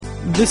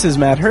This is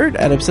Matt Hurd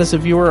at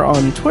Obsessive Viewer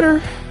on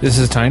Twitter. This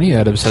is Tiny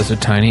at Obsessive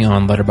Tiny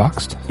on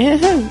Letterboxd.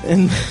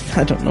 And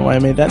I don't know why I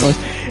made that noise.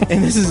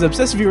 And this is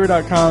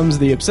ObsessiveViewer.com's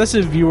The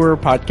Obsessive Viewer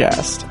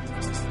Podcast.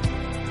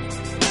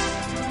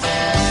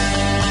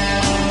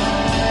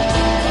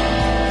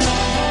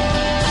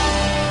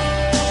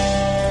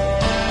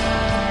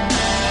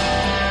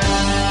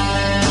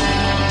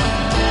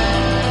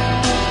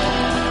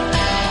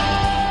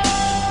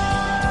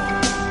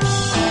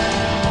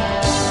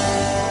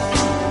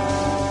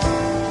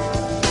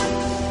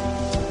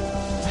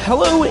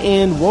 Hello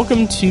and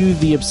welcome to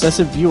The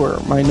Obsessive Viewer.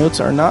 My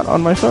notes are not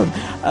on my phone.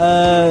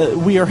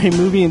 We are a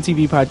movie and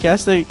TV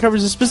podcast that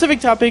covers a specific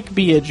topic,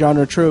 be it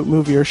genre, trope,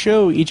 movie, or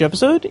show, each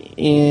episode.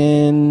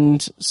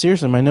 And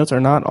seriously, my notes are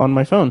not on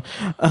my phone.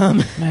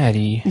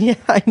 Maddie. Yeah,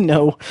 I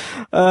know.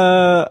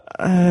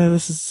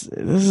 This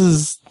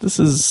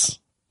is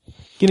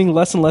getting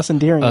less and less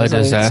endearing. A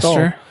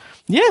disaster?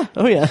 Yeah.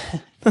 Oh, yeah.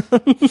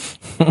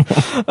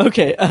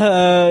 Okay.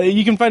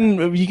 You can find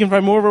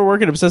more of our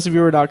work at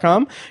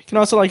obsessiveviewer.com. You can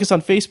also like us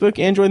on Facebook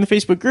and join the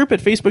Facebook group at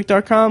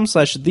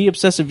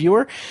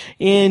facebook.com/theobsessiveviewer.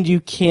 And you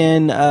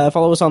can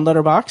follow us on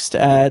Letterboxd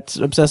at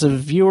Obsessive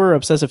Viewer,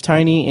 Obsessive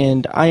Tiny,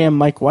 and I am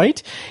Mike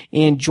White.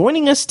 And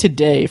joining us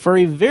today for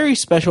a very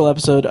special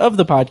episode of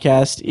the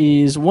podcast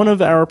is one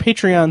of our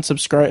Patreon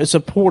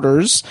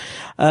supporters,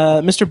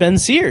 Mr. Ben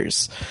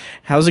Sears.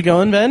 How's it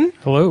going, Ben?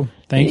 Hello.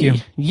 Thank you.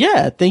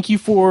 Yeah, thank you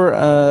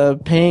for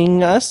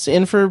paying us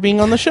and for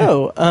being on the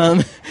show.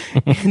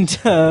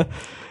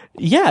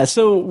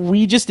 So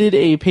we just did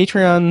a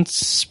Patreon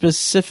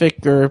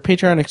specific or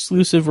Patreon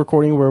exclusive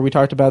recording where we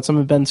talked about some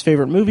of Ben's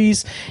favorite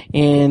movies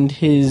and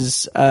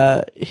his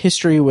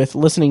history with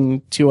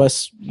listening to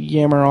us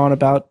yammer on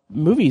about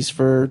movies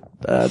for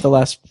the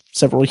last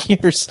several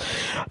years.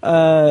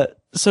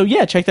 So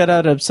yeah, check that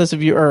out at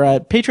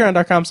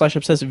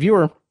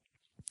patreon.com/obsessiveviewer.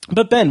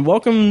 But Ben,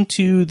 welcome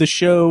to the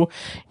show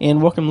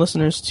and welcome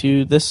listeners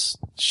to this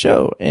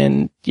show.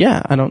 And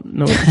yeah, I don't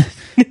know.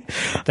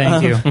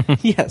 Thank you.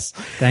 Yes.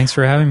 Thanks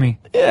for having me.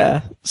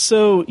 Yeah.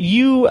 So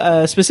you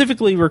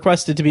specifically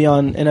requested to be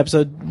on an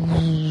episode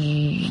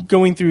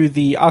going through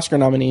the Oscar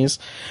nominees.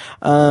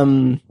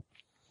 And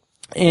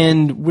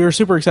we're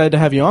super excited to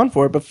have you on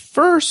for it. But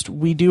first,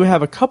 we do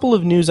have a couple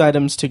of news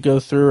items to go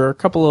through, or a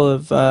couple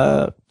of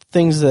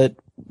things that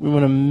we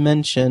want to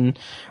mention.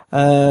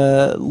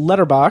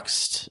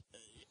 Letterboxd.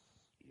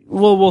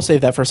 We'll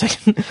save that for a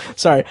second.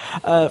 Sorry.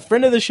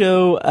 Friend of the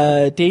show,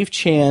 Dave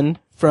Chan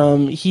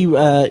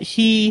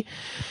he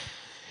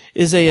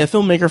is a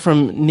filmmaker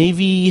from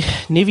Navy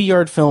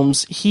Yard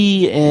Films.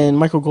 He and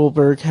Michael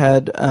Goldberg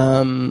had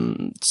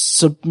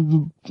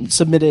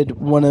submitted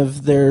one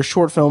of their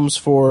short films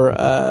for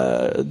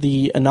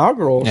the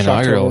inaugural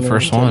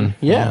first one.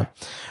 Yeah.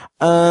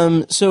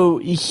 So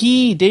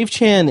Dave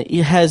Chan, he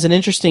has an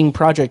interesting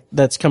project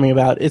that's coming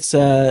about. It's,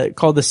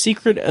 called The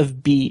Secret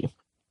of B,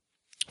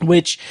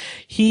 which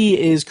he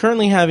is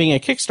currently having a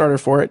Kickstarter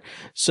for it.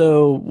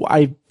 So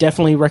I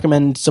definitely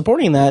recommend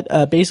supporting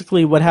that.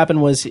 Basically what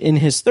happened was in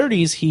his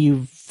 30s,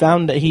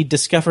 he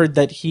discovered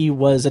that he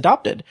was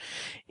adopted.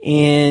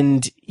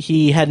 And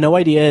he had no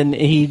idea, and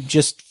he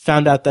just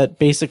found out that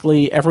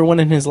basically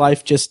everyone in his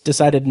life just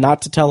decided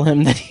not to tell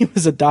him that he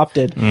was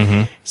adopted.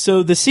 Mm-hmm.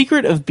 So The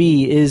Secret of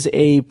B is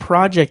a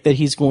project that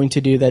he's going to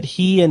do that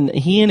he and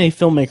a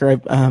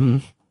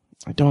filmmaker,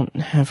 I don't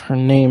have her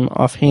name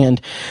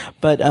offhand,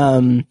 but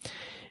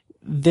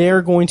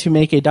they're going to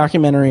make a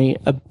documentary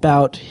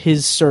about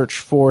his search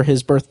for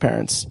his birth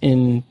parents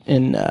in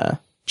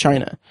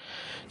China.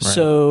 Right.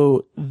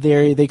 So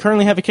they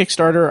currently have a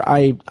Kickstarter.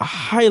 I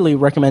highly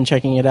recommend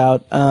checking it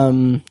out.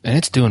 And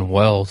it's doing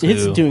well, too.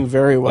 It's doing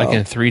very well. Like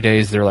in 3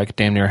 days, they're like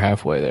damn near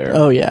halfway there.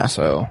 Oh, yeah.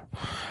 So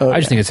I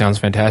just think it sounds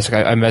fantastic.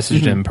 I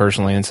messaged him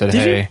personally and said,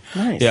 hey.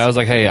 Nice. Yeah, I was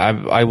like, hey,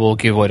 I will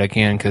give what I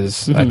can,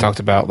 because I talked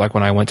about like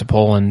when I went to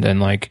Poland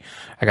and like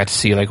I got to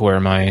see like where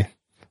my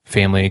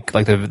family,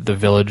 like the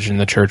village and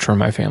the church where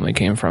my family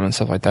came from and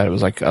stuff like that. It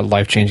was like a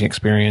life-changing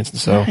experience. And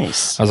so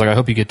nice. I was like, I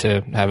hope you get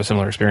to have a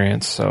similar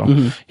experience. So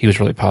he was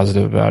really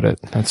positive about it.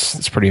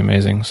 It's pretty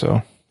amazing.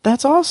 So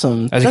that's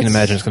awesome. As you can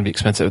imagine, it's going to be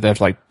expensive. They have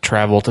to like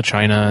travel to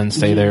China and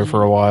stay there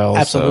for a while.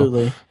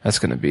 Absolutely. So that's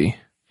going to be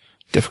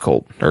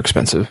difficult or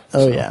expensive.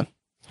 Oh, yeah.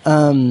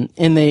 And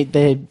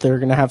they're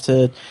going to have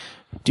to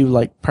do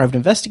like private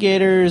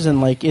investigators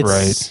and like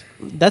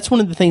that's one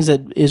of the things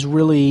that is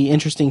really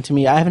interesting to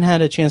me. I haven't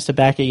had a chance to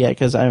back it yet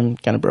because I'm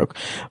kind of broke,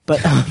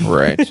 but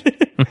right.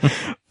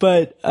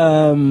 But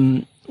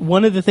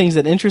one of the things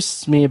that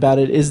interests me about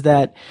it is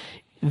that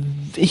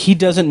he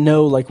doesn't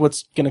know like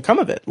what's going to come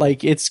of it.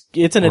 Like it's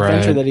an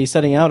adventure that he's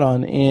setting out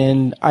on,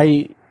 and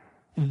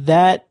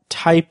that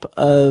type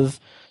of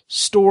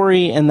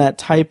story and that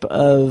type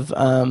of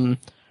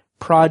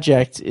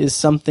project is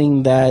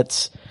something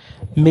that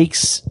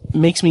makes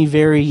me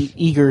very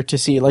eager to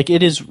see. Like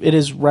it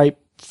is ripe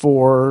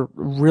for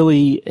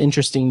really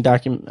interesting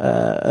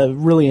a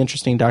really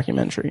interesting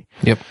documentary.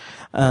 Yep.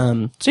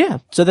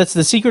 So that's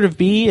The Secret of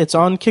B. It's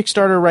on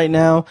Kickstarter right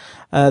now.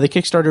 The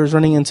Kickstarter is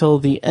running until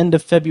the end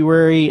of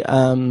February.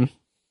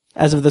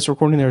 As of this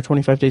recording, there are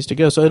 25 days to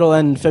go, so it'll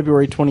end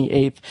February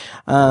 28th.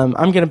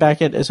 I'm gonna back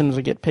it as soon as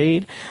I get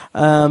paid.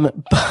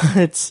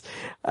 It's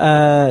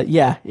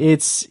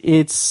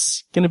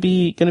gonna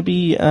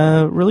be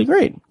really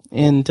great.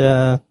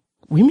 And,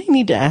 we may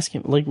need to ask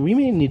him, we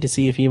may need to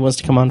see if he wants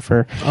to come on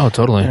for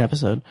totally an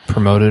episode.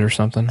 Promote it or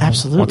something.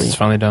 Absolutely. Once it's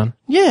finally done.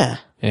 Yeah.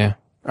 Yeah.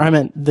 I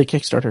meant the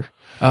Kickstarter.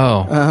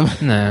 Oh.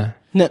 Nah.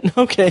 No,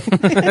 okay.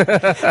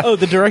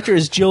 The director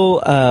is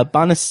Jill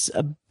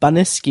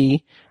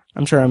Boniski.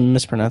 I'm sure I'm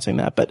mispronouncing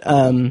that, but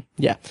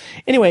yeah.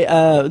 Anyway,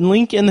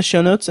 link in the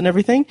show notes and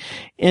everything.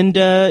 And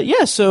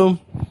so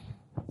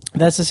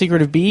that's The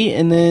Secret of B.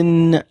 And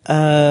then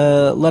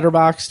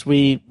Letterboxd,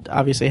 we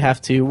obviously have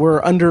to.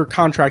 We're under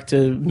contract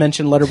to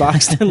mention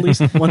Letterboxd at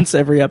least once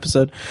every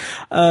episode.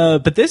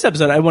 But this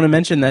episode, I want to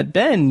mention that,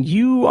 Ben,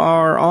 you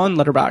are on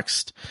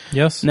Letterboxd.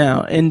 Yes.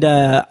 Now, and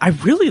I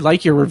really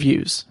like your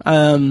reviews.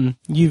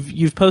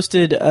 You've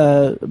posted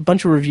a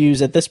bunch of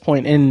reviews at this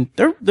point, and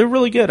they're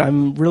really good.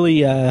 I'm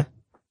really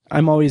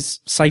I'm always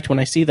psyched when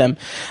I see them.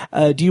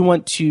 Do you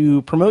want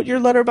to promote your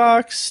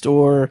Letterboxd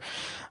or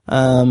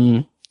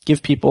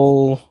give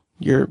people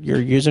your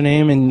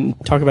username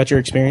and talk about your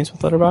experience with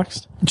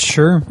Letterboxd?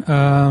 Sure.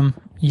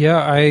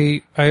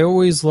 I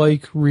always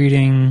like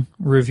reading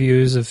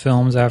reviews of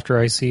films after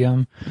I see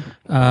them.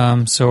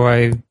 So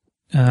I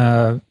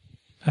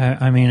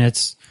mean,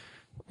 it's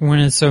when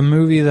it's a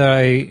movie that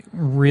I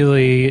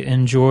really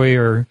enjoy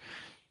or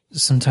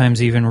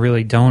sometimes even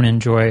really don't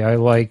enjoy, I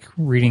like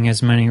reading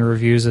as many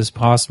reviews as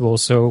possible.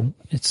 So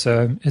it's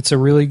a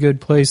really good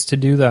place to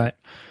do that.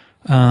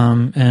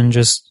 And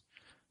just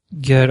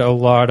get a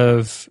lot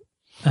of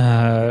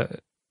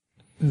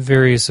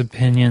various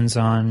opinions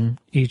on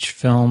each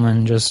film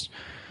and just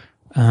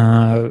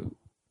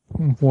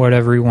what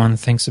everyone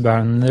thinks about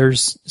it. And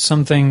there's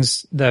some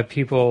things that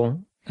people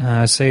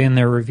say in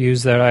their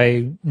reviews that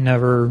I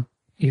never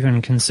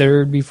even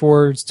considered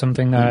before. It's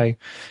something that I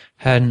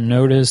hadn't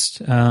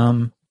noticed.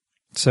 I'm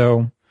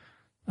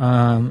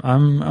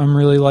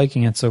really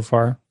liking it so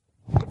far.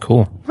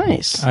 Cool.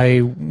 Nice.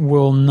 I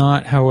will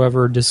not,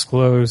 however,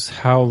 disclose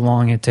how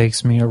long it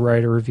takes me to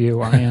write a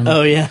review. I am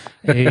a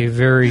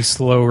very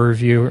slow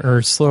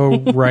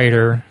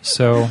writer,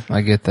 so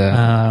I get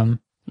that.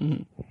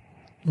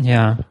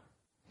 Yeah.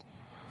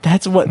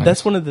 That's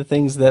one of the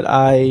things that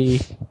I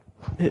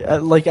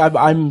like.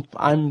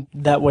 I'm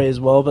that way as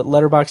well, but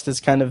Letterboxd is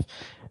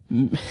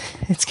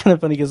it's kind of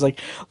funny because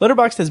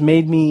Letterboxd has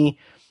made me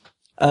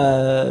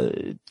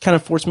kind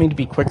of forced me to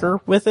be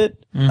quicker with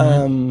it.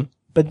 Mm-hmm.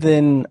 But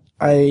then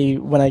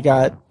when I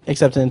got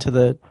accepted into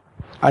the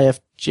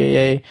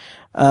IFJA,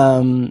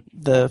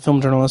 the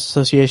Film Journalists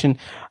Association,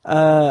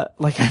 I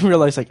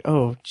realized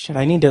oh shit,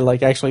 I need to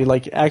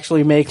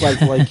actually make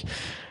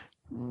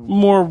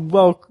more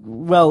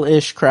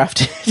well-ish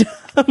crafted,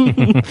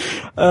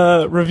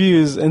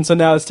 reviews. And so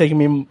now it's taking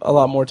me a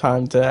lot more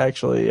time to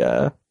actually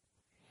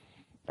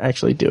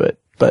do it.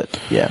 But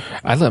yeah,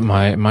 I let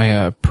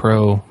my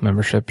pro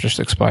membership just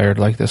expired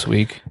this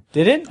week.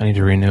 Did it? I need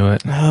to renew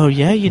it. Oh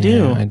yeah, you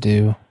do. Yeah, I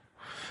do.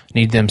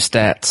 Need them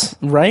stats.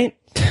 Right?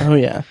 Oh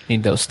yeah.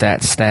 Need those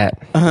stats.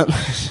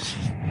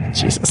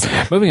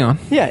 Jesus. Moving on.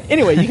 Yeah.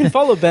 Anyway, you can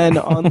follow Ben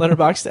on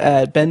Letterboxd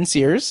at Ben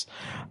Sears.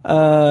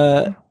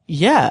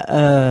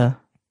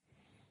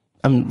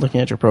 I'm looking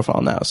at your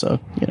profile now, so,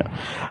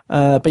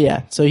 but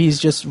yeah, so he's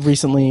just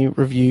recently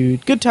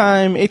reviewed Good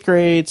Time, 8th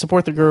Grade,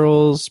 Support the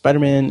Girls,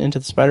 Spider-Man Into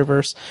the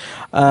Spider-Verse.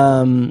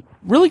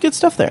 Really good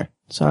stuff there.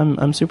 So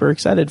I'm super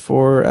excited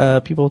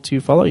for people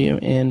to follow you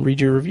and read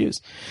your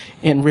reviews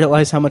and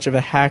realize how much of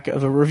a hack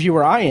of a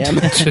reviewer I am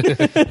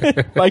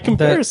by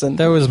comparison.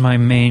 That was my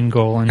main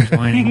goal in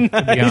joining,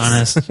 to be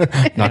honest.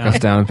 Knock us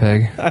down a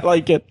peg. I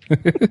like it.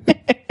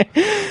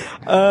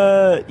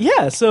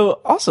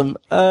 So awesome.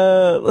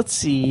 Let's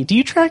see. Do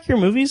you track your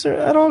movies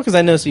at all? Because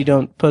I know you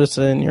don't put it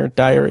in your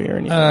diary or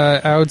anything.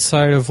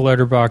 Outside of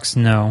Letterboxd,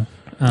 no.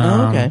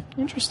 Okay.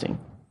 Interesting.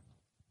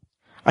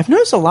 I've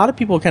noticed a lot of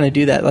people kind of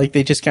do that.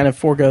 They just kind of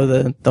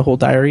forego the whole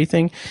diary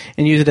thing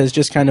and use it as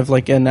just kind of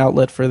an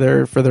outlet for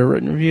their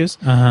written reviews.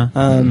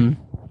 I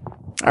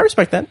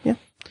respect that. Yeah.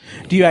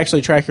 Do you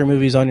actually track your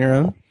movies on your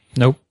own?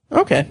 Nope.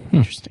 Okay.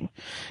 Interesting.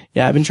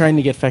 Yeah, I've been trying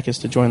to get Fecus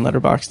to join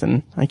Letterboxd,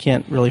 and I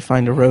can't really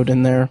find a road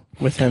in there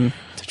with him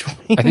to join.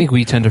 I think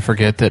we tend to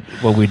forget that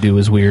what we do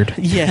is weird.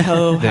 Yeah,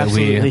 that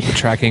absolutely. We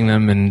tracking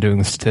them and doing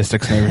the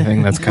statistics and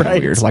everything, that's kind of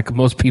weird.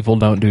 Most people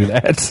don't do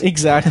that.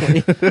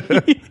 Exactly.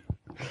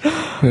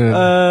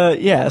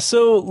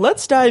 So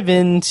let's dive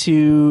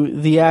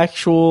into the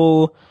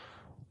actual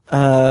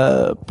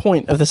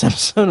point of this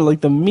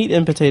episode, the meat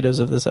and potatoes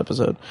of this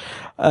episode.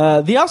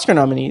 The Oscar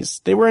nominees,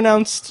 they were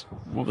announced,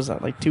 what was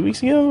that, 2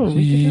 weeks ago?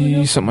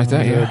 Something like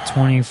that, yeah.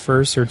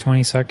 21st or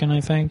 22nd,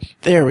 I think.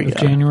 There we go.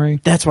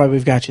 January. That's why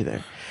we've got you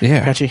there.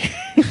 Yeah. Got you.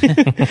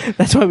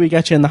 That's why we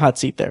got you in the hot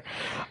seat there.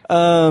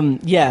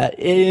 Yeah,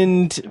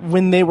 and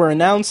when they were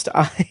announced,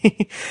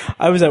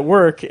 I was at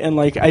work and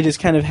like I just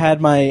kind of had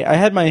my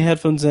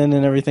headphones in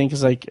and everything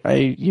because like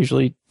I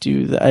usually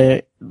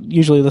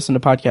listen to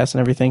podcasts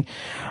and everything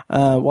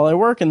while I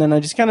work, and then I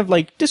just kind of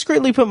like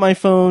discreetly put my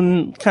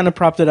phone, kind of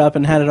propped it up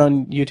and had it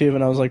on YouTube,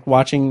 and I was like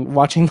watching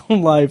the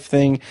live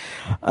thing.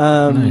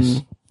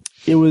 Nice.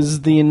 It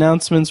was the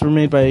announcements were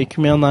made by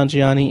Kumail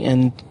Nanjiani,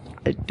 and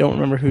I don't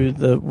remember who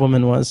the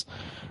woman was.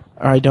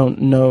 Or I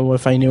don't know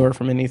if I knew her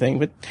from anything,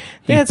 but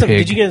they had some.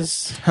 Pig. Did you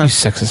guys? You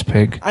sexist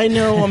pig. I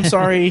know. I'm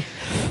sorry.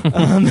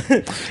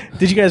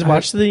 Did you guys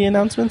watch the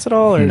announcements at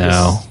all? Or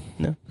No.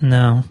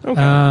 No.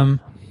 Okay.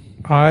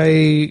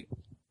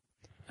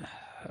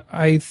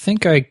 I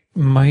think I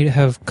might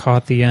have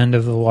caught the end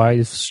of the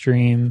live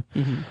stream,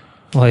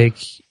 like,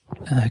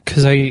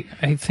 because I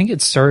think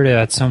it started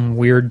at some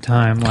weird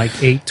time, like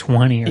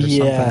 8:20 or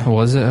something.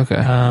 Was it? Okay. It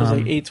was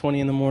like 8:20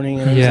 in the morning,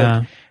 and it was Yeah.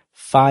 like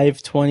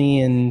 5:20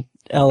 in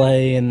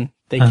LA, and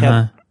they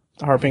kept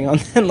harping on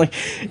that. Like,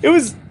 it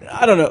was,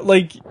 I don't know,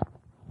 like,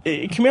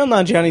 Kumail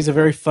Nanjiani's a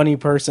very funny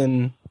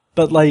person,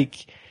 but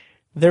like,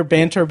 their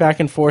banter back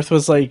and forth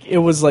was like, it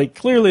was like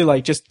clearly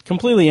like just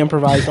completely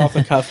improvised off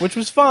the cuff, which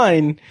was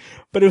fine,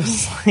 but it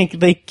was like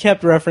they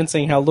kept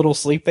referencing how little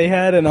sleep they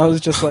had, and I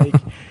was just like,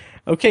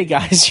 okay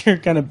guys, you're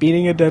kind of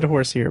beating a dead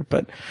horse here,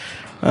 but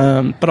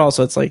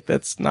also it's like,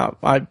 that's not,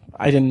 I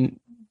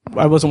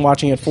wasn't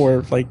watching it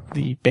for like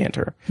the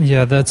banter.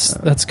 Yeah,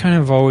 that's kind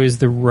of always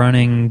the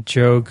running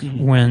joke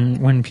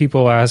when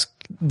people ask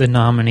the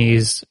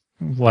nominees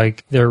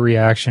like their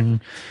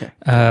reaction.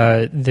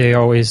 They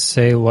always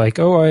say like,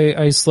 "Oh,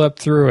 I slept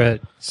through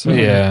it." So,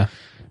 yeah.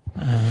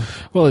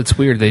 Well, it's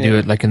weird they do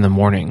it like in the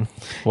morning.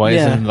 Why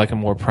isn't it like a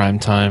more prime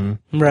time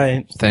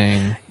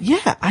thing?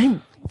 Yeah,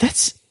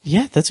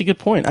 that's a good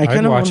point. I I'd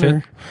kind of watch wonder.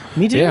 it.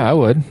 Me too. Yeah, I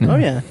would. Oh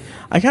yeah,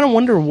 I kind of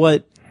wonder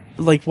what,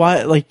 like,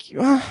 why, like,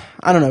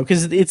 I don't know,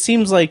 because it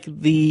seems like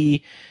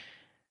the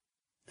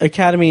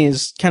Academy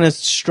is kind of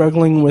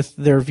struggling with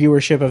their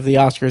viewership of the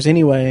Oscars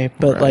anyway,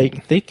 but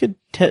like they could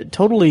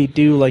totally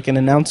do like an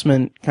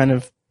announcement kind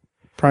of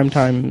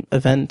primetime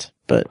event,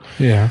 but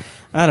yeah,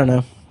 I don't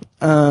know.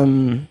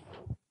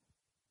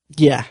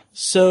 Yeah,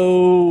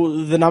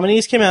 so the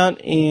nominees came out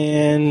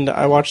and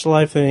I watched the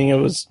live thing. It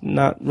was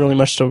not really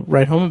much to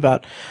write home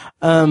about.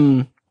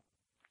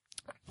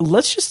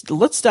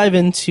 Let's dive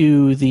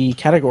into the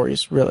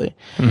categories, really.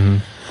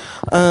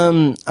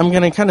 I'm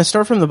going to kind of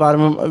start from the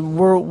bottom.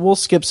 We'll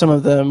skip some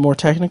of the more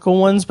technical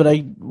ones,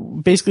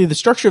 but basically the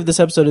structure of this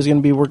episode is going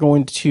to be, we're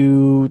going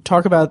to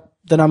talk about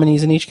the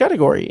nominees in each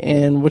category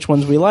and which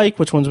ones we like,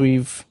 which ones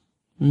we've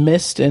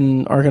missed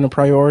and are going to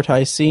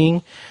prioritize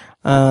seeing,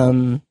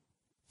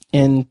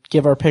 and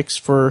give our picks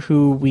for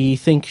who we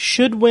think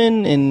should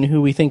win and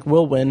who we think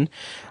will win,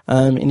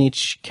 in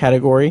each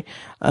category.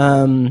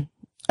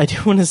 I do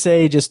want to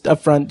say just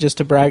up front, just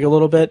to brag a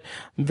little bit,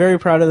 I'm very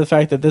proud of the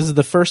fact that this is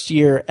the first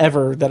year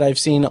ever that I've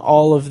seen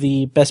all of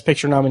the Best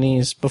Picture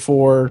nominees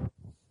before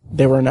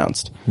they were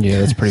announced.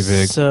 Yeah, that's pretty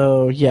big.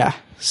 So, yeah.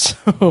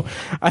 So,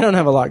 I don't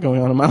have a lot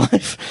going on in my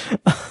life.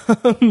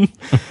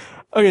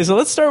 Okay, so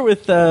let's start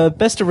with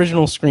Best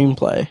Original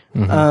Screenplay.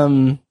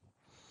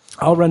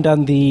 I'll run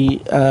down the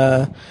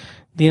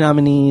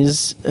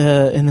nominees,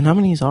 and the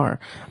nominees are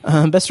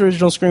Best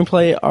Original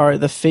Screenplay are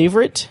The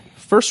Favorite,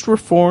 First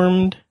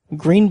Reformed,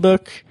 Green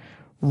Book,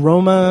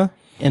 Roma,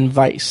 and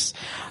Vice.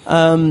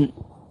 Now,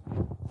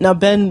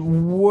 Ben,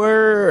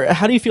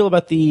 how do you feel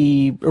about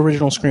the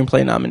original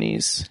screenplay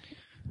nominees?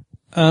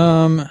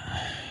 I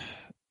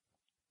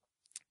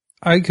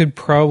could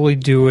probably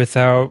do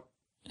without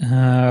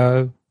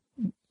Vice.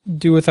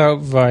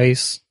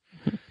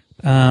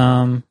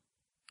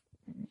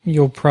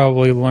 You'll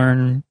probably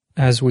learn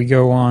as we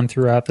go on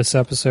throughout this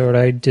episode.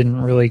 I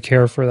didn't really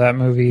care for that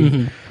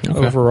movie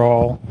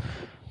overall.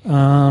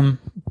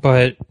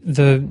 But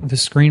the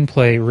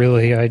screenplay,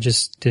 really, I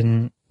just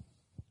didn't,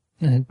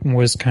 it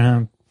was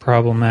kind of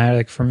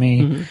problematic for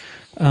me.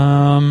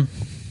 Yeah,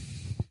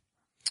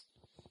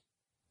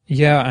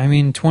 I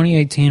mean,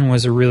 2018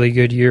 was a really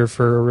good year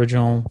for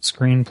original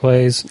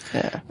screenplays.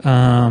 Yeah.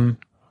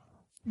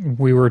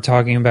 We were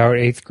talking about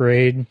 8th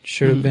Grade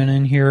should have been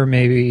in here.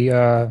 Maybe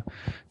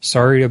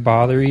Sorry to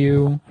Bother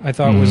You, I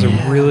thought was a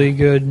really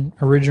good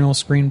original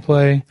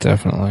screenplay.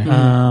 Definitely.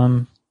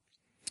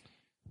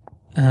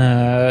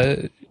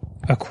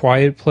 A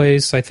Quiet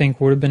Place, I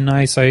think, would have been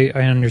nice. I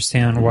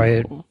understand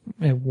why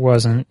it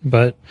wasn't,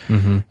 but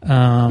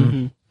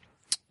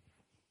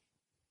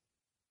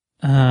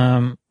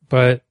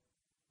but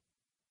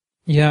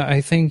yeah,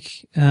 I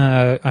think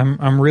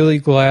I'm really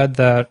glad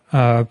that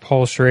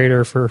Paul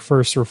Schrader for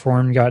First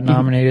Reformed got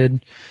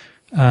nominated.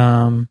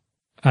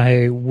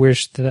 I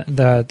wish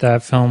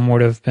that film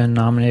would have been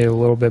nominated a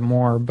little bit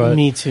more, but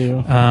me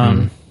too.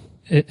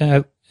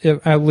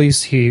 At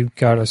least he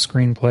got a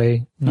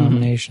screenplay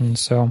nomination.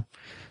 So,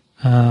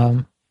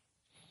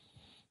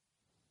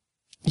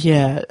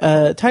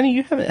 Yeah.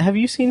 Tiny, have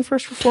you seen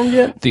First Reformed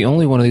yet? The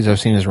only one of these I've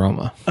seen is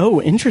Roma.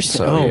 Oh, interesting.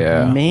 So,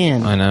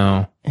 Man. I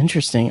know.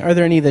 Interesting. Are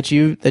there any that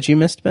you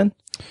missed, Ben?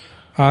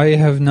 I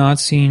have not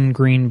seen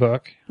Green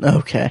Book.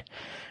 Okay.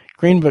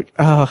 Green Book.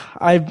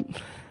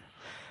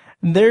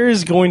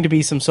 There's going to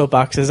be some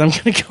soapboxes. I'm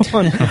going to go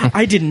on.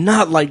 I did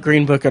not like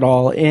Green Book at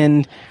all.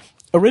 And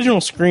original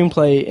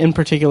screenplay in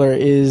particular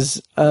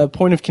is a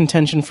point of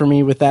contention for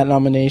me with that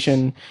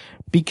nomination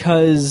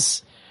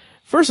because,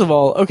 first of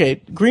all,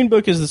 okay, Green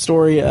Book is the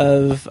story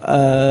of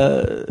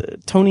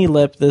Tony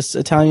Lip, this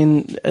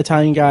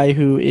Italian guy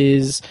who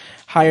is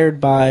hired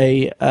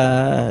by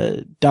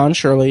Don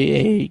Shirley,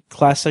 a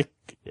classic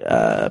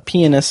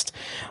pianist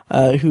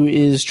who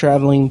is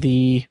traveling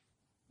the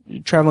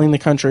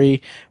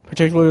country,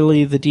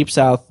 particularly the Deep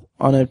South,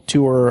 on a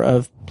tour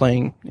of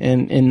playing in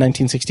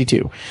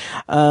 1962.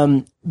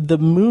 The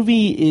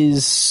movie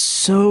is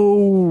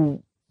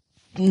so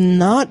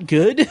not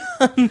good.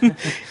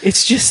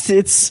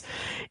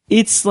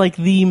 It's like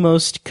the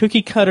most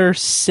cookie cutter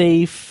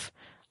safe,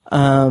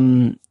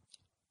 Oscar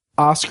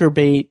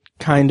bait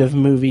kind of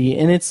movie.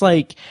 And it's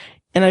like,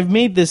 and I've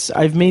made this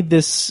argument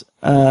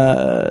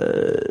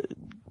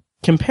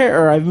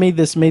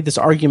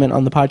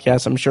on the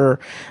podcast, I'm sure.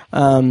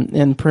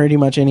 And pretty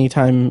much any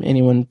time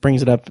anyone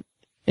brings it up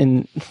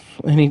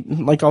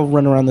I'll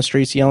run around the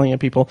streets yelling at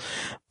people.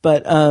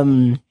 But,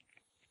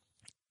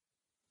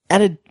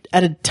 at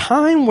a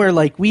time where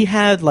like we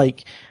had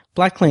like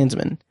Black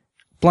Klansman,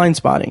 Blind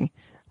Spotting,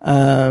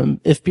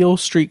 If Beale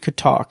Street Could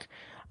Talk,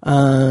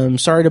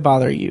 Sorry to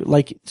Bother You,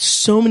 like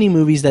so many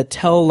movies that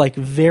tell like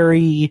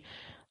very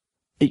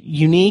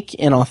unique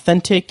and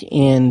authentic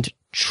and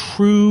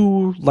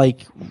true,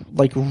 like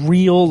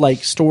real,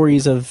 like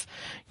stories of,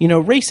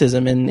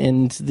 racism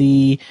and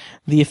the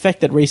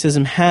effect that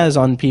racism has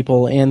on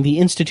people and the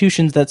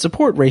institutions that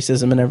support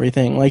racism and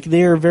everything. Like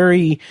they're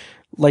very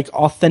like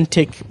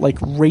authentic, like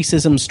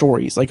racism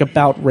stories, like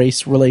about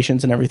race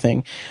relations and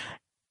everything.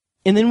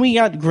 And then we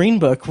got Green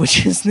Book,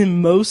 which is the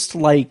most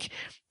like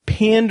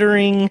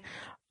pandering,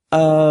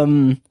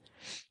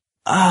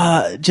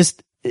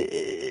 just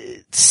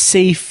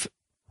safe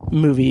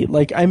movie.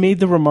 Like I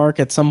made the remark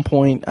at some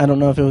point, I don't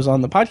know if it was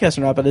on the podcast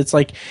or not, but it's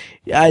like,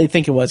 I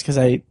think it was because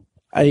I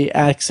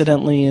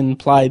accidentally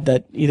implied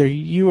that either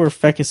you or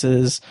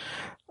Fecus's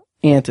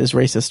aunt is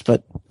racist,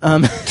 but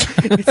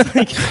it's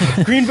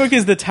like Green Book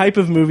is the type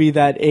of movie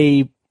that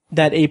a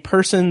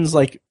person's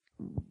like.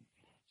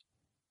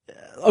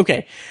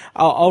 Okay,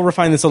 I'll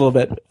refine this a little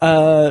bit.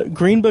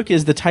 Green Book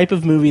is the type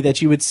of movie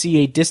that you would see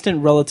a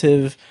distant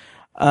relative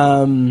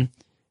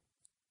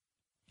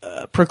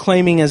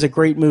proclaiming as a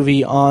great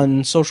movie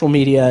on social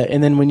media,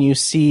 and then when you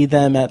see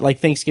them at like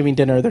Thanksgiving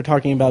dinner, they're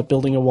talking about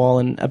building a wall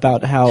and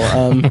about how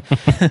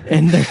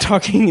and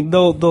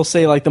they'll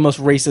say like the most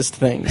racist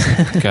things.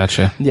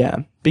 Gotcha. Yeah,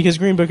 because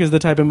Green Book is the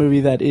type of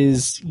movie that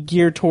is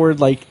geared toward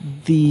like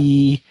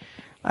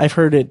I've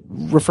heard it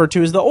referred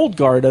to as the old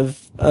guard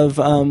of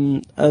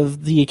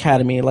the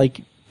Academy,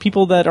 like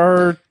people that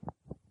are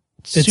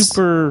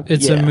super.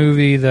 It's a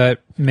movie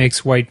that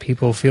makes white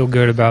people feel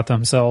good about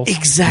themselves.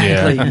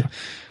 Exactly. Yeah.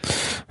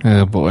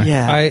 Oh boy.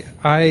 Yeah.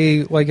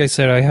 I like I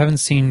said, I haven't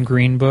seen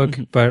Green Book,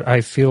 but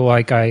I feel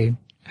like I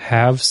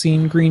have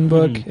seen Green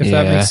Book, if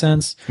that makes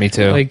sense. Me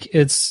too. Like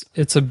it's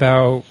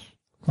about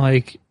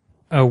like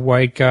a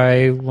white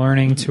guy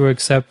learning to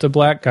accept a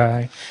black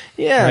guy.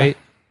 Yeah. Right?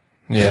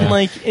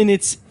 Yeah. And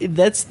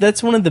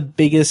that's one of the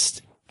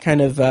biggest kind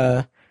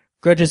of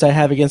grudges I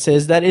have against it,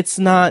 is that it's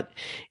not.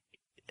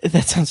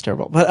 That sounds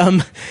terrible, but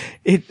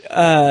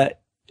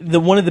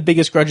one of the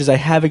biggest grudges I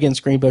have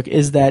against Green Book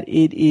is that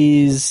it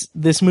is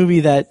this movie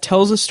that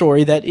tells a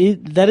story that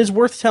is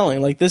worth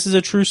telling. Like this is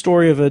a true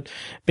story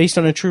based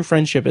on a true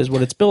friendship, is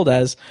what it's billed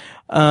as,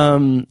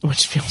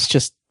 which feels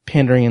just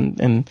pandering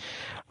and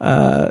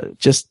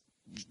just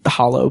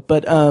hollow.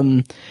 But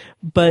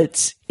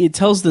it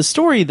tells the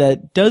story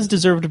that does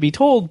deserve to be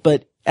told,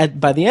 but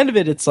by the end of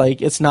it, it's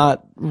like, it's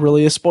not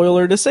really a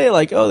spoiler to say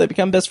like, oh, they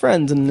become best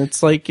friends. And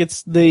it's like,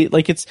 it's the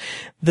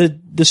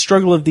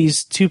struggle of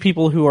these two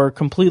people who are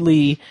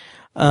completely,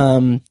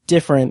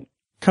 different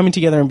coming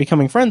together and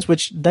becoming friends,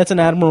 which that's an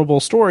admirable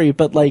story.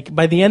 But like,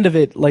 by the end of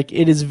it, like,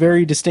 it is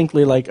very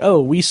distinctly like, oh,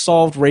 we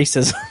solved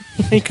racism.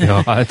 Like,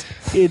 God.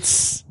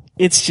 It's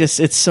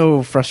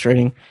so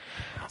frustrating.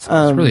 It's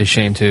really a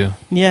shame too.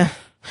 Yeah.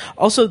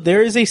 Also,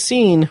 there is a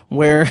scene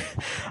where,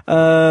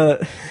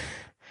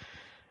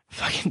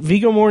 fucking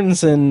Viggo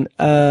Mortensen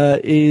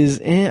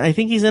I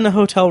think he's in a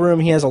hotel room.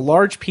 He has a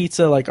large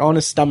pizza like on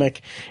his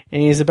stomach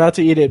and he's about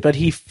to eat it, but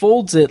he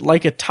folds it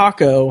like a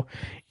taco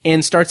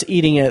and starts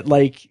eating it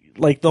like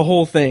the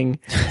whole thing.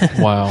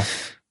 Wow.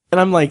 And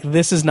I'm like,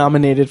 this is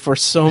nominated for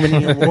so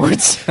many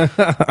awards.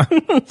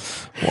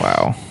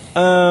 Wow.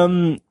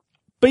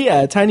 But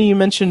yeah, Tiny, you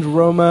mentioned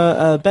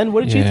Roma. Ben,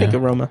 what did you think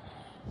of Roma?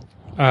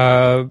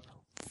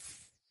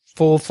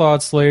 Full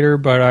thoughts later,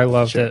 but I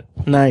loved it.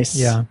 Nice.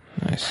 Yeah.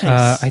 Nice.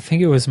 I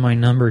think it was my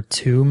number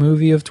 2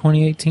 movie of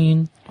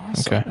 2018.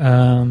 Okay.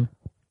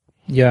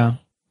 Yeah.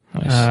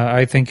 Nice.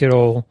 I think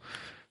it'll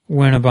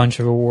win a bunch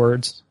of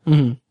awards.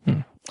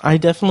 I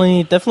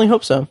definitely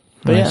hope so.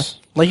 But Nice.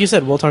 yeah, like you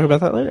said, we'll talk about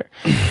that later.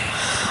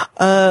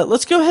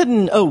 Let's go ahead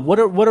and what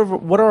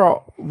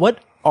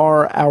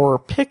are our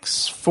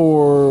picks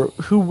for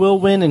who will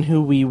win and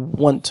who we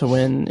want to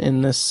win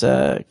in this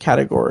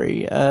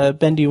category?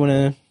 Ben, do you want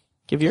to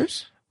give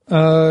yours?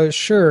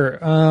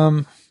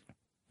 Sure.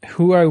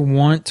 Who I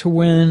want to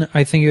win,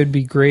 I think it would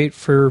be great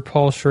for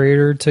Paul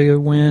Schrader to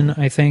win.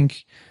 I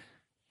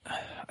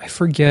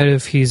forget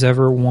if he's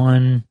ever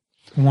won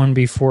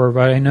before,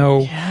 but I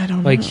know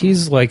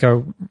he's like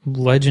a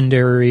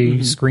legendary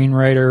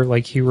screenwriter.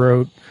 Like he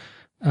wrote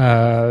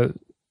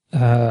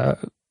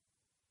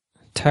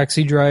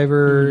Taxi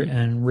Driver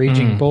and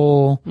Raging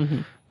Bull.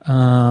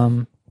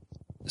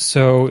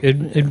 So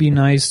it'd be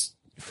nice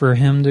for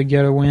him to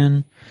get a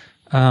win.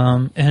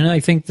 And I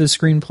think the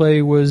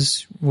screenplay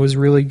was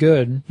really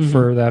good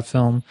for that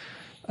film.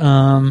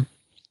 I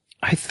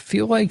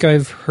feel like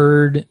I've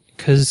heard,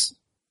 because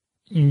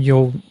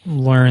you'll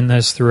learn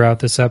this throughout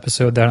this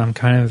episode, that I'm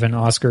kind of an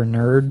Oscar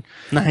nerd.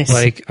 Nice.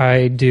 Like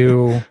I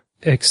do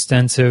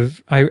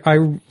extensive,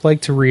 I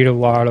like to read a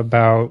lot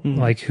about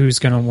like who's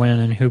going to win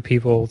and who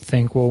people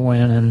think will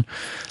win, and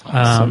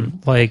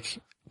like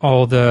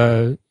all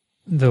the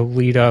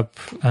lead up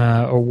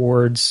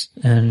awards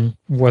and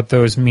what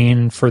those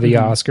mean for the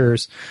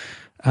Oscars.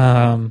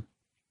 But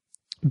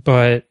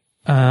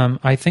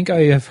I think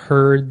I have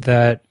heard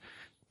that,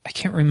 I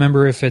can't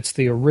remember if it's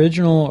the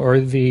original or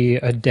the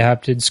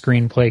adapted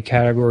screenplay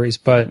categories,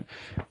 but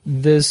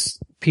this,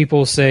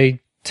 people say,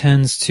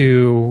 tends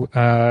to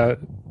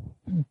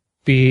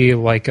be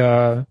like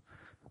a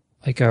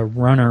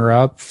runner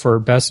up for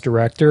Best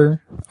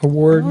Director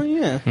award. Oh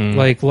yeah.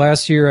 Like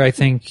last year, I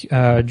think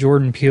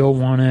Jordan Peele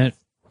won it.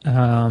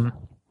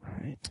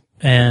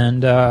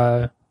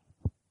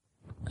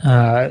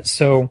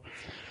 So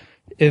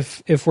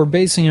if we're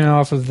basing it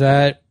off of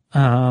that,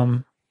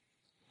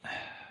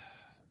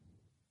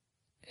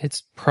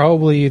 it's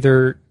probably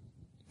either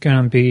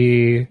going to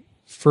be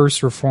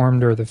First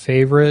Reformed or The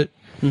Favorite.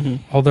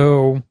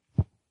 Although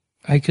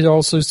I could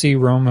also see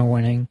Roma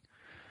winning.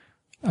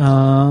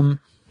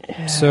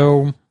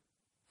 So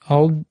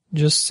I'll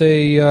just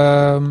say,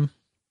 I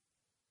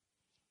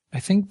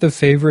think The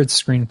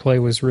Favorite's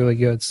screenplay was really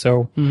good,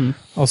 so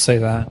I'll say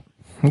that.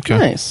 Okay.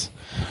 Nice.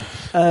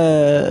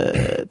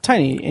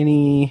 Tiny,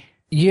 any?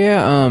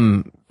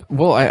 Yeah.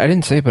 Well, I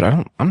didn't say, but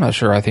I'm not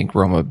sure. I think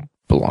Roma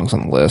belongs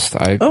on the list.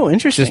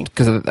 Interesting. Just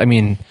because, I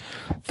mean,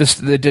 it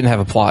didn't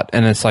have a plot,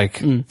 and it's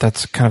like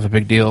that's kind of a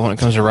big deal when it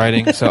comes to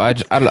writing. So I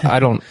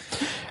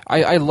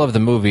love the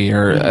movie,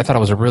 or I thought it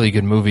was a really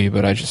good movie,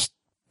 but I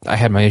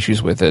had my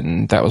issues with it,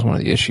 and that was one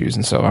of the issues,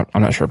 and so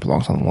I'm not sure it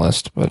belongs on the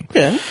list. But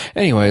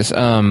anyways,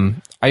 I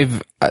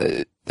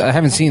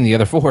haven't seen the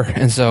other four,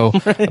 and so,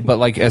 but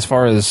like as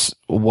far as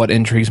what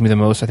intrigues me the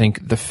most, I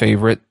think The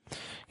Favorite.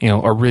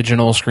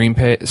 Original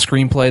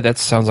screenplay. That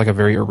sounds like a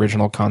very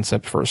original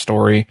concept for a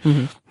story.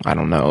 I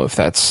don't know if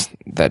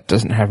that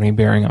doesn't have any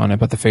bearing on it,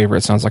 but The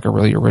Favorite sounds like a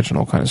really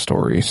original kind of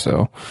story.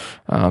 So,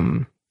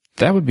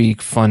 that would be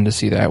fun to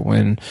see that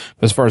win.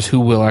 But as far as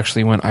who will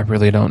actually win, I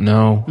really don't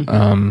know.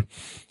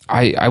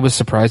 I was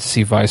surprised to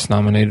see Vice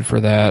nominated for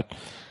that.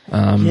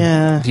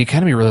 The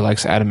Academy really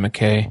likes Adam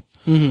McKay.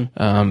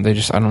 They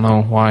just, I don't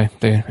know why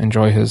they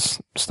enjoy his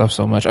stuff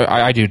so much.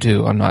 I do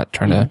too. I'm not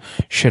trying to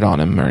shit on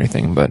him or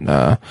anything,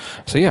 but,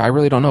 so yeah, I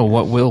really don't know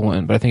what will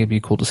win, but I think it'd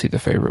be cool to see The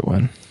Favorite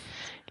win.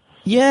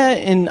 Yeah,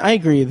 and I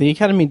agree. The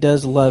Academy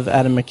does love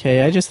Adam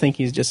McKay. I just think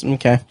he's just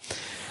okay.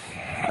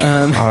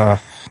 Okay.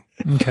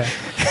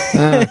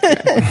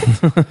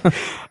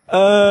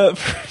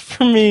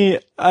 For me,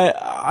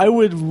 I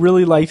would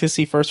really like to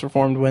see First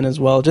Reformed win as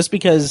well, just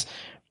because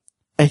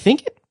I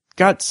think it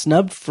got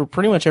snubbed for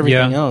pretty much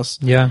everything else.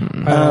 Yeah.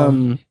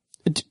 We'll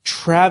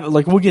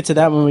get to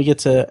that when we get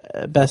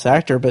to Best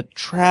Actor, but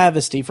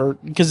travesty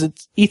because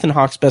it's Ethan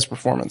Hawke's best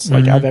performance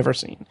I've ever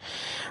seen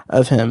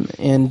of him.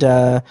 And,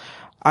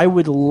 I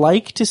would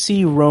like to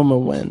see Roma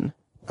win,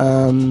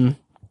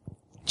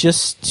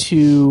 just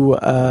to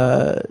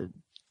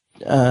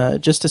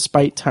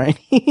spite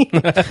Tiny.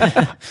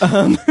 But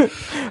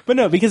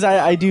no, because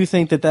I do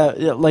think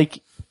that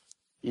like,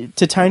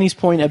 to Tiny's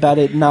point about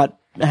it not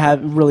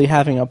really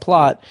having a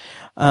plot,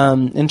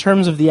 in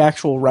terms of the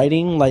actual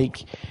writing,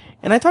 like,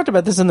 and I talked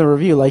about this in the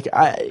review, like,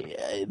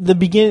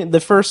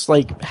 the first,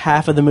 like,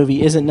 half of the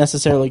movie isn't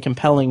necessarily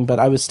compelling, but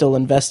I was still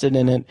invested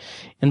in it,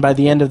 and by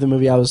the end of the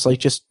movie, I was, like,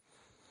 just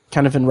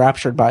kind of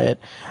enraptured by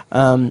it.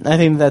 I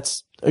think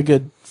that's a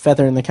good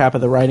feather in the cap of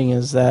the writing,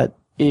 is that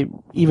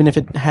even if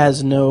it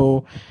has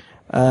no,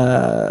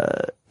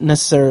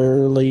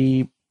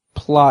 necessarily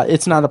plot,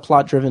 it's not a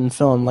plot-driven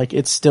film, like,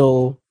 it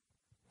still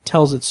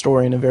tells its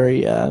story in a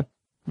very,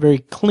 very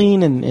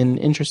clean and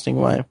interesting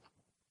way.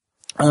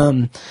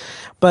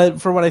 But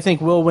for what I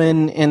think will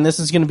win, and this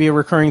is going to be a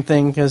recurring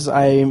thing because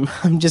I'm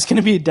just going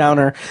to be a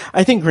downer.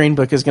 I think Green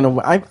Book is going to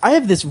win. I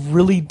have this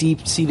really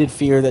deep-seated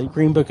fear that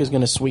Green Book is going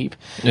to sweep.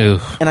 Ew.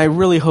 And I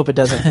really hope it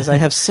doesn't, because I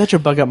have such a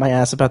bug up my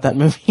ass about that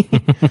movie.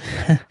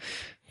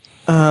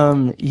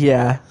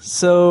 Yeah.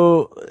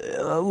 So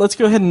let's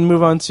go ahead and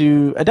move on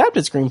to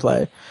adapted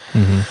screenplay.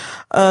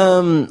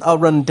 I'll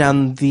run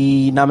down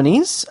the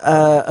nominees.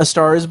 A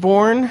Star is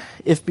Born,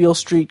 If Beale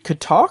Street Could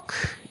Talk,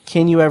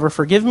 Can You Ever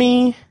Forgive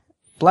Me,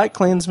 Black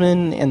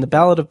Klansman, and The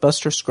Ballad of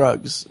Buster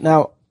Scruggs.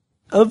 Now,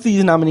 of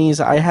these nominees,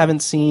 I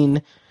haven't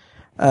seen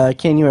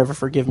Can You Ever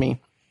Forgive Me.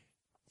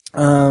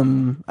 I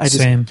just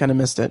kind of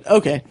missed it.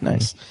 Okay,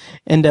 nice.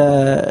 And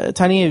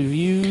Tiny, have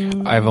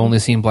you? I've only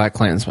seen Black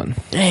Klansman.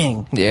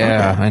 Dang.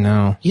 Yeah, Okay. I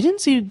know. You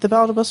didn't see The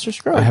Ballad of Buster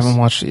Scruggs? I haven't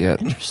watched it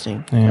yet.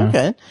 Interesting. Yeah.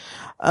 Okay.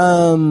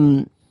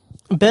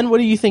 Ben, what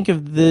do you think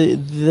of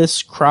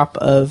this crop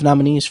of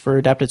nominees for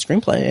adapted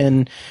screenplay,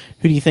 and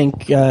who do you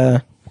think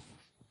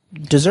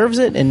deserves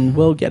it and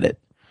will get it?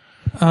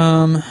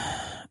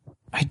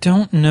 I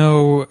don't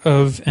know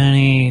of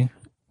any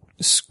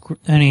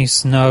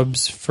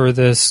snubs for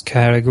this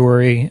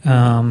category.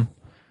 I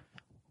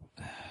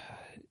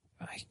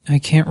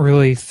can't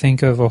really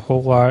think of a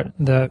whole lot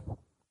that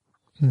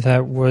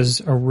was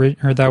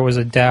that was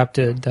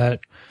adapted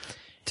that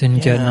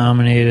didn't get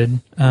nominated.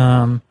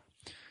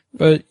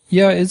 But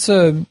yeah, it's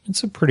a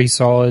pretty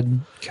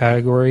solid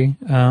category.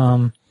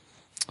 The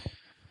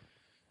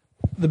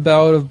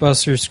Ballad of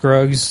Buster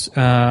Scruggs,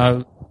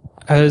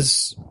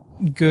 as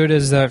good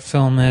as that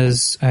film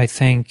is, I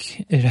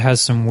think it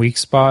has some weak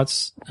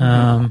spots.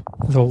 The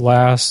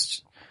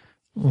last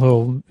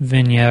little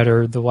vignette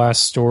or the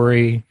last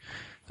story,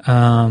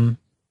 I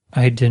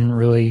didn't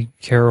really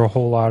care a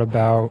whole lot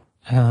about.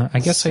 I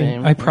guess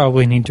I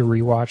probably need to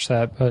rewatch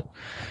that, but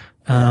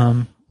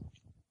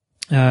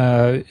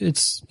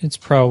it's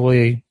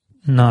probably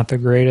not the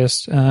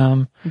greatest.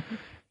 Like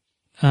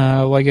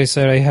I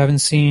said, I haven't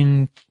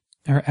seen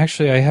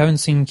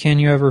Can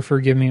You Ever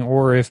Forgive Me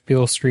or If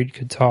Beale Street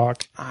Could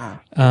Talk.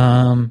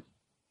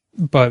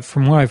 But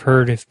from what I've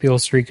heard, If Beale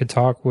Street Could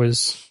Talk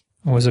was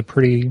a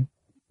pretty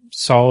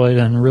solid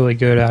and really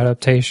good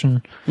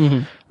adaptation.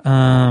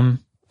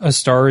 A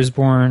Star is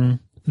Born,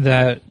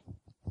 that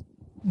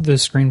the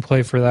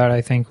screenplay for that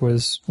I think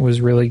was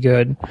really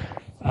good.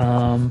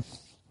 And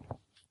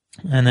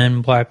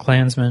then Black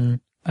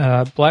Klansman.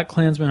 Black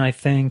Klansman, I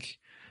think,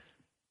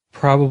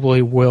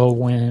 probably will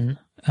win.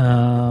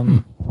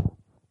 I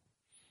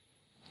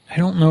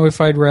don't know if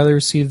I'd rather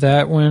see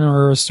that win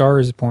or A Star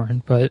is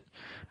Born, but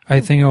I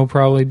think it'll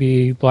probably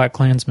be Black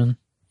Klansman.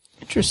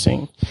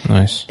 Interesting.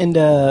 Nice. And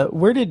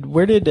where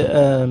did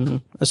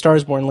A Star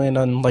is Born land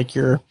on like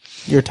your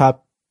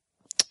top?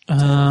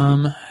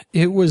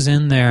 It was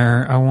in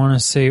there. I want to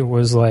say it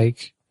was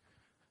like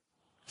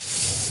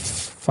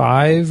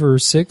 5 or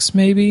 6,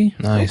 maybe.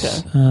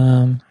 Nice.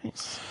 Okay.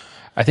 Nice.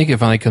 I think it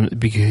finally comes.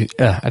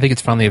 I think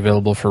it's finally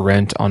available for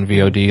rent on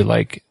VOD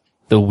like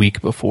the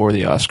week before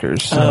the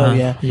Oscars. So Oh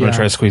yeah. I'm gonna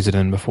try to squeeze it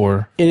in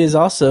before. It is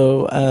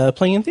also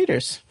playing in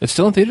theaters. It's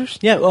still in theaters.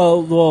 Yeah.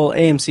 Well,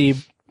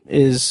 AMC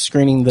is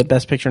screening the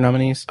Best Picture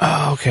nominees.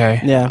 Oh, okay.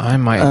 Yeah. I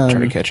might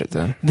try to catch it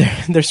then.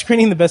 They're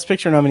screening the Best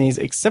Picture nominees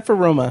except for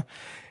Roma.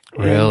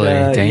 Really?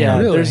 Damn. Yeah,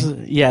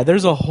 Really?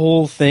 there's a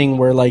whole thing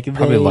where like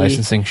Probably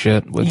licensing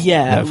shit with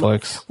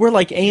Netflix. Where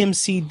like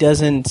AMC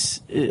doesn't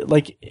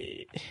like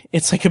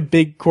it's like a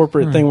big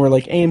corporate thing where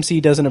like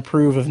AMC doesn't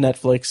approve of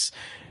Netflix.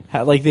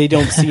 Like they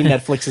don't see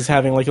Netflix as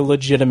having like a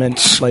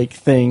legitimate like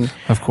thing.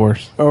 Of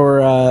course.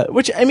 Or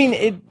which I mean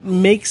it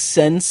makes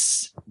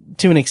sense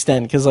to an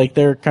extent because like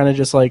they're kind of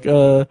just like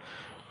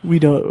we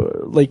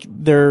don't like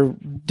they're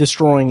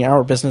destroying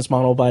our business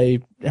model by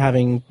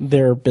having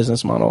their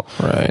business model.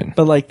 Right.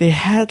 But like they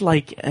had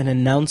like an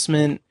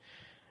announcement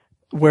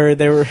where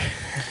they were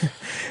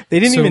they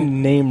didn't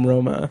even name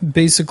Roma.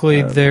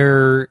 Basically,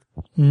 they're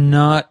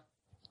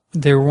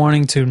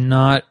wanting to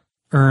not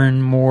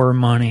earn more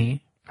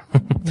money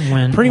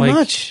when Pretty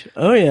much.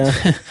 Oh yeah.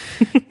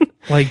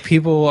 like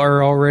people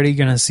are already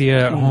going to see it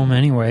at home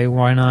anyway.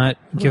 Why not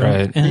give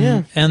Right.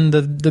 them? And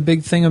the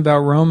big thing about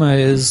Roma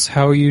is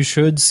how you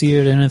should see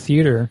it in a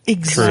theater.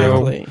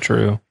 Exactly.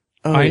 True.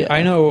 Oh,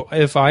 I know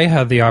if I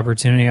had the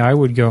opportunity, I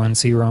would go and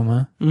see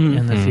Roma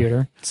in the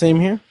theater. Same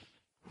here.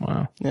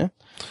 Wow. Yeah.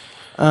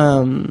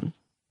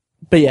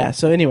 But yeah,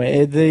 so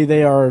anyway,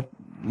 they are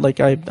like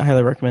I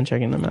highly recommend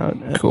checking them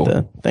out at Cool.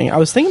 the thing. I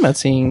was thinking about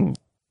seeing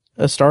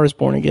A Star is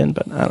Born again,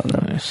 but I don't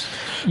know. Nice.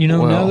 You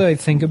know, now that I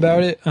think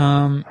about it,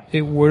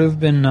 it would have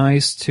been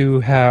nice to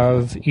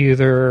have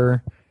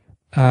either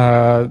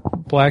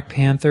Black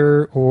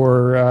Panther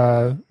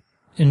or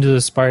Into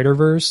the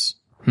Spider-Verse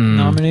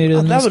nominated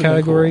in that this would've been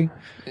category.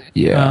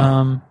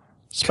 Yeah.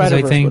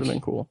 Spider-Verse think- would have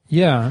been cool.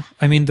 Yeah,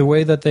 I mean the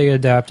way that they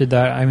adapted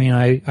that. I mean,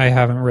 I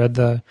haven't read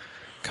the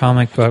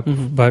comic book,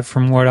 but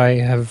from what I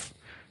have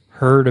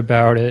heard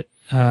about it,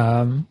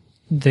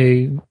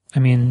 they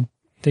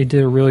did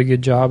a really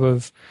good job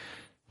of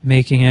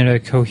making it a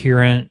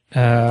coherent,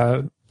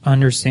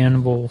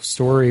 understandable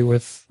story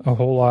with a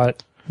whole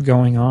lot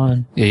going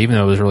on. Yeah, even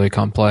though it was really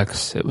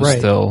complex, it was Right.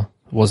 still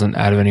wasn't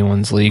out of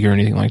anyone's league or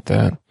anything like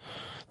that.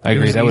 I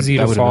agree. It was easy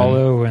to would've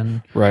follow,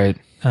 and been,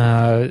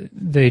 right.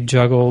 they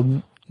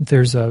juggled.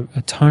 There's a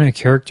ton of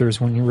characters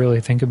when you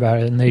really think about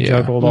it, and they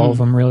juggled all of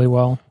them really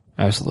well.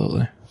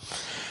 Absolutely.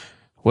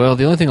 Well,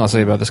 the only thing I'll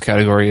say about this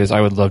category is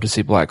I would love to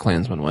see Black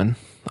Klansman win.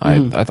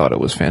 I thought it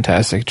was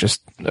fantastic.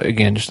 Just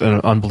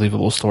an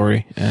unbelievable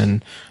story,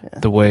 and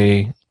the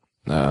way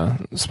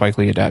Spike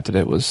Lee adapted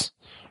it was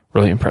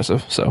really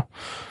impressive. So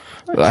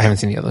I haven't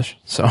seen the others.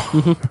 So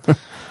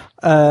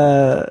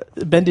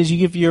Ben, did you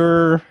give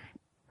your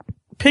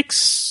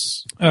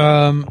picks?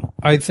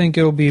 I think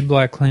it'll be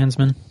Black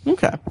Klansman.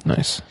 Okay,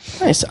 nice.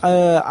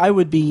 I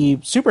would be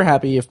super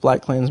happy if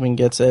Black Klansman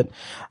gets it.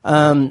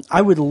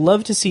 I would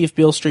love to see if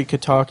Beale Street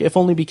Could Talk, if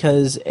only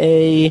because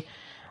it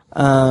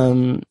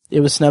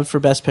was snubbed for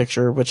Best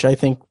Picture, which I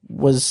think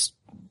was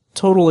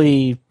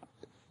totally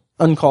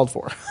uncalled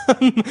for.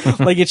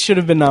 Like, it should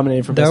have been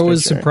nominated for Best Picture. That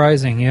was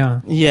surprising,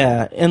 yeah.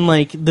 Yeah, and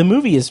like the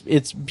movie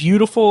it's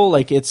beautiful.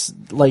 Like it's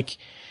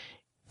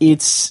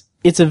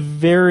a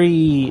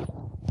very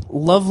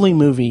lovely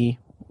movie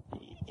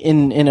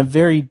in a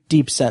very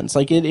deep sense.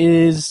 Like, it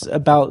is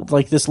about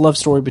like this love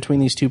story between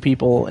these two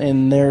people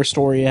and their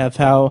story of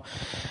how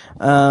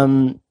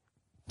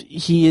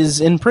he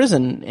is in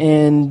prison,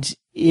 and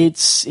it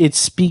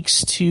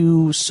speaks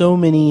to so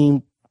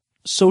many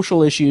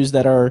social issues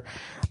that are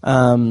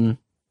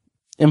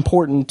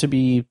important to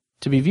be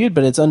viewed,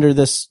 but it's under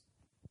this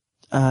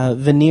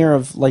veneer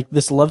of like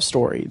this love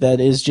story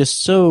that is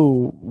just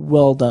so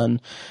well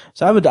done.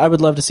 So I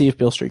would love to see if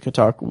Beale Street Could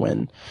Talk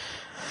win.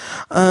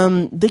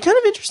 The kind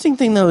of interesting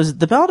thing though is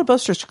the Ballad of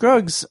Buster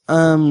Scruggs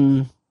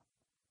adapted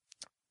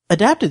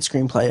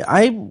screenplay.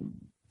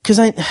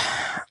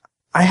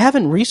 I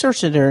haven't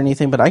researched it or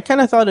anything, but I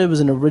kind of thought it was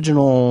an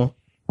original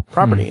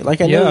property. Like,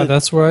 I know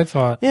that's what I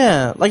thought.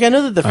 Yeah, like I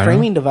know that the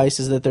framing device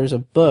is that there's a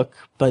book,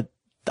 but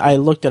I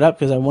looked it up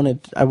because I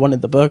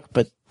wanted the book,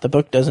 but the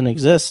book doesn't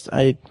exist.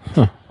 I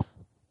don't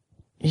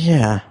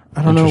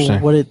know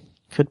what it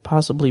could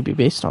possibly be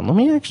based on. Let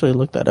me actually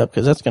look that up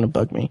because that's going to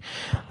bug me.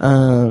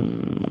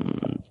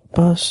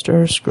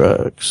 Buster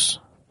Scruggs.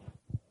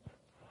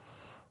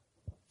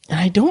 And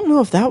I don't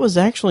know if that was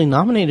actually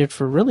nominated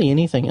for really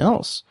anything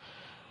else.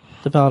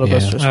 The Ballad of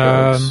Buster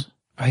Scruggs.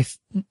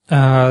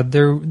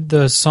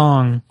 The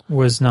song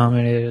was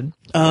nominated.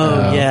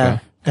 Oh, yeah.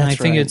 Okay. And I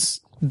think it's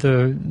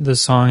the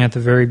song at the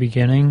very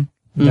beginning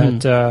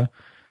that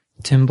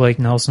Tim Blake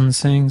Nelson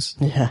sings.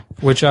 Yeah.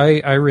 Which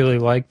I really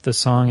liked the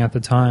song at the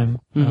time.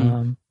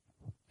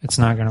 It's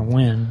not going to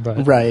win,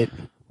 but... Right.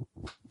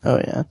 Oh,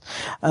 yeah.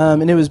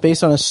 And it was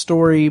based on a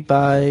story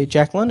by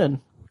Jack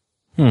London.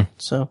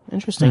 So,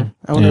 interesting.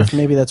 I wonder if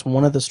maybe that's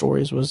one of the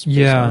stories was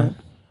based on it.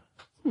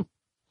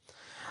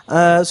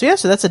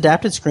 So that's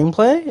adapted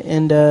screenplay,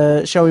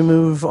 and shall we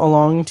move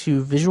along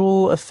to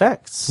visual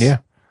effects? Yeah.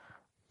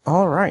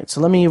 All right,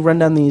 so let me run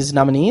down these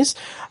nominees.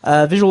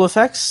 Visual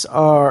effects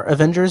are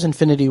Avengers: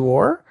 Infinity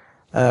War,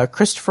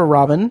 Christopher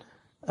Robin,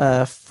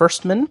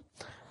 First Man,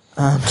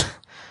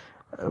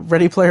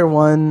 Ready Player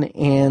One,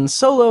 and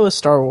Solo: A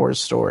Star Wars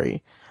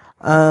Story.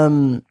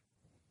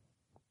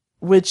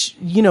 Which,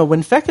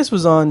 when Feckus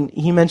was on,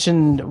 he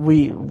mentioned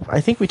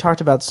I think we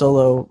talked about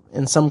Solo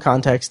in some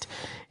context,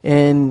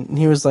 and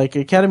he was like,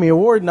 Academy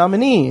Award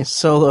nominee,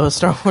 Solo: A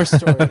Star Wars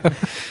Story.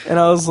 And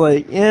I was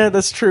like, yeah,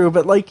 that's true,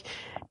 but like,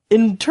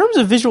 in terms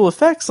of visual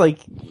effects, like,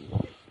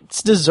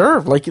 it's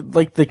deserved.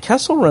 Like the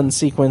Kessel Run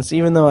sequence,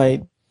 even though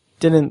I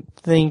didn't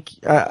think,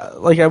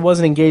 I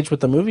wasn't engaged with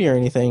the movie or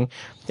anything,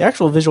 the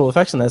actual visual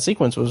effects in that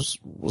sequence was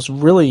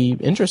really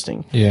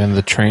interesting. Yeah, and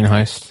the train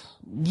heist.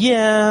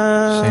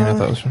 Yeah. Saying I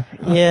thought was,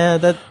 yeah,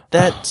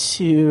 that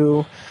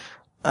too.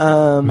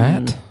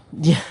 Matt?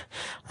 Yeah.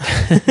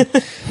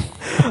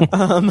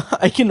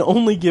 I can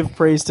only give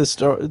praise to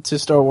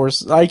Star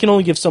Wars. I can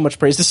only give so much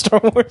praise to Star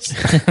Wars.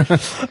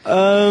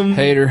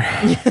 Hater.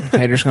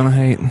 Hater's gonna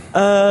hate.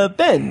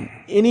 Ben,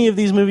 any of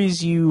these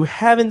movies you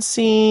haven't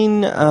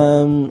seen,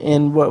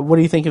 and what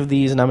do you think of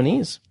these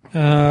nominees?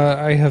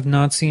 I have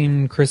not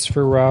seen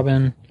Christopher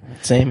Robin.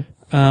 Same.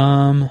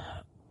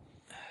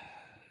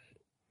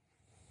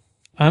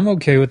 I'm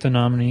okay with the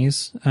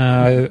nominees.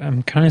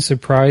 I'm kind of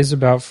surprised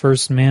about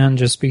First Man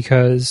just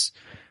because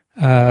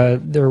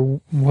there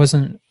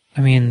wasn't...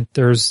 I mean,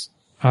 there's...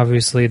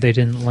 Obviously, they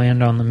didn't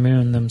land on the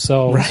moon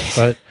themselves,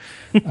 right.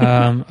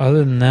 But other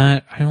than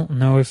that, I don't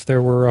know if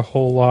there were a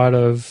whole lot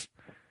of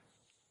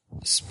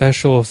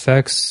special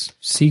effects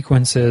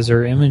sequences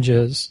or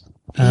images.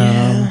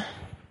 Yeah.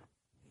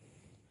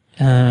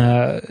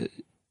 I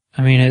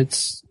mean,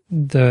 it's...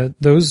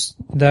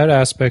 that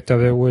aspect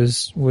of it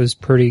was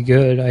pretty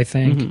good, I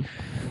think.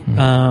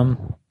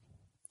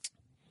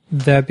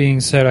 That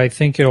being said, I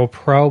think it'll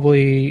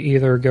probably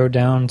either go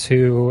down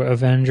to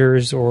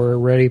Avengers or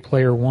Ready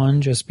Player One,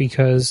 just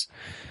because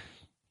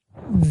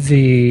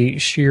the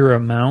sheer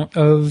amount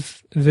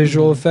of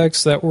visual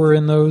effects that were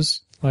in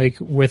those,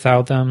 like,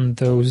 without them,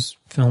 those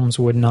films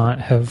would not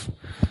have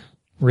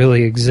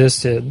really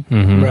existed.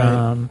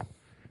 Right.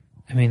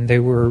 I mean, they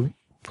were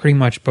pretty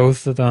much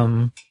both of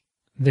them.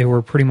 They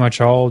were pretty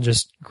much all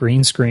just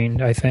green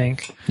screened, I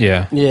think.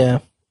 Yeah. Yeah.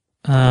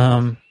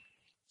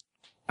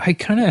 I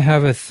kind of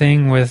have a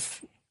thing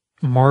with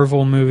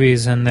Marvel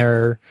movies and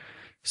their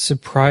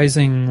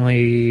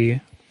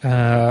surprisingly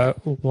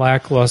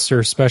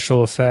lackluster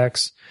special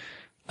effects.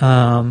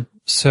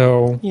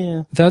 So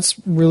Yeah. that's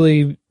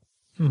really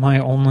my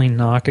only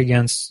knock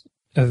against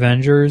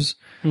Avengers.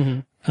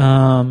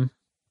 Mm-hmm.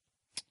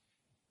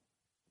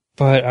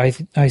 But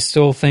I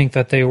still think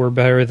that they were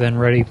better than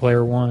Ready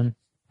Player One.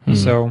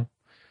 So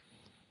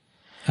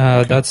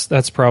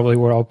that's probably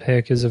what I'll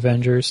pick is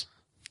Avengers.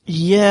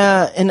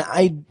 Yeah, and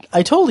I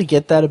totally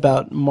get that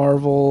about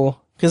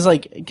Marvel because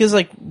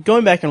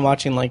going back and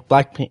watching like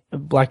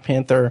Black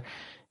Panther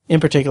in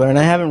particular, and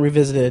I haven't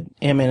revisited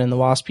Ant-Man and the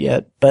Wasp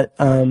yet, but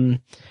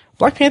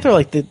Black Panther,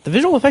 like the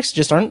visual effects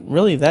just aren't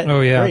really that.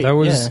 Oh yeah, great. that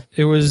was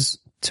it was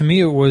to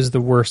me it was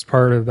the worst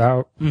part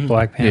about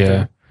Black Panther.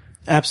 Yeah.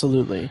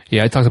 Absolutely.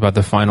 Yeah, I talked about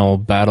the final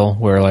battle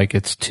where like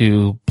it's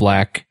two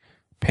Black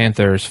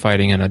Panthers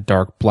fighting in a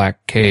dark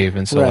black cave,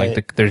 and so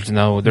like there's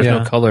no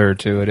color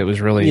to it. It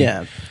was really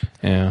yeah.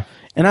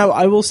 And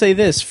I will say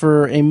this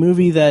for a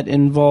movie that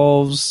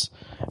involves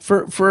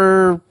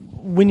for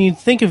when you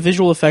think of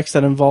visual effects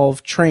that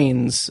involve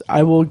trains,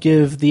 I will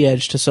give the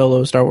edge to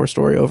Solo: Star Wars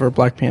Story over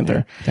Black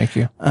Panther. Thank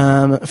you.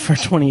 For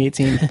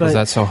 2018. But, was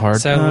that so hard?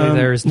 Sadly,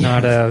 there's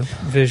not a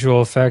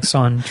visual effects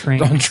on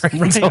trains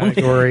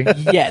category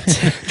yet.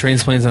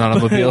 Trains, planes, and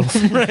automobiles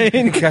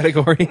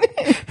category.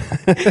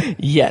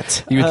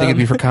 Yet. You would think it'd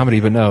be for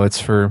comedy, but no, it's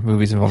for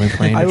movies involving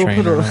plane and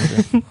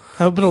train.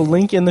 I'll put a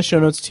link in the show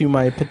notes to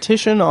my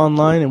petition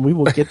online, and we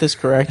will get this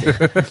corrected.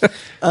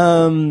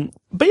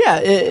 But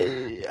yeah,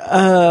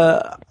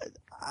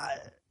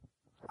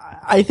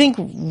 I think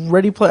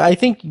I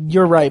think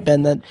you're right,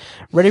 Ben, that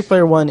Ready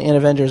Player One and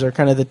Avengers are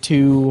kind of the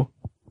two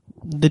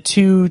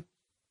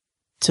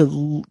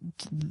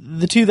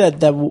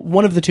that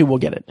one of the two will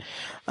get it.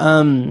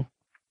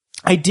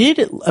 I did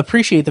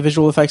appreciate the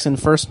visual effects in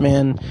First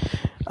Man,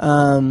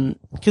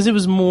 because it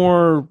was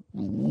more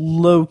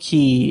low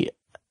key,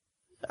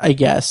 I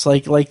guess.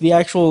 Like the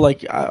actual,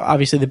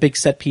 obviously the big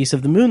set piece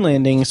of the moon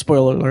landing,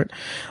 spoiler alert,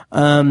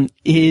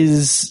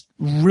 is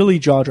really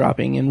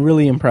jaw-dropping and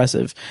really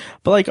impressive.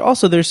 But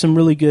also there's some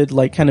really good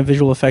kind of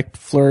visual effect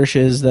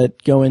flourishes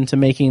that go into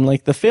making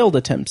the failed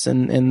attempts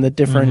and the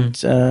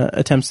different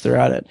attempts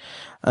throughout it.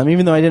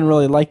 Even though I didn't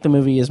really like the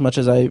movie as much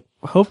as I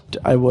hoped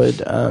I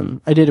would,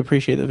 I did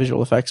appreciate the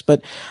visual effects.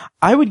 But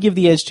I would give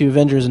the edge to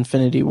Avengers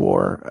Infinity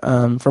War,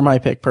 for my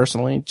pick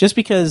personally, just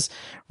because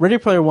Ready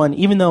Player One,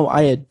 even though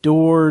I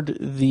adored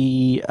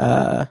the,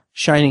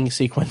 Shining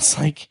sequence,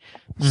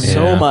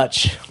 so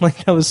much,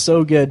 that was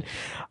so good.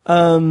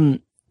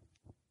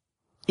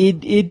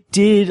 It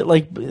did,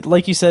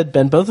 like you said,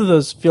 Ben, both of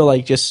those feel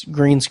like just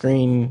green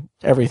screen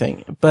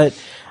everything. But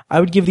I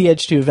would give the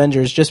edge to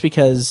Avengers just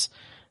because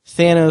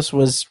Thanos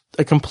was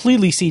a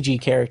completely CG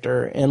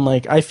character, and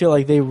I feel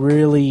like they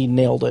really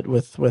nailed it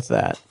with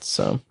that.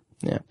 So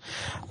yeah,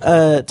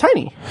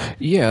 Tiny.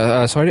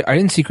 Yeah, so I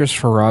didn't see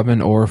Christopher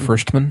Robin or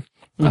Firstman.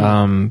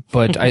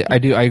 But I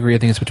agree. I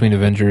think it's between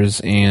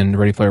Avengers and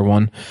Ready Player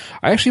One.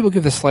 I actually will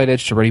give the slight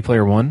edge to Ready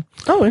Player One.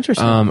 Oh,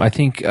 interesting. I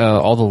think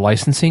all the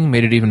licensing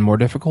made it even more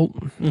difficult,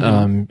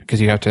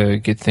 because you have to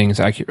get things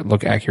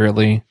look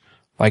accurately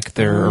like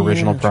their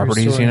original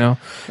properties,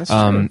 That's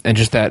true. and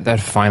just that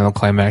final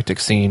climactic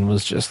scene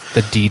was just,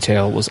 the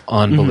detail was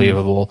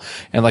unbelievable.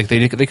 And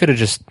they could have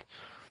just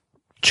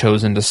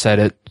chosen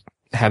to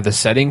have the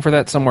setting for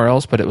that somewhere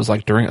else, but it was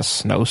during a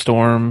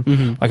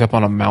snowstorm, up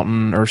on a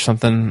mountain or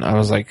something. I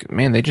was like,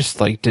 man, they just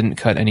didn't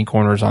cut any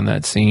corners on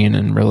that scene,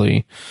 and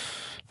really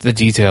the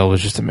detail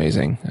was just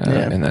amazing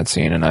in that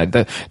scene. And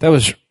that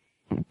was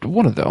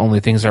one of the only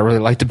things I really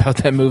liked about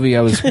that movie.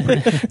 I was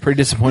pretty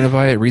disappointed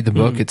by it. Read the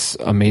book. It's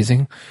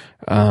amazing.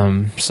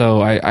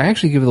 So I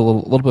actually give it a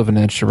little bit of an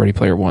edge to Ready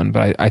Player One,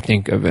 but I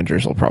think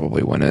Avengers will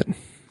probably win it.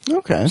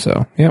 Okay.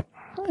 So, yep.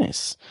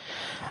 Nice.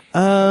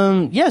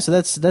 Yeah, so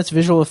that's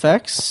visual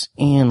effects,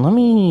 and let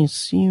me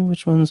see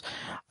which ones.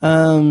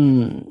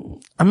 I'm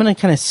gonna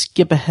kind of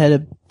skip ahead a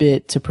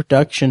bit to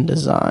production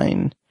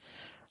design.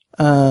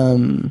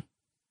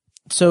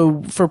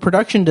 So for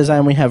production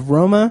design, we have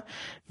Roma,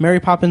 Mary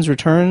Poppins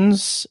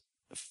Returns,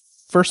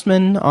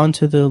 Firstman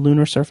onto the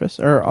lunar surface,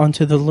 or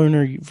onto the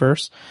lunar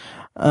verse.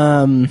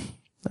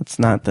 That's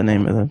not the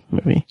name of the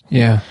movie.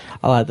 Yeah.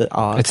 I'll add the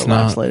it's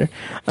not later.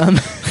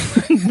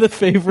 The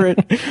Favorite,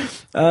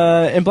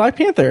 and Black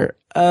Panther.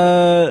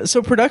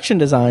 So production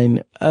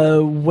design,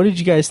 what did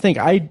you guys think?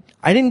 I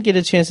didn't get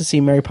a chance to see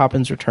Mary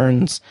Poppins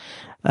Returns,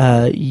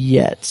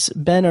 yet.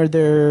 Ben, are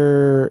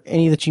there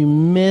any that you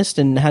missed,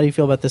 and how do you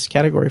feel about this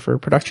category for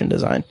production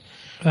design?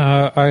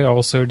 I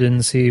also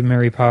didn't see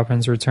Mary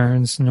Poppins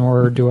Returns,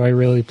 nor do I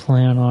really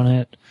plan on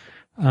it.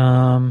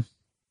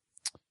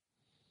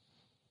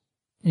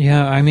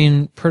 Yeah, I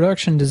mean,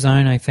 production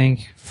design, I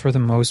think, for the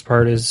most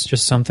part, is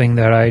just something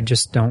that I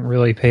just don't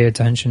really pay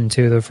attention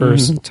to the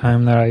first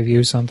time that I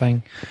view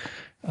something.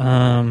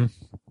 I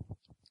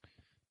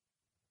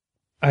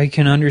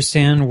can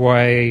understand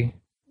why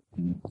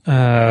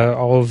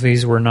all of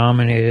these were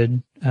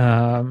nominated.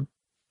 I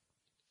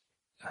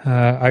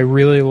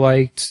really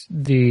liked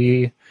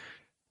the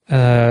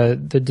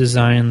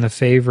design in The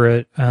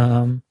Favorite.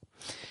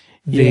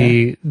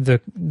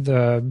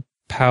 the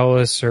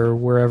palace or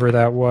wherever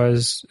that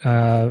was.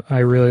 I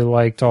really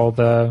liked all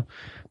the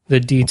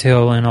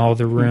detail in all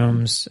the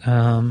rooms.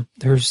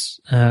 There's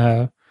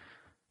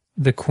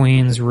the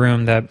Queen's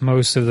room that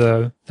most of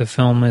the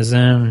film is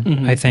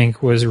in, I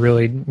think was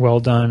really well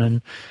done,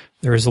 and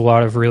there was a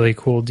lot of really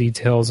cool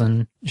details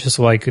and just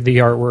like the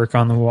artwork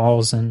on the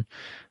walls and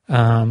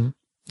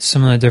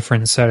some of the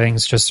different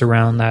settings just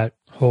around that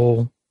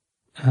whole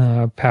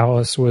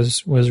palace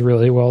was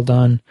really well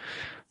done.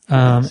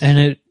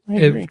 And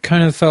it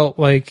kind of felt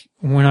like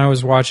when I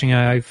was watching it,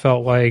 I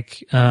felt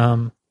like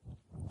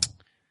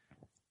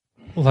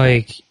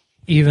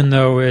even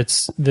though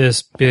it's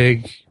this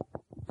big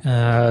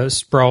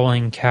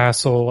sprawling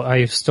castle,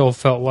 I still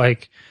felt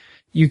like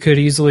you could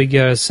easily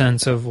get a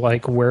sense of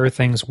like where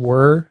things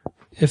were,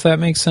 if that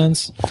makes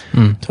sense.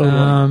 Totally.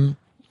 Oh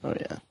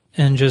yeah.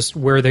 And just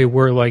where they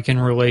were like in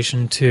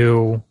relation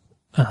to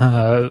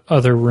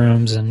other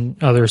rooms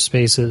and other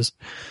spaces.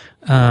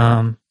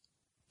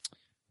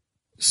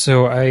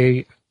 So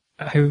I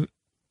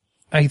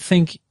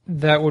think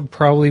that would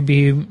probably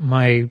be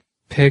my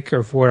pick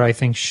of what I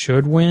think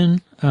should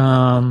win.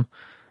 Black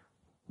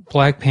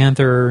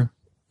Panther,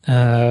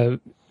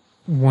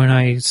 when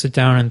I sit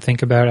down and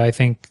think about it, I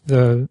think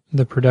the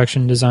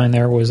production design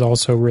there was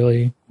also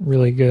really,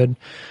 really good.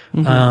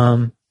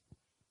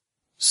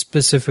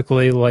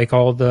 Specifically, like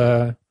all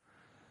the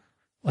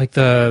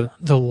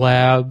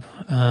lab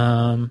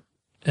and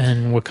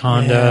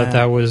Wakanda,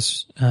 that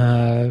was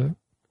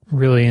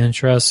really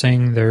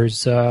interesting.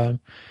 There's the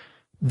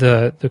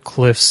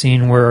cliff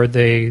scene where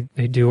they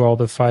do all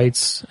the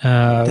fights.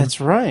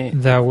 That's right.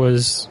 That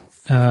was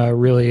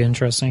really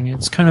interesting.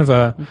 It's kind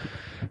of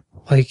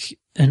like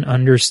an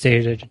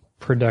understated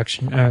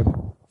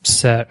production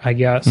set, I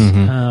guess.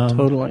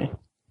 Totally.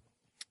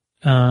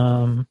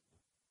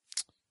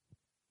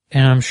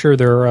 And I'm sure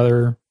there are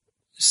other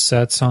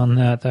sets on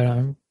that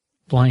I'm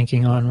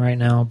blanking on right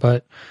now,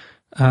 but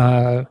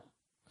yeah,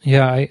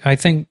 I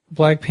think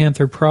Black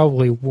Panther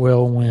probably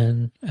will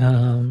win,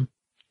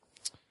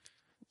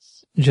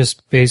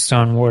 just based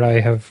on what I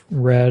have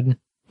read.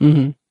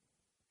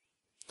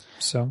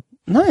 So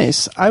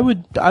nice. I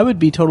would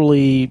be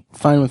totally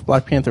fine with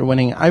Black Panther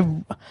winning.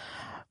 I'm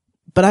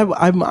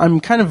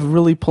kind of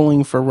really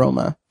pulling for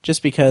Roma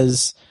just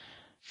because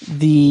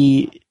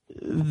the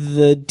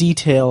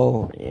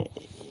detail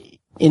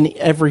in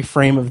every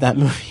frame of that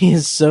movie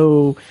is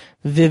so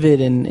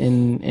vivid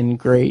and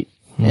great.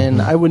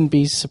 And I wouldn't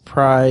be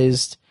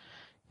surprised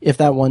if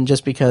that won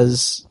just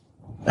because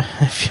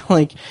I feel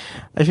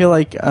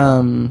like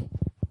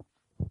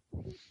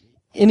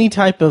any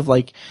type of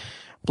like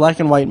black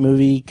and white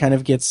movie kind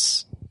of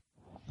gets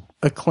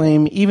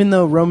acclaim, even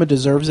though Roma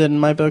deserves it in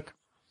my book.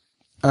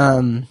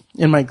 In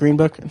my green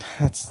book,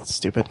 that's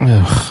stupid.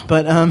 Ugh.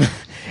 But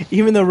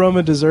even though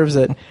Roma deserves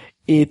it,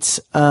 it's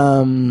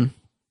I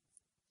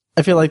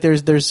feel like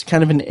there's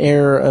kind of an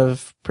air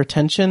of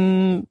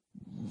pretension,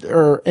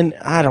 and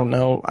I don't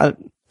know,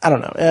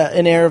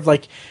 an air of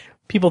like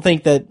people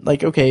think that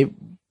like, okay, a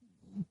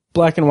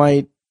black and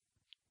white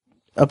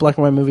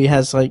movie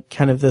has like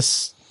kind of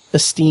this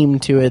esteem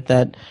to it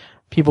that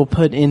people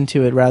put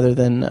into it rather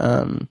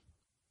than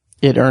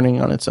it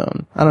earning on its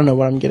own. I don't know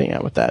what I'm getting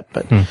at with that,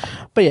 but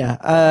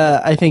yeah,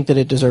 I think that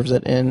it deserves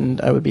it,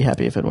 and I would be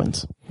happy if it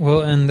wins.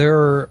 well, and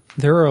there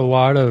are a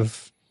lot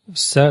of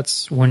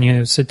sets when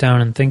you sit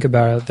down and think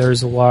about it.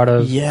 There's a lot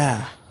of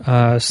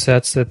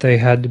sets that they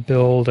had to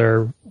build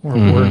or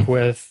work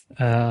with.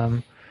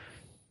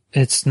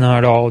 It's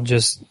not all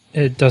just,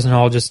 it doesn't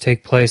all just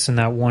take place in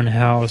that one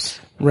house.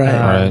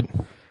 Right.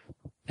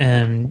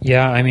 And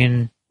yeah, I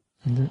mean,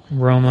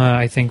 Roma,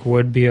 I think,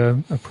 would be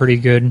a pretty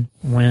good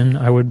win.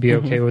 I would be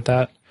okay with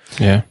that.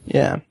 Yeah.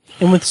 Yeah.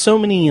 And with so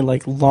many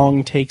like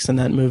long takes in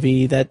that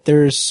movie that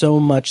there's so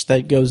much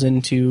that goes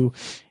into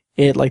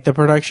it, like the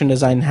production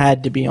design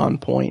had to be on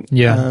point.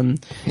 Yeah.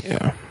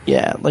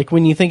 Yeah. Like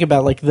when you think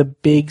about like the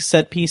big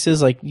set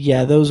pieces, like,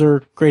 yeah, those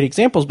are great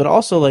examples, but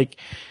also like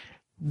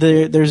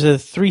there's a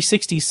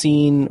 360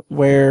 scene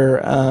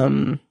where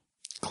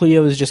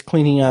Cleo is just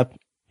cleaning up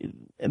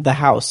the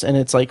house, and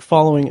it's like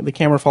the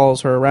camera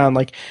follows her around.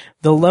 Like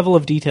the level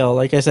of detail,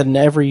 like I said, in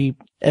every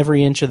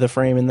inch of the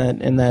frame in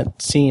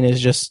that scene is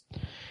just,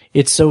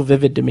 it's so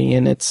vivid to me,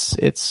 and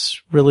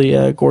it's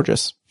really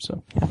gorgeous.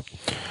 So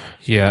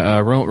Yeah,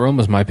 Rome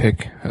was my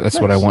pick. That's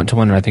what I want to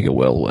win, and I think it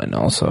will win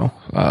also.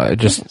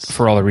 Just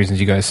for all the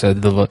reasons you guys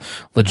said, the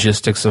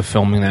logistics of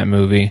filming that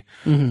movie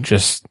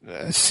just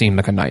seemed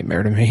like a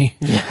nightmare to me.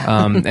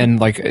 And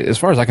like, as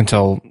far as I can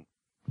tell,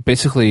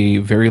 basically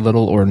very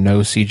little or no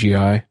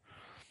CGI.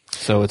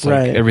 So it's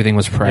like everything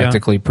was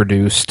practically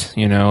produced,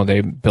 you know,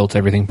 they built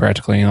everything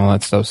practically and all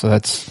that stuff. So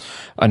that's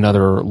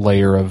another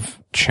layer of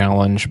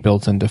challenge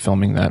built into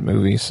filming that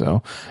movie.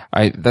 So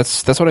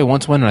that's what I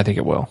want to win, and I think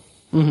it will.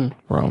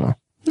 Roma.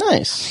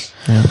 Nice.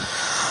 Yeah.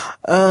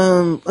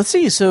 Let's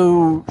see.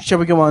 So shall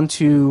we go on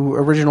to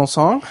original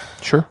song?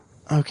 Sure.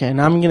 Okay.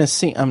 Now I'm not going to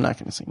sing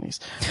these.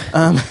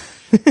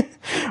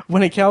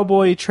 When a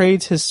Cowboy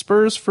Trades His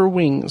Spurs for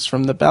Wings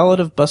from the Ballad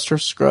of Buster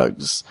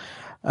Scruggs.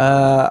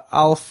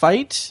 I'll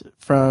Fight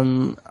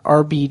from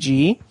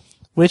RBG,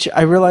 which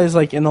I realized,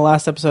 like, in the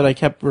last episode I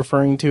kept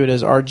referring to it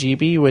as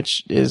RGB,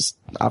 which is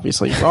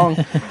obviously wrong.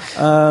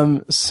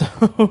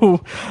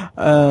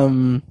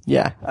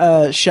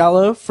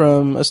 Shallow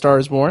from A Star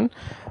Is Born.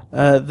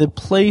 The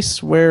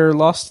Place Where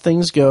Lost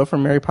Things Go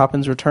from Mary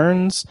Poppins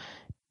Returns.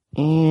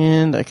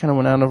 And I kind of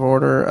went out of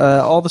order.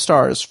 All the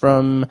Stars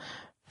from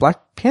Black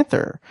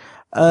Panther.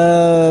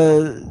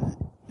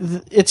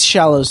 It's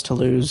Shallows to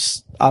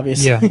lose,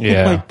 obviously.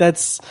 Yeah. Like,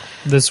 This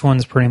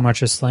one's pretty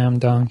much a slam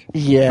dunk.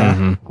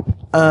 Yeah.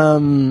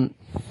 What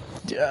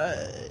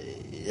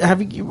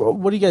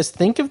do you guys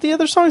think of the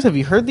other songs? Have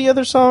you heard the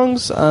other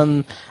songs?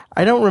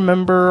 I don't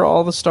remember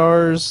All the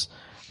Stars.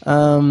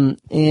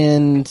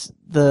 And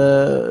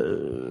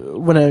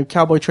When a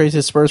Cowboy Trades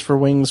His Spurs for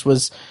Wings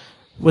was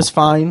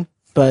fine,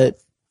 but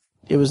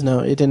it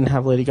didn't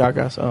have Lady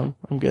Gaga, so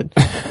I'm good.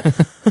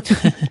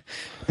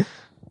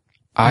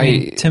 I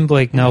mean, Tim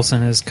Blake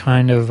Nelson is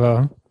kind of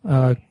a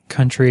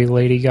country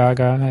Lady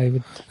Gaga, I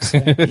would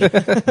say.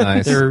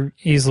 Nice. They're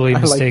easily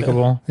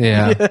mistakable.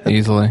 Yeah,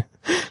 easily.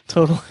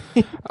 Totally.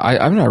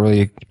 I'm not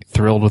really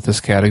thrilled with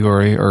this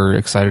category or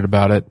excited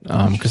about it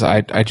because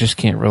I just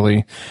can't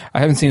really. I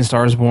haven't seen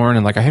Stars Born,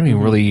 and like I haven't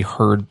even really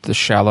heard the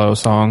Shallow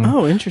song.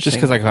 Oh, interesting.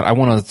 Just because I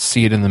want to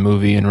see it in the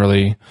movie and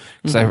really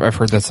because I've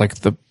heard that's like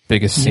the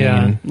biggest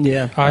scene.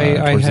 Yeah.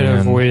 I had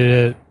avoided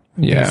it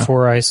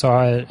before I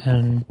saw it,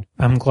 and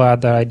I'm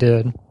glad that I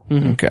did.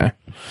 Okay.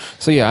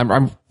 So yeah,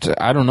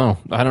 I don't know.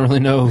 I don't really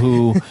know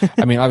who.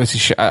 I mean,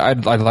 obviously,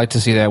 I'd like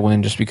to see that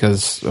win just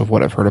because of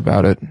what I've heard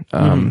about it.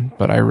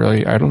 But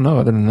I don't know.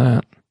 Other than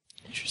that,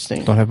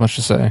 Interesting. Don't have much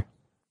to say.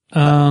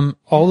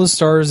 All the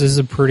Stars is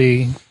a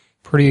pretty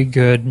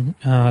good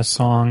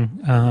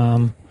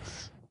song.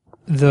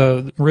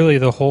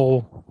 The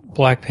whole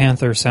Black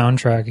Panther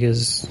soundtrack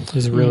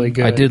is really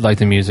good. I did like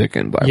the music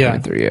in Black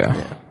Panther.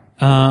 Yeah.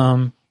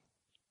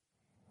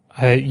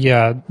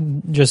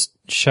 Just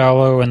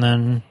Shallow and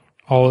then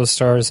All the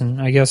Stars,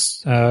 and I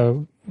guess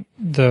the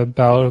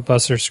Ballad of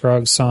Buster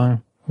Scruggs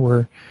song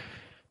are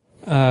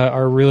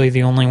really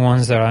the only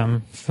ones that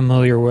I'm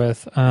familiar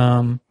with.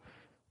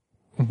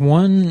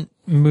 One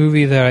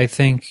movie that I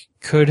think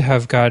could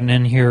have gotten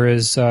in here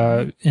is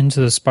Into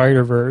the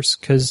Spider-Verse,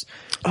 because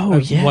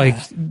like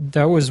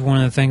that was one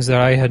of the things that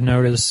I had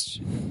noticed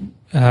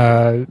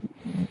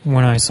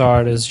when I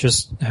saw it, is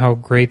just how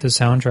great the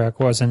soundtrack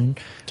was, and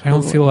I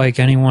don't feel like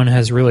anyone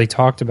has really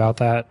talked about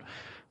that.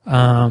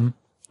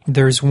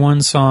 There's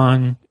one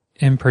song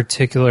in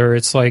particular,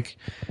 it's like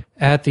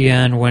at the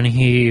end when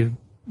he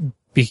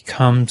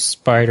becomes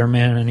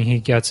Spider-Man and he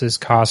gets his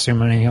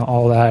costume and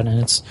all that,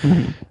 and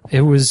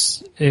it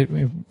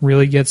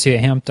really gets you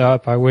amped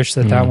up. I wish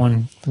that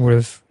one would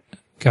have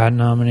got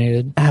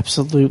nominated.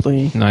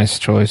 Absolutely. Nice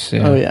choice.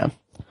 Yeah.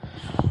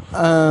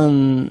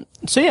 Oh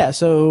yeah.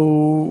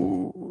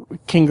 So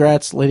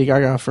congrats, Lady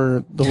Gaga,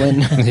 for the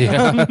win.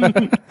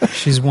 Yeah.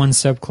 She's one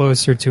step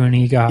closer to an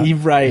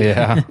EGOT. Right.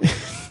 Yeah.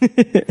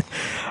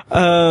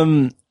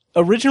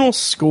 Original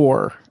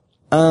score.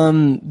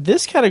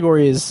 This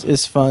category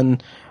is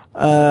fun.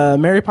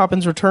 Mary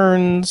Poppins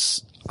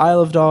Returns,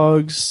 Isle of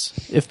Dogs,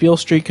 If Beale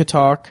Street Could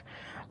Talk,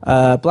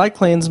 Black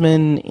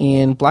Klansman,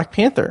 and Black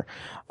Panther.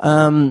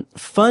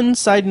 Fun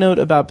side note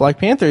about Black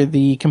Panther,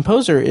 the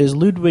composer is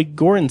Ludwig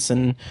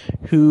Göransson,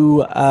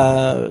 who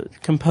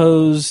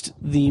composed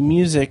the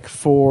music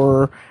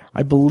for,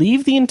 I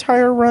believe, the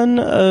entire run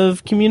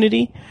of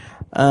Community.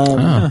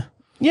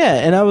 Yeah,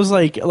 and I was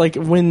like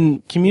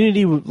when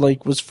Community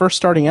was first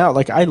starting out,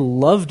 like I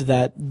loved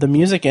the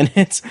music in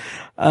it.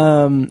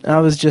 I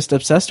was just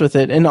obsessed with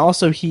it. And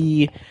also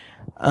he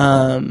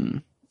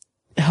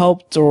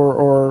helped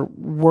or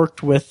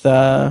worked with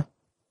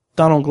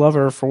Donald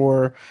Glover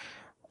for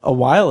a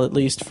while, at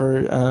least,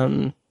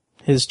 for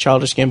his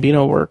Childish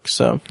Gambino work.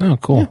 So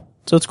cool. Yeah.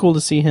 So it's cool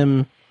to see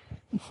him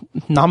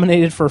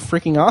nominated for a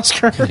freaking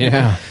Oscar.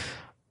 Yeah.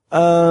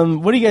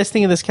 What do you guys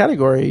think of this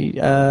category?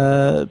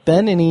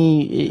 Ben,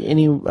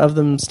 any of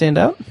them stand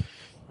out?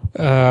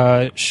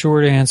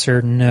 Short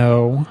answer,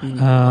 no.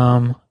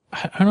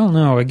 I don't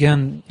know.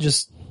 Again,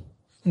 just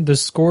the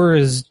score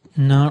is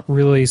not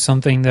really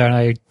something that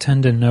I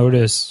tend to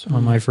notice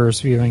on my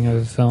first viewing of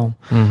the film.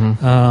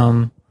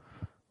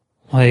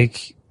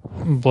 Like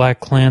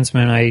Black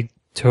Klansman, I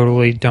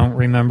totally don't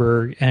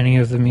remember any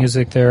of the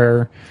music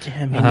there.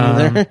 Yeah, me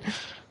neither.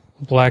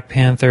 Black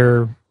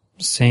Panther,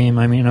 same.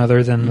 I mean,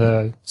 other than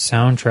the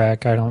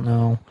soundtrack, I don't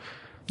know.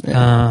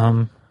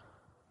 Yeah.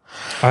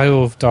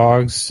 Isle of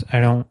Dogs, I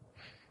don't.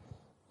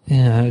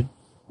 Yeah,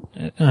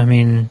 I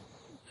mean,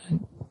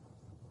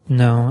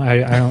 no, I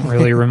don't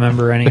really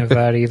remember any of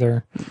that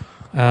either.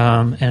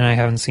 And I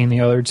haven't seen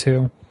the other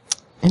two.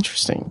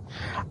 Interesting.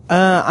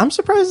 I'm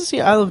surprised to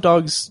see Isle of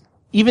Dogs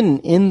even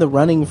in the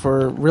running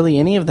for really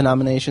any of the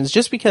nominations,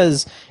 just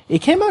because it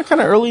came out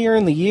kind of earlier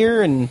in the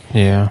year, and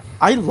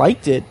I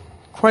liked it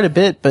quite a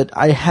bit, but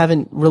I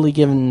haven't really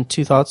given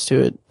two thoughts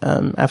to it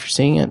after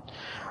seeing it.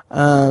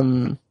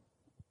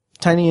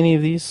 Tiny, any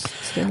of these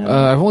stand out?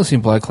 I've only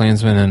seen Black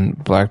Klansman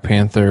and Black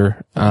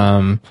Panther.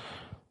 But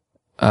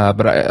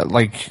I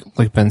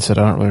like Ben said,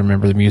 I don't really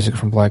remember the music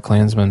from Black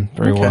Klansman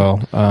very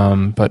well.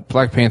 But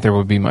Black Panther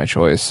would be my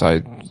choice.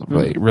 I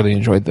really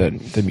enjoyed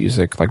the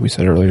music, like we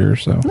said earlier.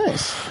 So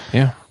Nice.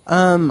 Yeah.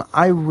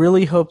 I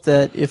really hope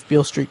that If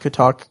Beale Street Could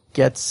Talk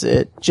gets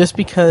it, just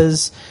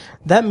because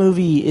that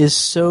movie is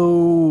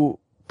so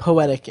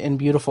poetic and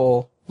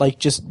beautiful, like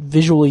just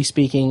visually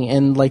speaking,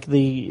 and like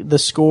the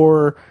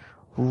score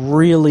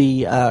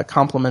really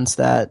complements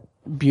that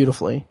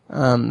beautifully.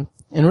 And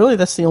really,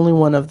 that's the only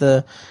one of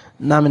the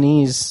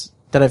nominees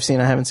that I've seen.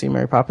 I haven't seen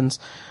Mary Poppins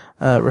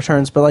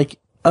Returns, but like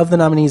of the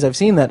nominees I've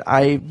seen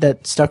that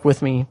stuck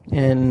with me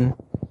and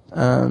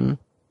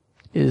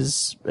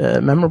is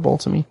memorable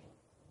to me.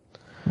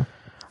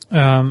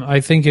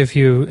 I think if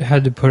you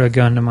had to put a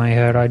gun to my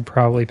head, I'd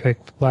probably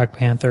pick Black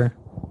Panther.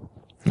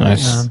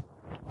 Nice.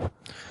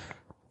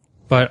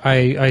 But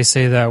I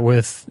say that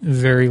with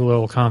very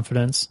little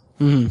confidence.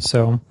 Mm-hmm.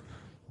 So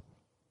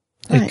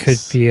Nice. it could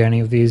be any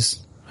of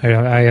these. I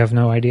have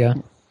no idea.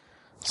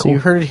 So you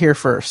heard it here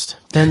first.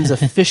 Ben's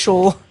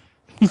official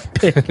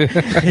pick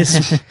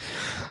is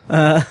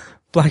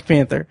Black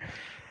Panther.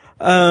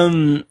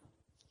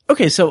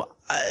 Okay, so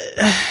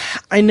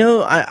I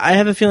know I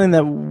have a feeling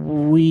that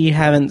we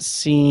haven't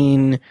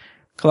seen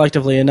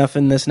collectively enough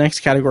in this next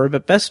category,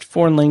 but best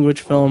foreign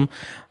language film.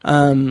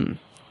 I'll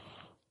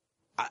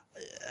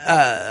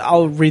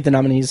read the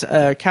nominees: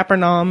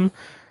 Capernaum,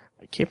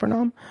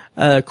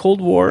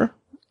 Cold War.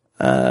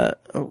 Hang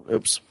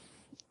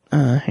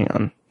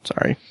on.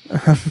 Sorry.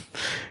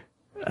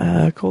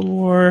 Cold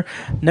War,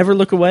 Never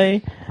Look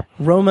Away,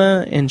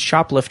 Roma, and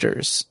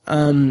Shoplifters.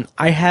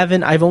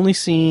 I've only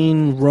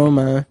seen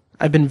Roma.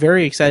 I've been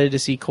very excited to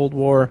see Cold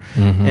War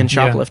and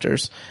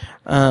Shoplifters.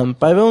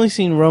 But I've only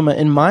seen Roma,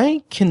 and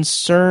my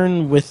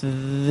concern with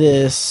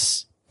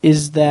this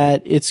is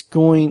that it's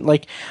going,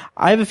 like,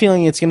 I have a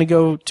feeling it's going to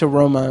go to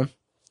Roma,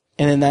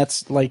 and then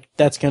that's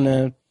going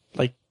to,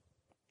 like,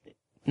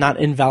 not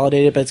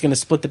invalidate it, but it's going to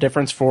split the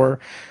difference for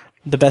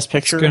the best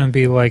picture. It's going to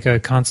be like a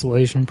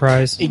consolation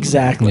prize.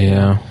 Exactly.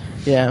 Yeah.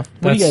 Yeah.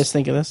 What do you guys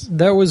think of this?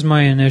 That was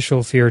my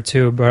initial fear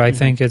too, but I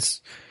think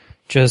it's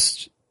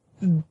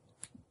the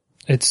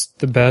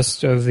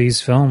best of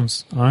these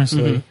films,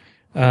 honestly.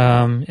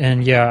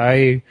 And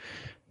yeah,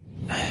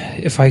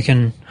 if I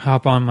can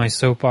hop on my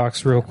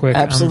soapbox real quick.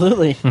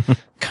 Absolutely. I'm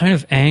kind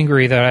of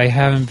angry that I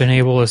haven't been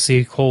able to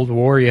see Cold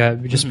War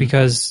yet, just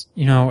because,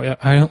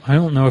 I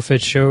don't know if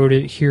it showed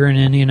it here in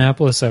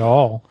Indianapolis at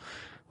all.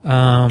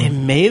 It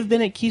may have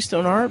been at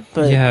Keystone Art,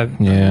 but yeah. I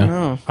don't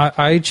know.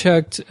 I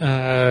checked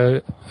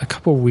a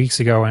couple of weeks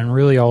ago, and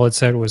really all it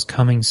said was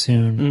coming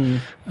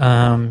soon.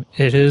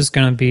 It is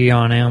going to be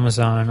on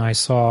Amazon, I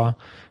saw,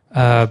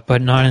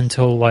 but not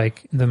until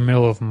like the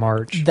middle of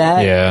March.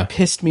 That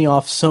pissed me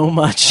off so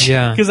much.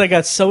 Yeah. Because I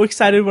got so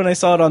excited when I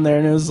saw it on there,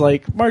 and it was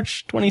like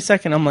March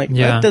 22nd. I'm like,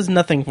 that does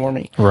nothing for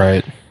me.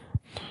 Right.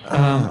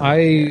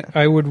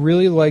 I would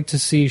really like to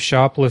see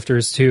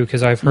Shoplifters too,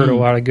 because I've heard a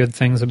lot of good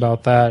things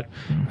about that.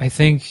 I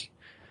think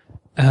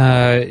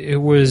it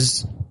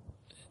was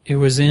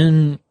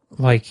in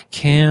like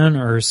Cannes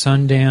or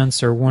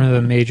Sundance or one of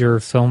the major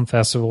film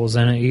festivals,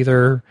 and it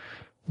either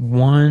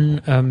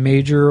won a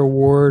major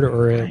award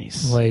or it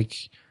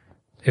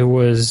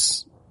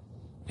was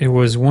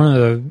one of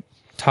the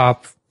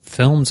top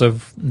films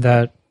of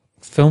that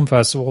film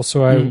festival.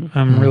 So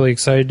I'm really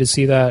excited to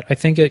see that. I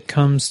think it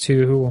comes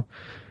to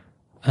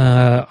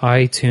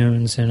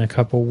iTunes in a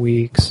couple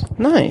weeks.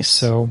 Nice.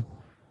 So,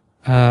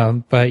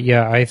 but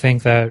yeah, I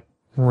think that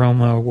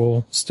Roma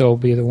will still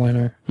be the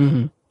winner.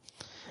 Do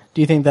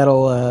you think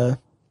that'll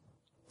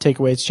take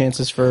away its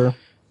chances for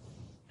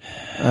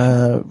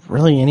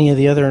really any of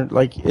the other,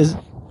 like, it's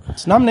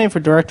nominated for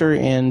director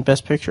and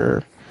best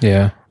picture?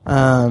 Yeah.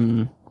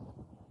 I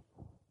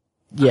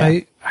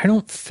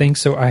don't think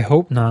so. I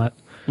hope not.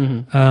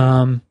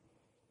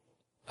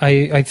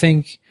 I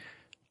think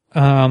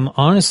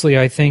honestly,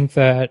 I think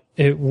that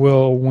it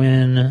will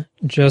win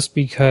just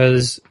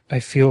because I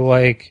feel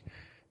like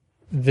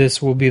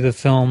this will be the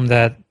film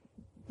that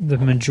the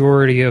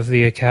majority of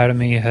the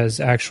Academy has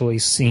actually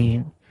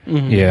seen.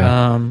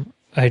 Yeah.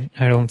 I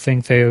don't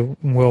think they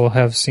will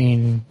have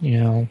seen,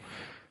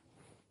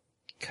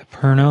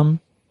 Capernaum,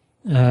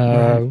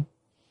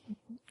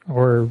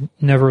 or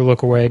Never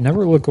Look Away.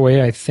 Never Look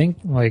Away, I think,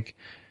 like,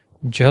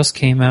 just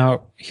came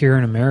out here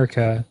in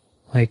America,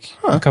 like,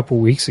 a couple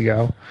weeks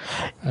ago.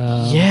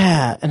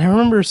 Yeah, and I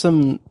remember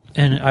some...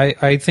 And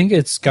I think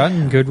it's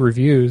gotten good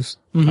reviews,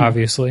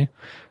 obviously.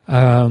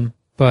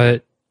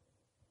 But,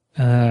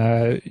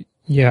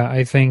 yeah,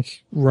 I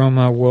think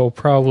Roma will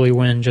probably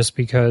win just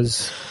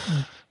because...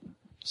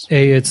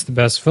 it's the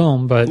best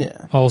film,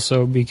 but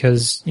also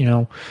because,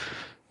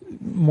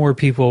 more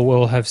people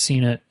will have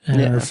seen it and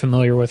are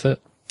familiar with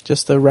it.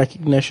 Just the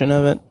recognition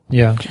of it.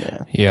 Yeah.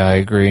 Yeah, I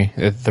agree.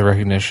 The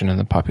recognition and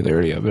the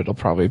popularity of it will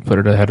probably put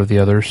it ahead of the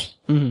others.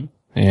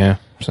 Yeah.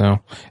 So,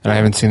 and I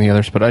haven't seen the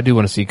others, but I do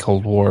want to see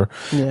Cold War.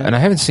 Yeah. And I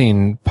haven't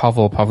seen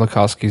Pavel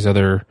Pawlikowski's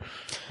other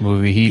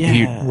movie.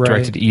 He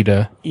directed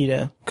Ida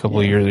Ida. a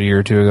couple years, a year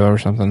or two ago or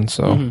something.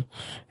 So,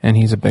 and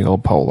he's a big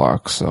old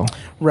Polak. So,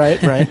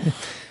 Right.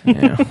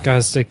 yeah,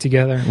 Gotta stick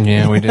together.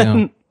 yeah, we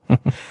do.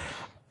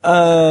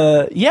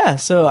 Yeah.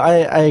 So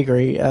I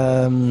agree.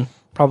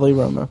 Probably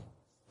Roma,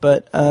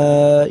 but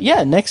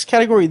yeah. Next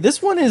category.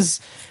 This one is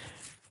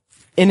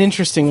an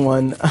interesting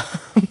one.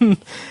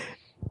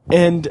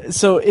 And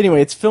so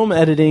anyway, it's film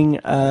editing.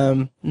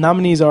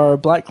 Nominees are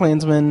Black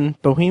Klansman,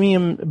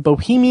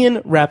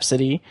 Bohemian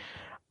Rhapsody.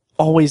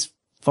 Always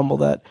fumble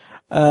that.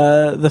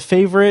 The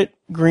Favorite,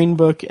 Green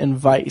Book, and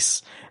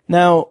Vice.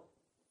 Now,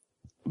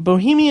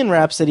 Bohemian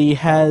Rhapsody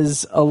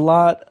has a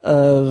lot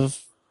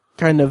of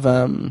kind of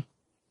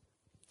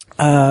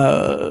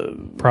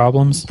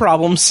Problems.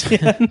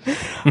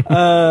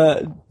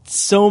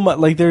 So much,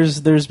 like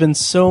there's been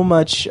so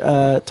much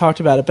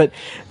talked about it, but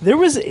there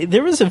was a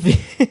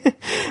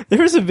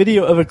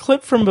video of a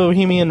clip from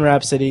Bohemian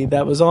Rhapsody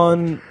that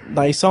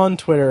I saw on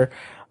Twitter.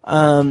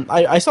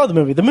 I saw the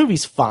movie. The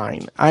movie's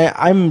fine.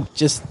 I'm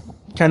just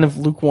kind of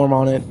lukewarm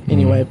on it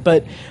anyway.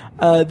 But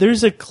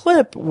there's a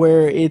clip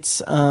where it's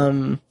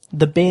the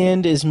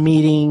band is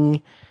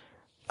meeting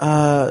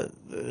what's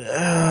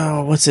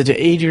it?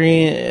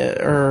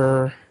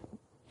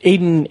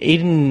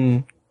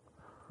 Aiden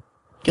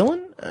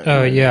Gillen?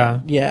 Oh, yeah.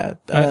 Yeah.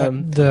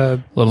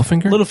 The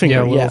Littlefinger? Littlefinger,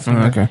 Yeah, yeah.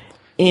 Littlefinger. Okay.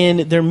 And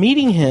they're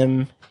meeting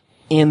him,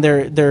 and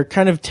they're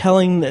kind of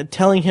telling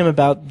him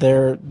about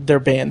their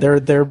band,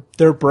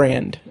 their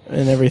brand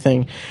and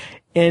everything.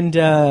 And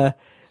the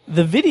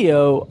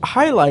video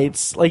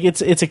highlights, like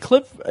it's a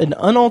clip, an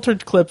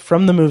unaltered clip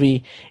from the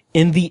movie,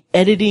 and the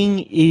editing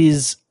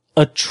is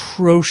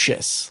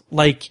atrocious.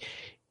 Like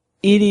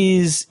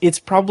it's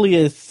probably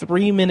a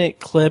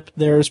 3-minute clip.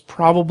 There's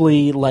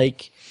probably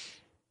like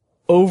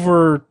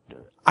over,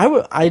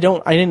 I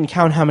didn't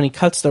count how many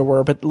cuts there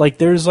were, but like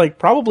there's like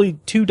probably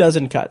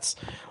 24 cuts.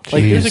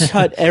 Like Jeez. there's a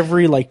cut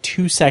every like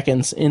 2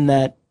 seconds in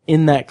that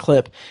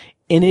clip.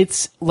 And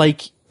it's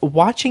like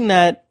watching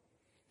that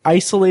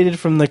isolated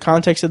from the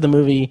context of the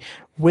movie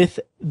with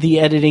the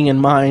editing in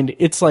mind.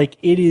 It's like,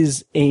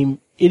 it's a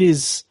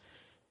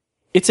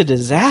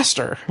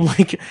disaster.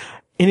 Like,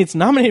 and it's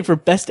nominated for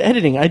best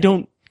editing. I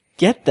don't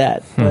get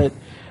that, but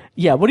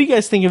yeah. What do you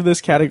guys think of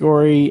this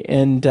category?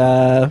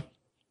 And,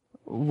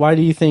 why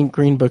do you think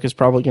Green Book is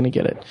probably going to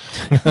get it?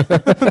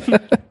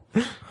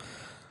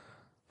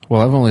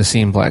 Well, I've only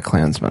seen Black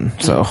Klansman,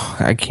 so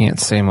I can't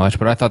say much,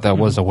 but I thought that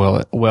was a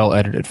well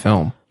edited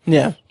film.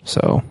 Yeah.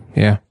 So,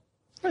 yeah.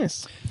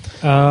 Nice.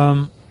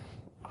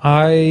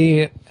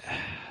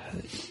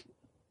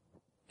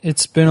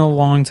 It's been a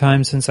long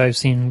time since I've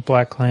seen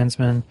Black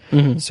Klansman,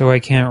 so I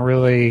can't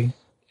really,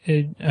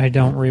 I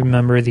don't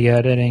remember the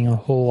editing a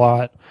whole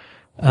lot.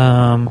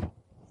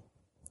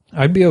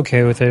 I'd be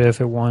okay with it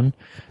if it won.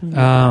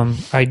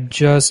 I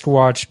just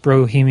watched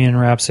Bohemian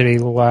Rhapsody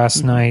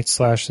last night /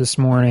 this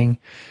morning,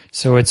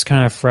 so it's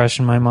kind of fresh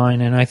in my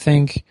mind, and I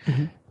think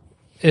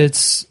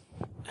it's,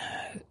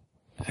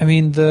 I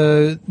mean,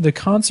 the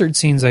concert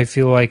scenes I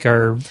feel like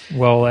are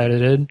well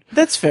edited.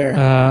 That's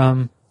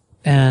fair.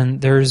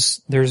 And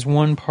there's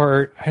one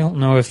part, I don't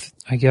know if,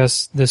 I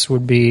guess this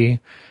would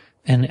be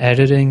an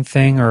editing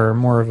thing or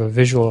more of a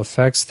visual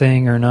effects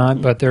thing or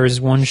not, but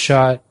there's one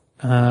shot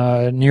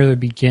near the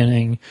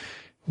beginning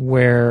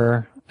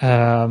where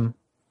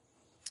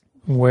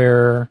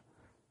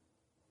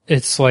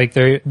it's like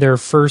their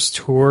first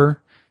tour,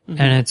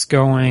 and it's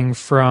going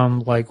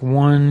from like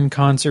one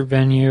concert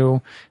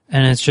venue,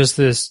 and it's just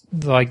this,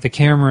 like the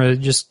camera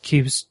just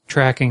keeps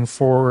tracking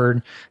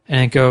forward,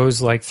 and it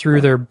goes like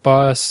through their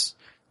bus,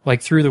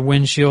 like through the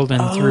windshield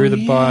and through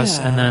the bus,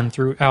 and then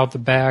through out the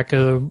back of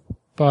the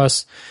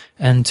bus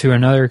and to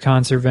another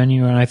concert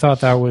venue. And I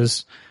thought that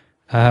was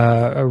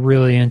a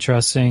really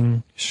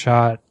interesting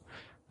shot.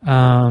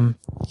 Yeah,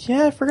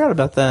 I forgot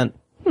about that.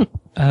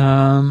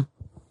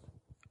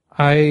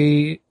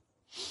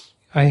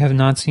 I have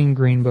not seen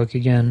Green Book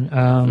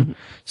again.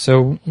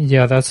 So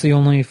yeah, that's the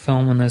only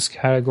film in this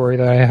category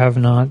that I have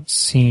not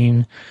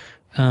seen.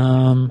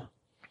 I'm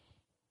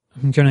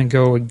gonna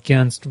go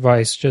against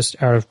Vice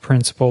just out of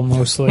principle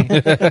mostly.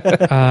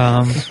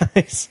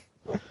 Nice.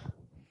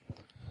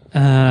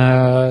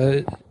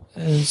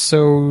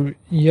 So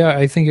yeah,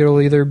 I think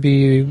it'll either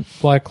be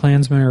Black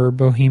Klansman or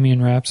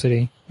Bohemian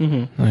Rhapsody.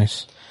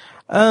 Nice.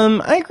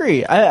 I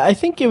agree. I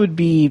think it would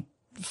be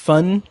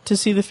fun to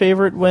see The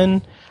Favorite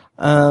win.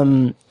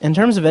 In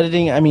terms of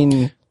editing, I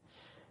mean,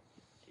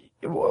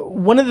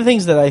 one of the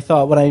things that I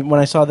thought when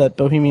I saw that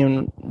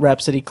Bohemian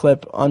Rhapsody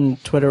clip on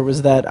Twitter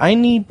was that I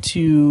need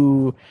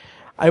to,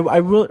 I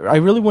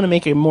really want to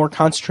make a more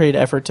concentrated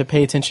effort to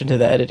pay attention to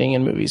the editing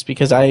in movies,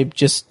 because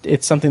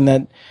it's something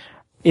that,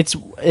 it's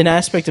an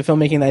aspect of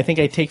filmmaking that I think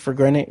I take for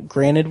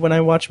granted when I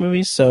watch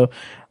movies. So,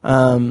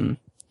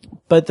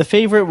 but The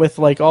Favorite, with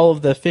like all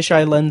of the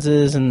fisheye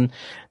lenses and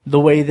the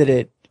way that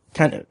it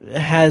kind of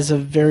has a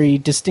very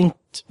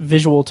distinct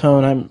visual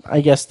tone,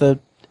 I guess the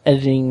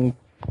editing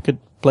could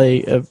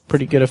play a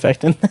pretty good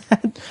effect in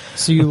that.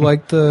 So you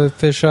like the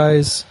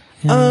fisheyes?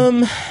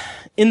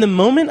 In the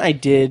moment I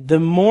did. The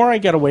more I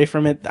got away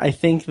from it, I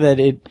think that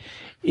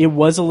it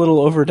was a little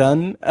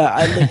overdone.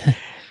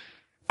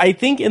 I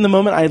think in the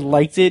moment I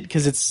liked it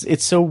because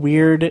it's so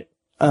weird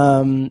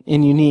and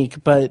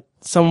unique, but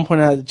someone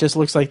pointed out it just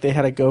looks like they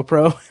had a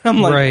GoPro.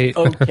 I'm like, right.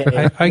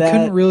 Okay. I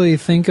couldn't really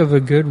think of a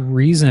good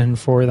reason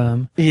for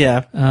them.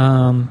 Yeah.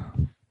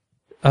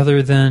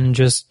 Other than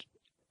just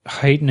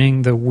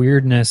heightening the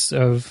weirdness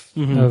of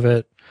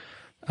it.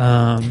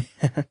 I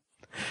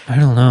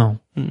don't know.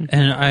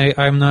 And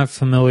I'm not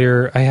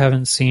familiar. I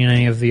haven't seen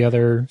any of the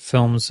other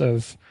films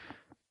of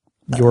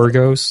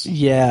Yorgos.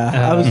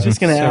 Yeah. I was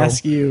just going to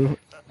ask you.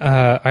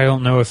 I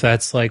don't know if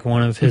that's like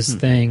one of his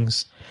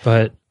things,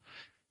 but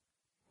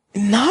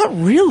not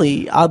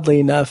really, oddly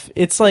enough.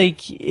 It's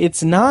like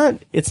it's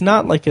not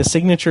like a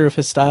signature of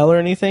his style or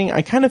anything.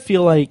 I kind of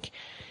feel like,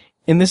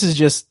 and this is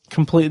just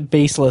complete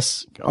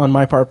baseless on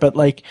my part, but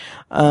like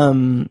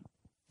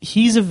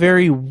he's a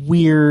very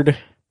weird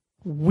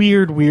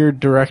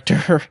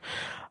director.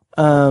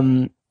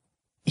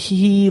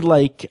 He's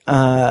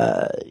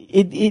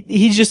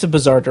just a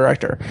bizarre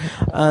director.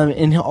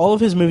 In all of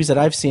his movies that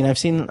I've seen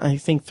I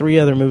think 3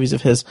 other movies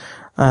of his,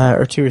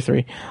 or 2 or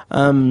 3,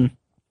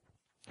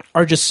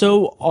 are just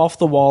so off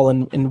the wall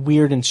and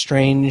weird and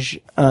strange,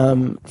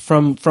 from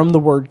the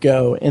word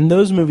go. And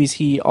those movies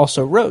he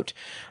also wrote.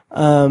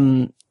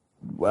 The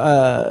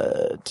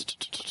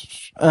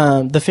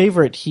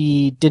Favorite,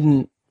 he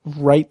didn't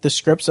write the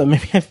script, so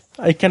maybe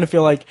I kind of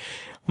feel like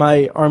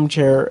my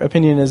armchair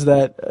opinion is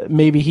that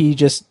maybe he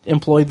just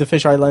employed the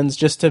fisheye lens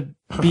just to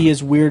be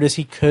as weird as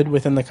he could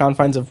within the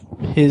confines of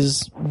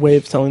his way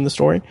of telling the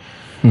story.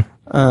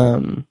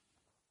 But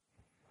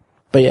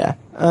yeah.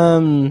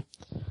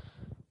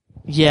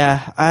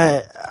 Yeah,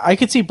 I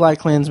could see Black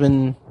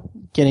Klansman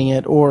getting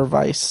it, or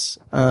Vice.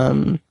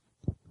 Yeah.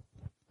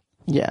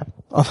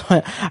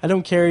 I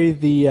don't carry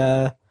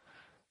the,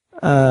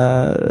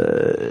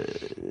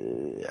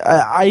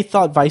 I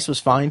thought Vice was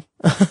fine.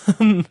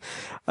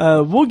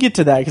 We'll get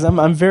to that because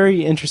I'm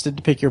very interested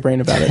to pick your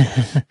brain about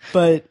it.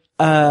 But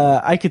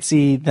I could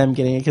see them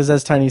getting it because,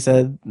 as Tiny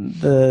said,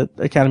 the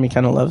Academy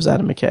kind of loves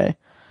Adam McKay.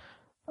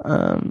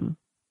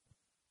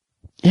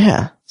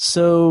 Yeah.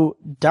 So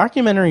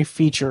documentary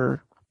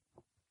feature.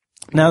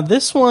 Now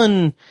this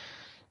one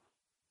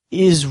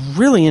is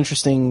really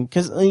interesting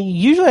because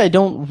usually I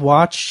don't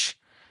watch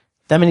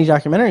that many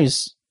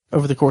documentaries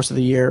over the course of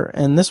the year,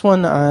 and this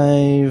one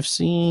I've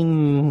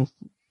seen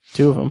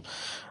 2 of them.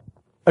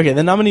 Okay,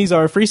 the nominees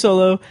are Free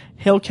Solo,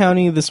 Hale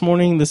County, This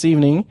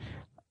Evening,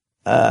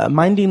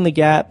 Minding the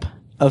Gap,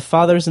 Of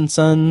Fathers and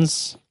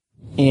Sons,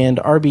 and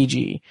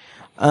RBG.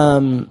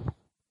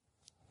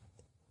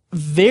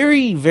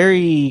 Very,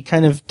 very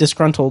kind of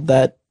disgruntled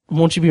that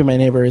Won't You Be My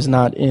Neighbor is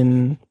not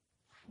in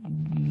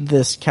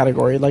this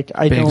category. Like,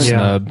 I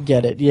don't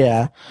get it.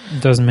 Yeah.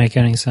 It doesn't make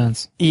any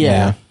sense.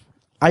 Yeah.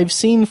 I've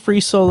seen Free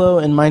Solo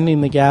and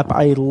Minding the Gap.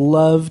 I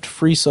loved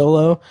Free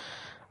Solo.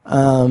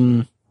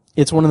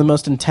 It's one of the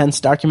most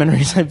intense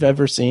documentaries I've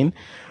ever seen.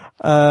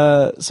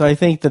 So I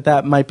think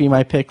that might be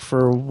my pick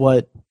for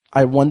what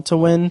I want to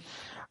win.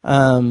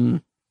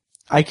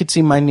 I could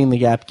see Minding the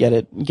Gap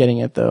getting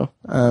it though.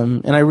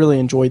 And I really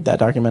enjoyed that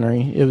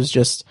documentary. It was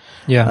just,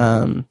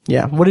 yeah.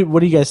 What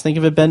do you guys think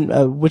of it,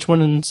 Ben? Which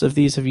ones of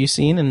these have you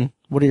seen, and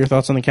what are your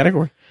thoughts on the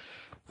category?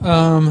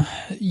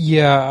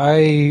 Yeah,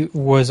 I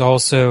was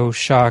also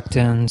shocked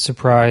and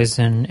surprised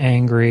and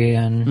angry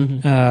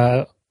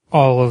and,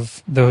 all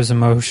of those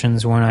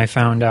emotions when I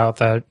found out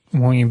that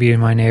Won't You Be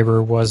My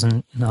Neighbor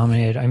wasn't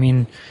nominated. I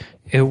mean,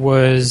 it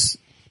was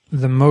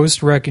the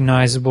most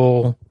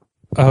recognizable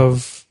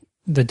of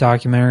the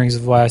documentaries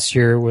of last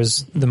year. It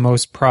was the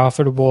most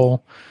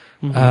profitable.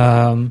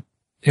 It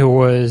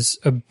was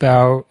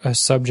about a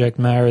subject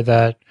matter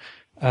that,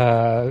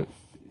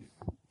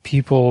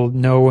 people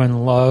know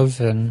and love,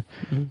 and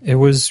it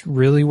was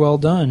really well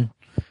done.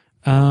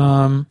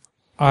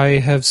 I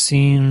have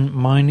seen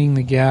Minding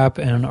the Gap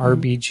and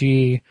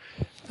RBG,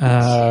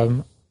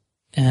 and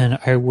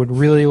I would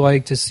really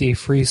like to see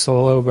Free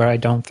Solo, but I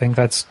don't think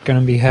that's going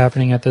to be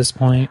happening at this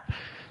point.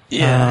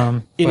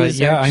 Yeah, but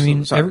yeah, I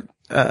mean,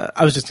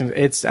 I was just going to,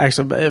 it's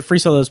actually, Free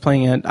Solo is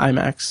playing at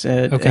IMAX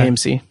at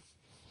AMC.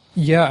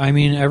 Yeah, I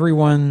mean,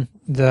 everyone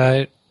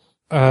that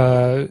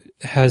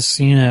has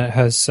seen it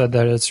has said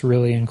that it's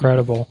really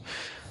incredible.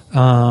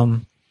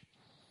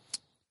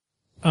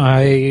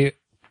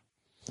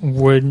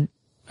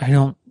 I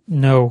don't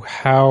know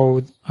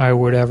how I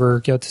would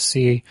ever get to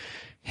see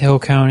Hale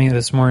County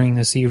This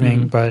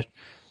Evening, but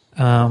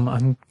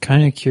I'm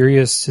kind of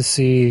curious to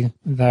see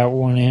that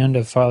one and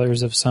of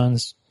Fathers of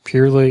Sons,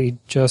 purely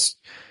just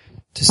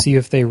to see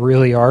if they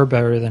really are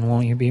better than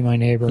Won't You Be My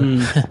Neighbor.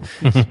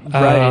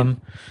 Right.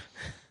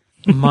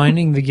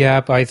 Minding the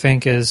Gap, I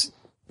think, is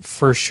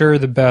for sure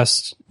the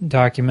best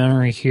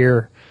documentary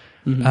here.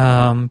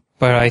 But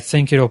I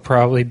think it'll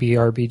probably be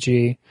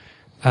RBG.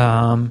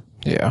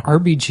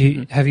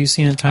 RBG, have you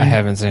seen it, Tony? I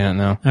haven't seen it,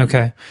 no.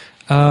 Okay.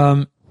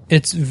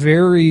 it's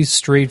very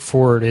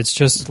straightforward. It's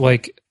just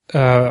like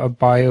a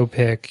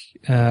biopic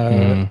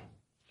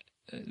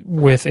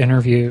with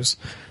interviews.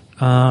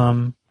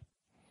 And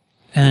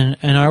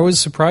I was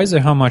surprised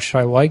at how much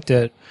I liked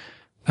it.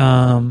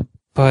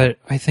 But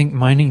I think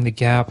Minding the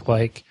Gap,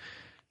 like,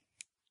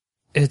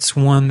 it's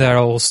one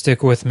that'll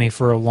stick with me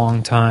for a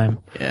long time.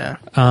 Yeah.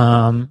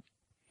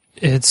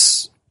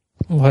 It's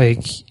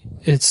like,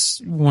 it's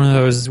one of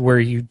those where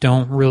you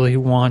don't really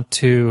want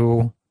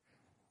to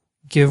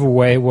give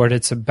away what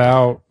it's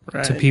about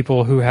to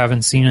people who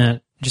haven't seen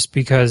it, just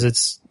because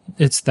it's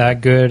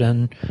that good,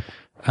 and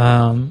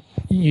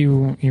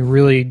you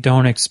really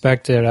don't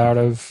expect it out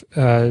of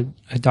a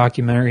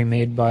documentary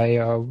made by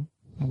a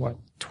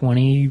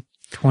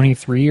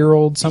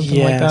 23-year-old,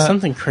 something like that.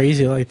 Something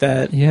crazy like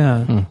that.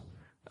 Yeah.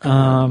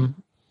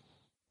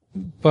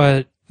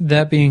 But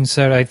that being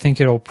said, I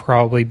think it'll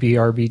probably be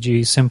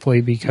RBG,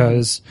 simply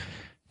because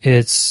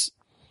it's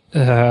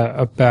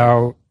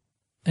about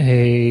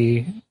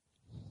a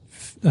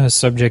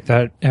subject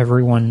that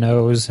everyone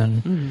knows,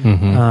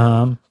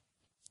 and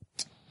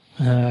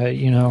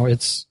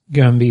it's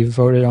going to be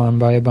voted on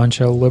by a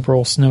bunch of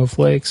liberal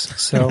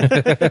snowflakes. So,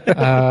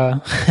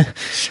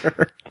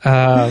 Sure.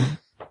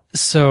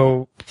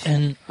 So,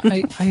 and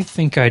I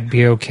think I'd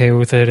be okay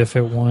with it if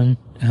it won.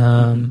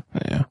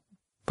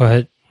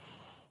 But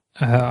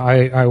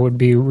I would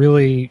be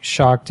really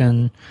shocked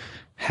and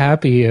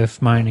happy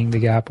if Minding the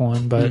Gap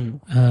won, but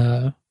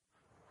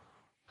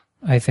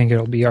I think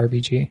it'll be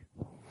RBG.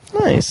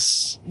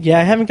 Nice. Yeah,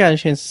 I haven't gotten a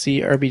chance to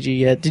see RBG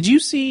yet. Did you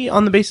see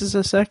On the Basis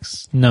of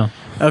Sex? No.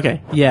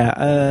 Okay.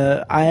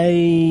 Yeah.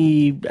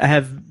 I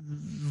have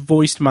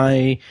voiced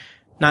my,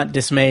 not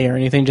dismay or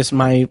anything, just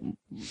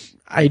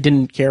I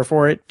didn't care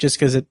for it, just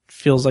because it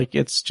feels like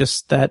it's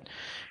just that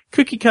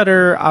cookie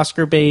cutter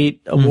Oscar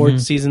bait award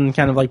season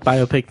kind of like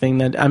biopic thing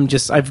that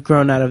I've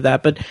grown out of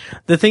that. But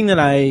the thing that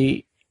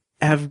I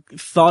have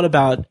thought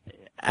about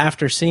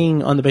after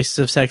seeing On the Basis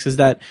of Sex is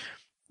that,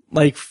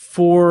 like,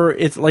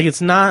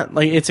 it's not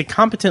like it's a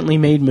competently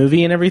made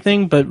movie and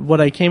everything, but what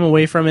I came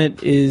away from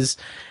it is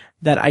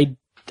that I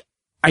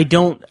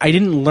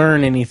didn't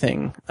learn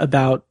anything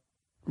about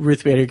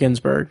Ruth Bader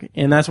Ginsburg,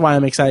 and that's why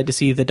I'm excited to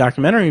see the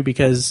documentary,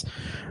 because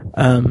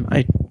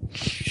I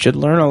should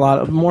learn a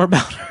lot more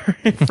about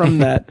her from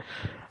that.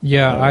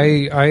 Yeah,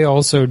 I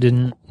also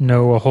didn't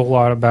know a whole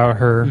lot about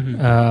her,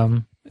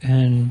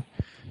 and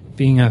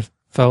being a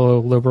fellow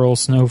liberal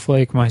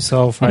snowflake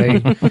myself,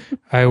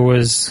 I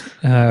was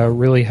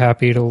really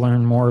happy to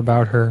learn more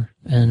about her,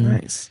 and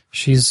Nice.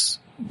 she's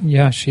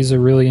a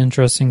really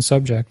interesting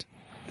subject.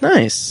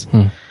 Nice.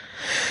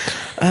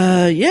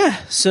 Yeah,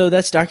 so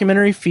that's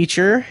documentary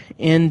feature,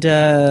 and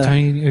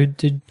Tiny,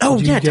 did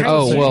you get Tiny.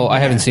 Oh, well, I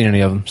haven't seen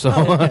any of them, so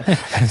I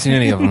haven't seen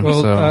any of them.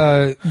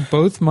 Well,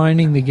 both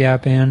Minding the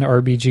Gap and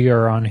RBG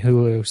are on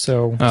Hulu,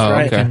 so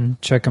right. you can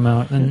check them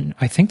out. And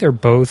I think they're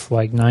both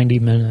like 90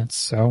 minutes,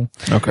 so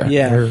okay.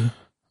 yeah.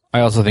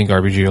 I also think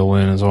RBG will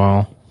win as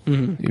well,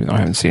 even though I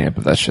haven't seen it,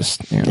 but that's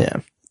just,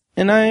 Yeah.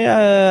 And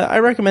I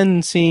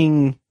recommend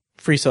seeing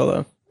Free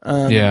Solo.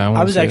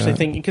 I was actually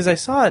thinking, because I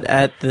saw it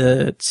at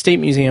the State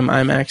Museum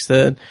IMAX,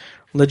 the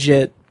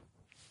legit,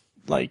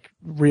 like,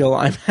 real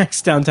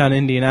IMAX downtown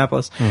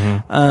Indianapolis,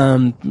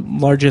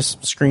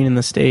 largest screen in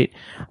the state.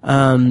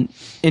 And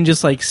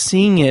just, like,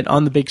 seeing it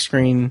on the big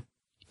screen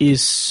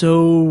is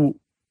so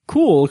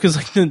cool, because,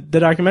 like, the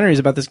documentary is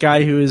about this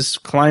guy who is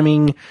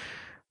climbing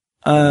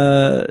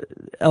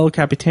El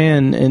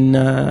Capitan in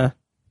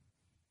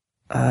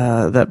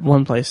that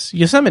one place,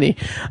 Yosemite.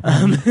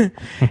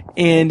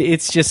 And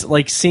it's just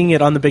like seeing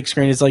it on the big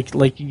screen is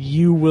like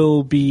you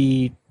will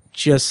be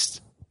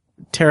just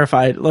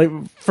terrified. Like,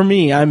 for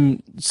me,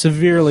 I'm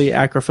severely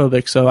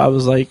acrophobic, so I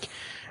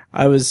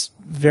was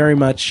very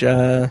much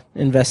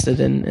invested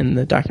in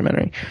the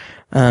documentary.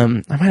 I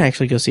might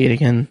actually go see it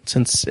again,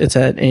 since it's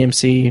at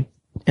AMC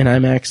and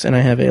IMAX and I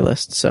have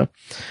A-List. So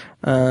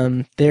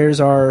there's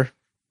our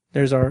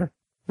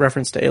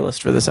reference to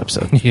A-List for this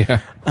episode.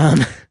 Yeah.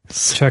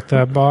 check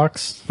that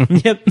box.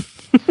 Yep.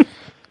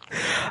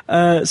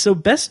 So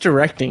best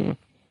directing.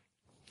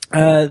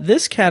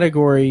 This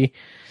category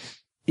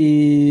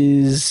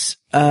is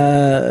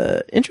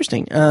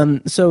interesting.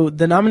 So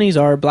the nominees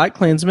are Black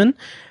Klansman,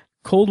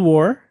 Cold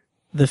War,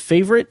 The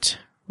Favorite,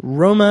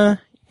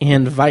 Roma,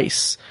 and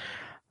Vice.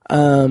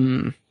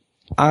 I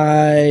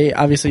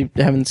obviously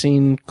haven't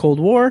seen Cold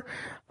War.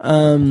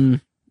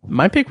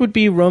 My pick would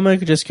be Roma,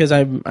 just because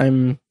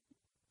I'm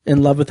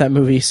in love with that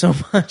movie so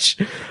much.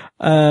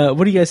 What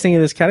do you guys think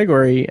of this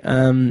category?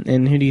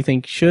 And who do you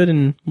think should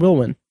and will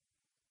win?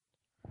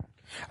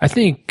 I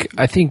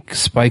think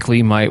Spike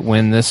Lee might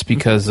win this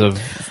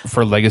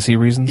for legacy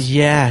reasons.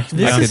 Yeah,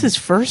 this is his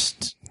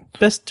first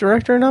Best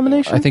Director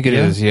nomination. I think it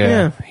is. Yeah.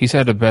 Yeah. He's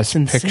had a Best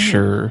It's insane.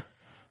 Picture,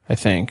 I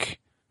think.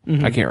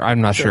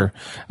 I'm not sure.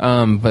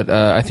 But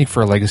I think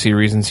for legacy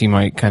reasons, he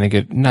might kind of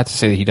get, not to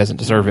say that he doesn't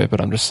deserve it, but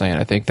I'm just saying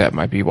I think that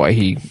might be why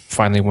he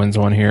finally wins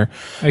one here.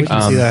 I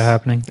can see that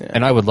happening.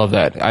 And I would love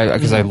that,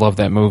 because I love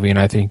that movie, and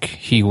I think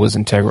he was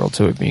integral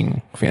to it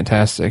being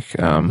fantastic.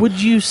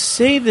 Would you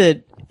say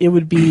that it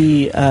would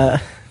be,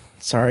 that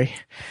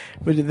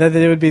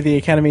it would be the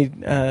Academy,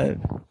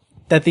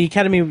 that the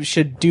Academy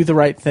should do the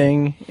right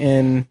thing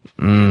and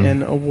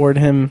award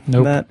him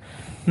that?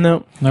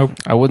 Nope.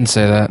 I wouldn't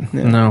say that.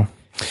 Yeah. No.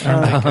 I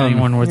don't think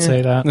anyone would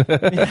say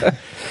that.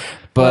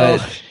 But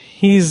well,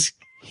 he's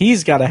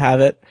got to have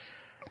it.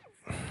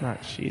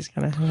 Not she's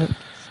got to have it.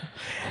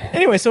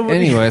 Anyways, I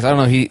don't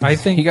know. I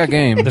think he got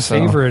game. The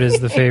favorite is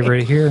the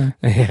favorite here.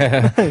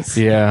 Yeah, Nice.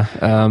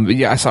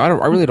 yeah. So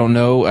I really don't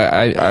know.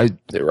 I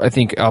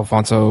think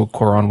Alfonso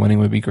Cuarón winning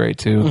would be great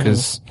too,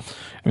 because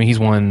I mean he's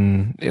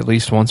won at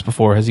least once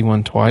before. Has he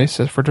won twice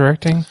for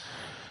directing?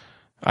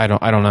 I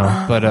don't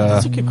know, but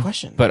that's a good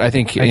question. But I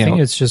think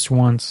it's just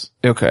once.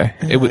 Okay,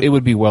 it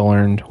would be well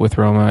earned with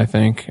Roma. I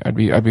think I'd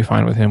be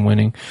fine with him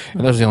winning.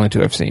 And those are the only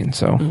two I've seen.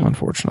 So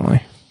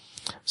unfortunately,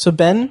 so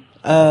Ben,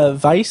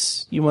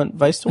 Vice, you want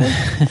Vice to win?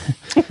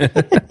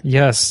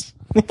 Yes,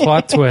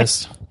 plot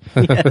twist.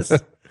 Yes.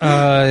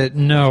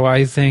 No,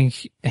 I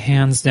think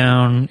hands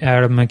down,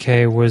 Adam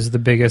McKay was the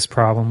biggest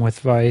problem with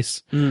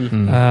Vice.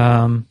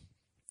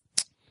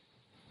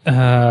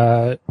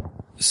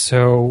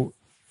 So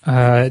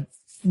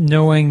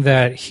knowing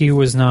that he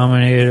was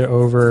nominated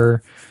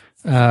over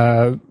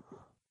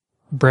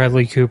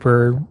Bradley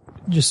Cooper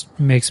just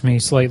makes me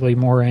slightly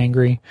more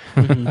angry.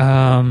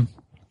 And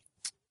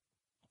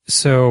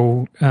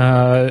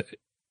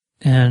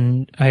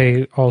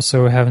I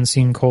also haven't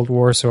seen Cold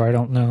War, so I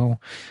don't know.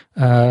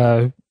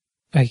 I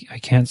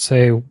can't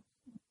say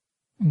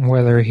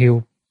whether he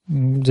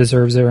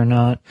deserves it or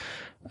not.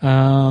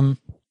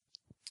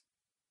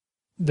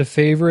 The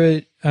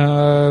favorite,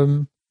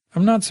 I'm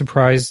not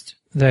surprised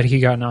that he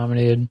got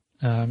nominated.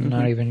 I'm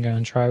not even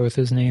going to try with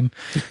his name.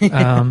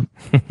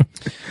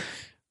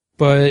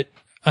 But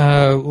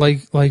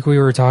like we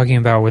were talking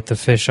about with the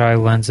fisheye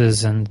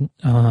lenses and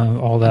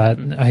all that,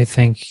 I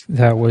think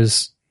that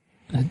was,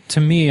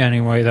 to me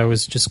anyway, that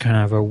was just kind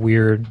of a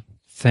weird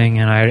thing,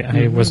 and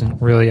I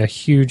wasn't really a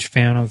huge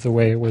fan of the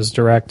way it was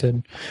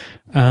directed.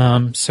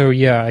 So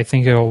yeah, I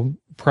think it'll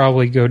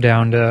probably go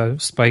down to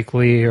Spike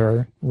Lee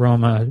or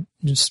Roma,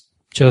 just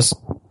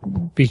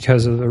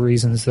because of the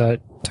reasons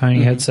that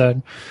Tiny had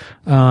said.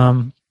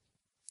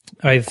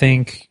 I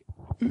think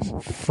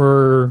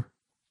for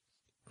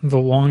the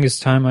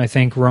longest time, I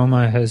think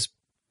Cuarón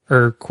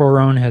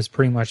has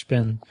pretty much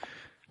been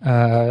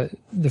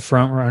the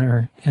front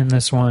runner in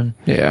this one.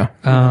 Yeah.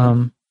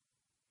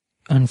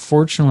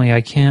 Unfortunately,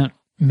 I can't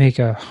make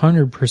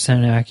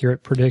 100%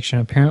 accurate prediction.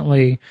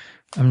 Apparently,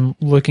 I'm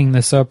looking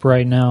this up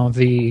right now.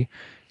 The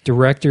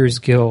Directors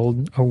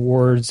Guild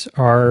Awards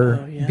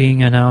are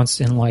being announced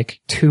in like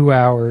 2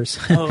 hours.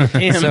 Oh,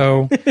 damn.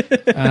 So,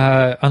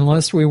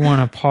 unless we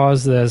want to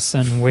pause this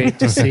and wait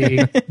to see,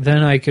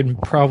 then I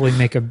could probably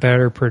make a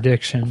better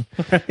prediction.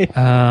 Right.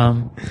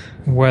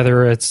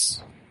 Whether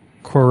it's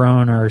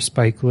Cuarón or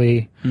Spike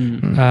Lee.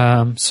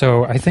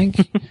 So I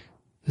think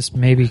this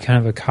may be kind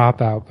of a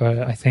cop-out, but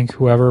I think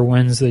whoever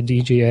wins the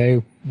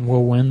DGA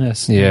will win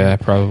this. Yeah,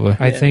 probably.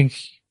 I think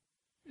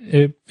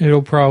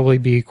it'll probably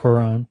be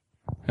Cuarón.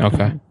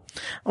 Okay.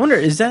 I wonder,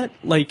 is that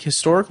like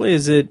historically?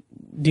 Do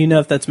you know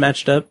if that's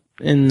matched up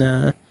in?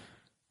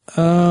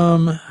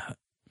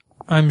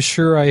 I'm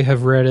sure I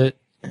have read it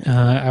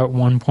at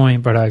one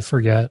point, but I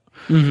forget.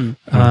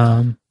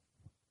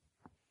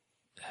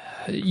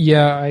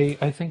 Yeah,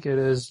 I think it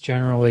is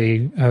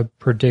generally a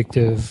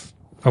predictive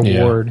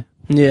award.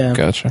 Yeah.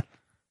 Gotcha.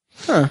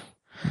 Huh.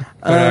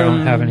 But I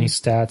don't have any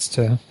stats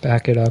to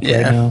back it up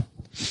right now.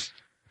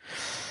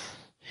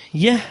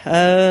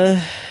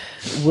 Yeah.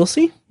 We'll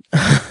see.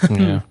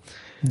 Yeah.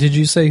 Did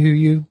you say who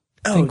you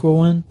think will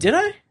win? Did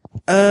I?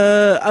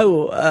 I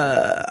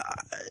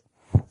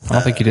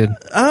don't think you did.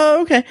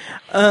 Oh, okay.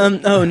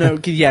 Oh no,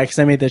 yeah, because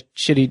I made the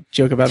shitty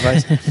joke about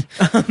Vice.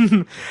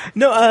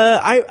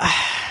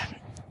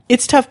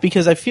 It's tough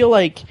because I feel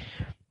like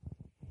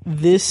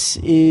this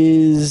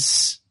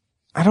is.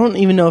 I don't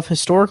even know if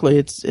historically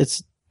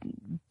it's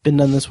been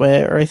done this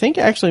way, or I think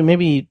actually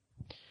maybe.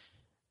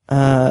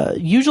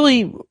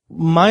 Usually,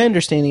 my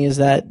understanding is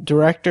that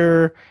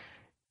director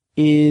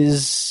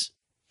is.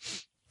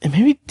 And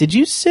maybe did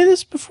you say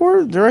this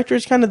before? Director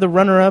is kind of the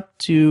runner-up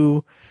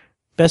to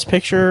Best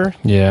Picture.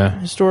 Yeah.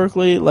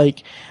 Historically,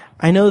 like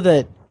I know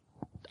that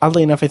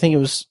oddly enough, I think it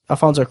was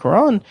Alfonso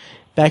Cuarón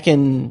back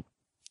in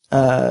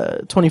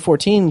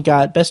 2014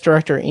 got Best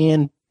Director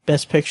and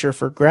Best Picture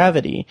for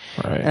Gravity,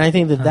 right. And I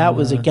think that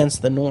was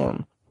against the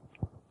norm.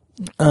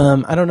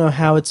 I don't know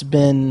how it's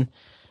been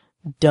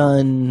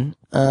done.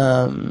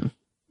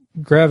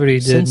 Gravity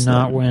did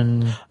not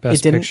win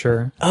Best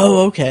Picture.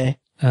 Oh, okay.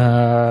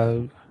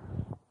 I'm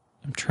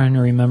trying to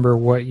remember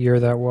what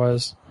year that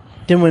was.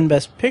 Didn't win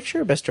Best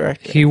Picture or Best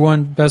Director? He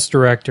won Best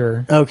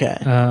Director. Okay.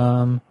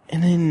 And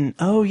then,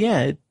 oh,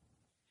 yeah.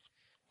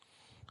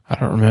 I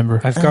don't remember.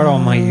 I've got all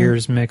my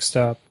years mixed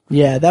up.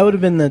 Yeah, that would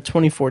have been the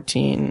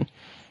 2014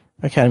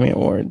 Academy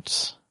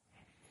Awards.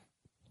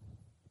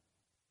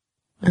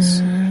 I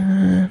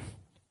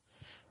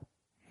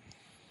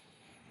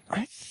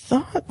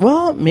thought,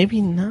 well,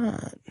 maybe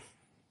not.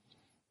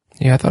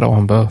 Yeah, I thought I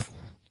won both.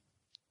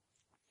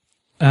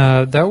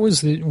 That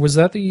was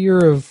that the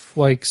year of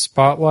like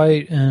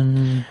Spotlight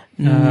and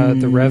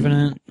The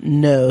Revenant?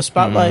 No,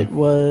 Spotlight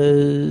was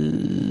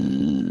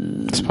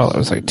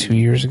like 2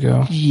 years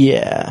ago.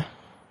 Yeah,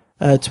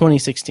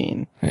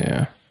 2016.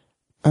 Yeah.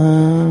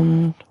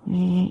 Oh.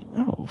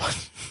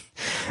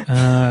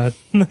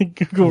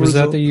 Google was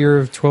that the year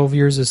of 12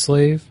 Years a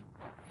Slave?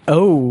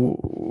 Oh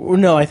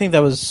no, I think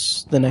that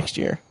was the next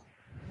year.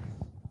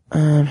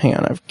 Hang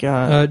on, I've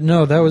got.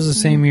 No, that was the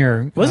same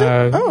year. Was it?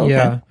 Oh,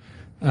 okay.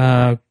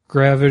 Yeah.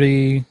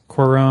 Gravity,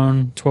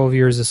 Quaron, 12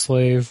 Years a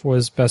Slave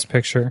was Best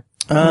Picture.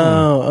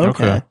 Oh,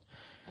 okay.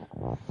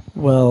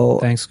 Well,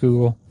 thanks,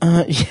 Google.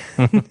 Yeah.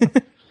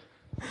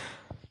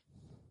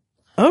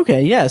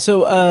 Okay, yeah.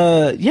 So,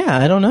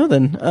 I don't know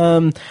then.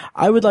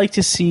 I would like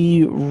to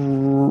see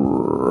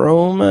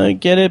Roma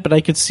get it, but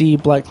I could see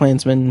Black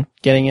Klansman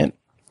getting it.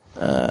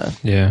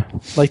 Yeah.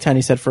 Like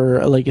Tiny said, for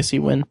a legacy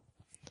win.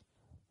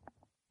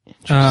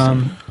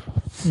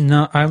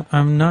 No,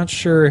 I'm not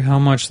sure how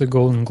much the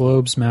Golden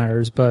Globes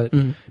matters, but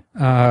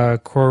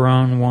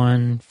Quaron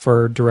won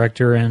for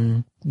director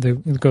and the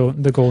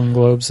Golden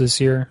Globes this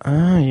year.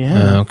 Oh,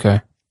 yeah.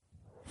 Okay.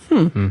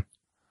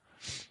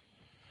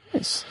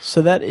 Nice.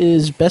 So that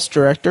is Best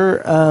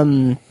Director.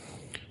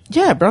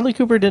 Yeah, Bradley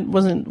Cooper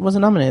wasn't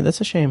nominated. That's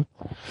a shame.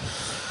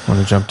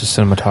 Want to jump to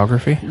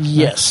cinematography?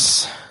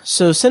 Yes.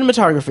 So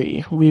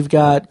cinematography, we've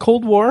got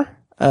Cold War,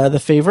 The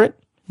Favorite,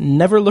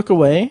 Never Look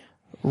Away,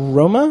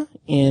 Roma,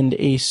 and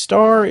A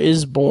Star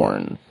Is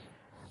Born.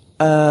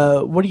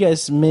 What do you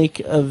guys make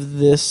of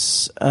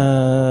this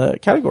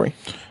category?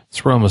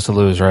 It's Roma's to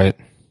lose, right?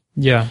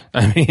 Yeah.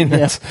 I mean,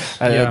 that's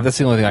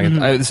the only thing I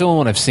can. It's the only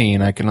one I've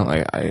seen. I can.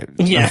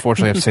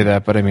 Unfortunately, have to say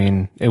that. But I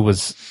mean, it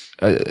was.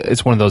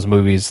 It's one of those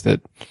movies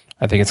that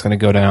I think it's going to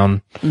go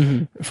down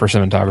for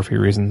cinematography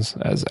reasons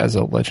as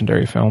a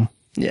legendary film.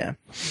 Yeah,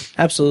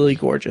 absolutely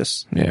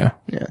gorgeous. Yeah.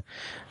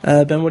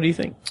 Ben, what do you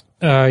think?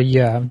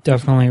 Yeah,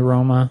 definitely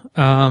Roma.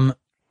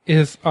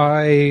 If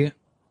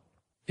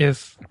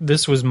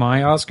this was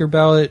my Oscar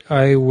ballot,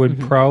 I would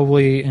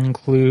probably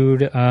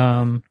include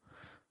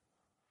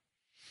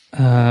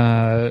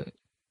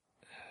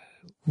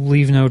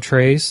Leave No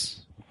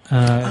Trace.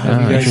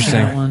 Have you guys seen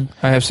that one?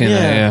 I have seen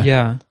that.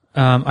 Yeah.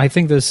 I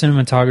think the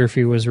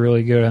cinematography was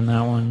really good on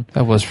that one.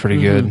 That was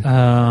pretty good.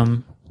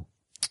 I'm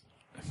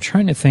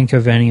trying to think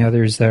of any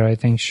others that I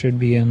think should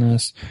be in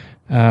this.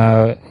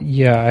 I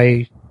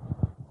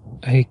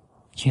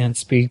can't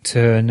speak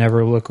to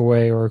Never Look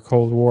Away or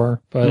Cold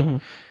War,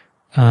 but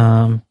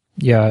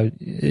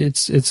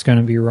it's going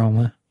to be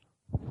Roma.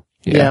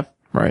 Yeah.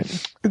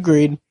 Right.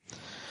 Agreed.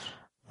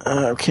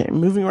 Okay,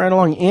 moving right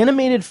along.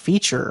 Animated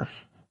feature.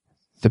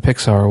 The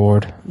Pixar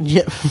Award.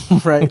 Yeah,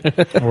 right.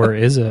 Or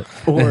is it?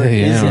 Or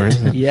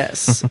is it?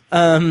 Yes.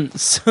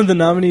 So the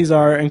nominees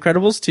are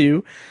Incredibles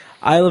 2,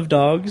 Isle of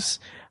Dogs,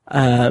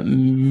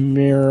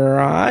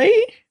 Mirai,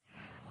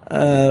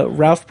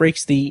 Ralph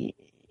Breaks the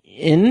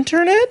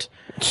Internet,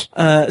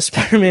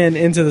 Spider-Man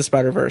Into the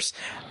Spider-Verse.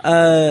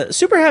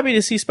 Super happy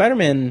to see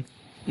Spider-Man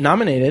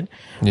nominated.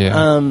 Yeah.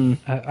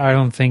 I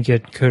don't think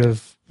it could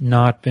have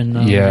not been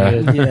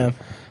nominated. Yeah.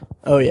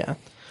 Oh, yeah.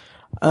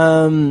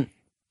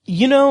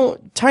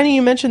 Tiny,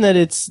 you mentioned that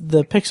it's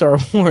the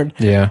Pixar Award.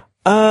 Yeah.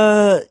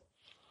 The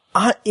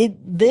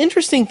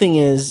interesting thing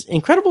is,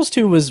 Incredibles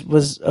 2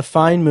 was a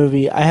fine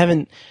movie. I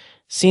haven't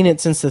seen it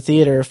since the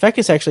theater.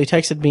 Fekus actually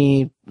texted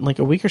me like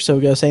a week or so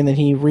ago saying that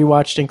he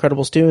rewatched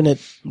Incredibles 2 and it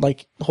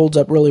like holds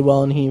up really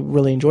well and he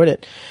really enjoyed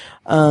it.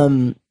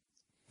 But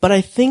I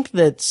think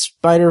that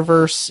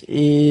Spider-Verse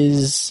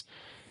is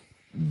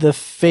the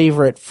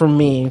favorite for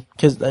me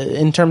because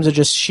in terms of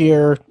just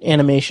sheer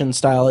animation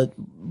style, it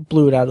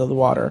blew it out of the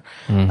water.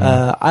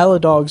 Isle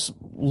of Dogs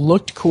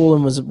looked cool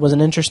and was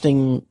an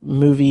interesting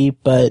movie,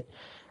 but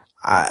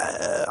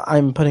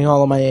I'm putting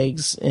all of my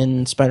eggs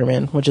in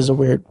Spider-Man, which is a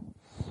weird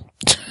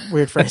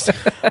phrase.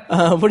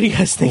 What do you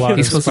guys think?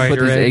 He's supposed to put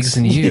his eggs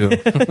in you.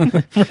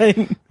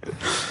 Right.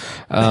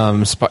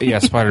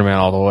 Spider-Man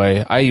all the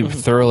way. I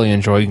thoroughly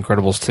enjoyed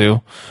Incredibles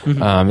 2.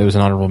 It was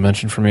an honorable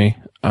mention for me.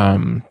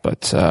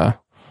 But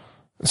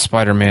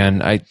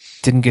Spider-Man, I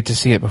didn't get to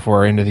see it before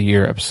our end of the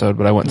year episode,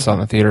 but I went and saw it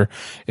in the theater.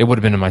 It would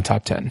have been in my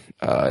top 10.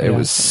 It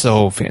was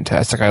so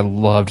fantastic. I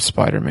loved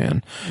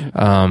Spider-Man.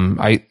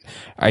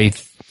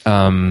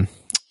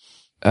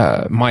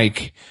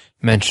 Mike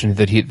mentioned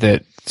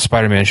that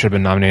Spider-Man should have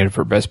been nominated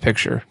for Best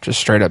Picture, just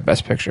straight up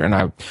Best Picture. And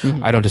I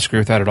don't disagree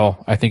with that at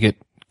all. I think it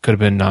could have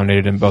been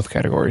nominated in both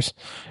categories.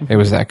 It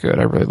was that good.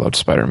 I really loved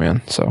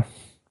Spider-Man. So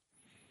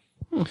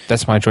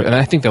that's my choice. And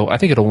I think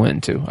it'll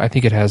win too. I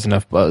think it has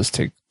enough buzz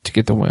to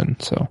get the win.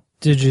 So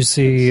did you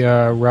see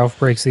Ralph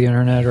Breaks the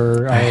Internet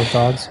or Isle of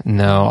Dogs?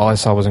 No, all I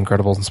saw was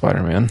Incredibles and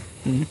Spider-Man,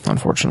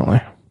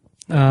 unfortunately.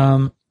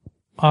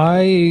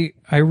 I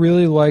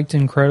really liked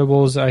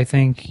Incredibles. I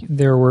think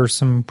there were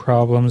some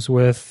problems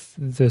with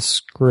the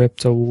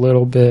script a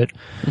little bit.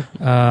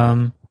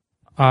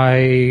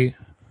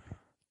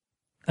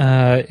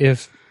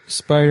 If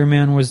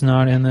Spider-Man was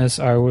not in this,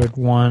 I would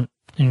want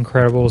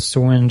Incredibles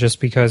to win just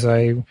because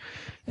I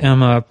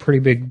am a pretty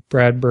big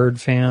Brad Bird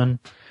fan.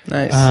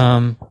 Nice.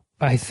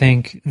 I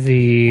think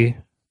the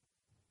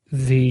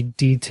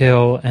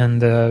detail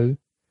and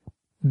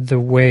the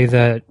way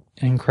that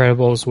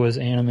Incredibles was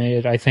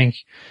animated, I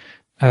think,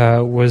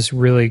 was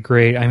really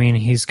great. I mean,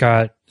 he's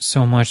got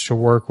so much to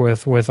work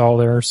with all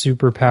their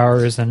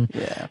superpowers, and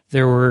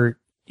there were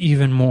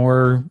even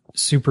more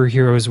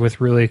superheroes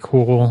with really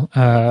cool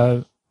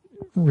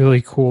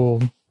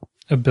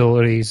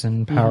abilities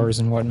and powers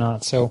and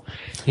whatnot. So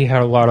he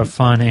had a lot of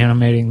fun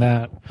animating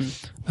that.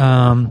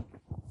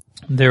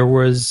 There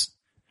was,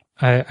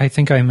 I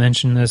think I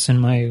mentioned this in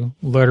my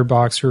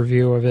Letterboxd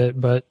review of it,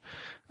 but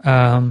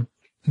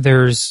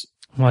there's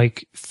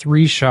like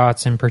 3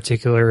 shots in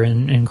particular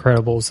in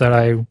Incredibles that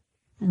I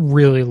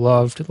really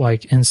loved,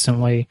 like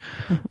instantly.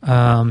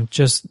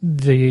 Just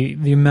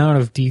the amount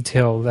of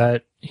detail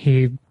that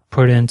he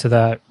put into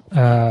that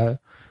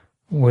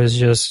was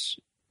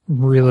just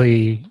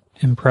really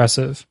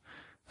impressive.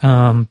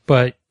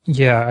 But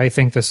yeah, I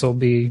think this will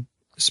be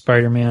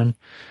Spider-Man.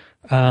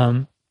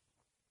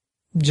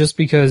 Just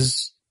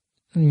because,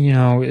 you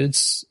know,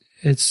 it's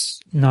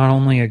not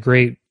only a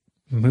great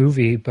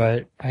movie,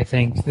 but I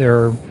think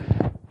there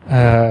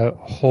are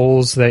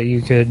holes that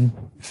you could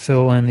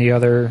fill in the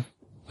other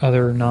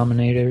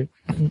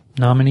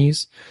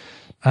nominees.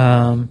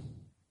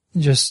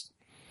 Just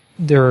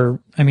there are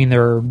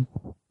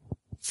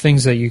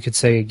things that you could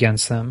say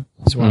against them,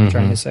 is what I'm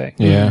trying to say.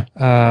 Yeah.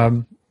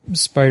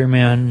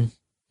 Spider-Man,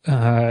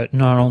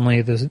 not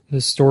only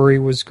the story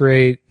was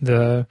great,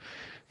 the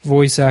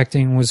voice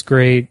acting was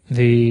great,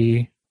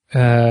 the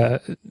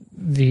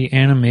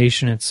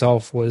animation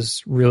itself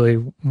was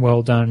really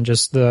well done.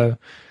 Just the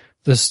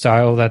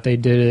style that they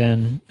did it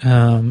in,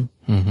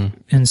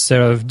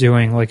 instead of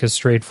doing like a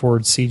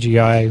straightforward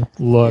CGI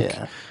look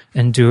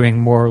and doing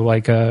more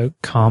like a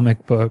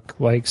comic book,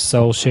 like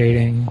cell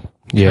shading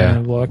kind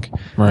of look.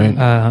 Right.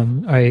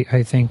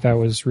 I think that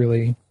was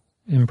really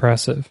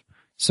impressive.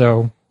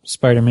 So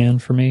Spider-Man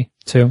for me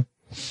too.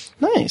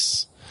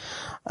 Nice.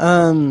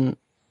 Cool.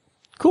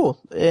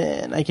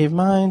 And I gave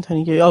mine.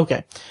 Tony gave.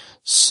 Okay.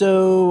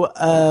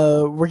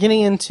 So we're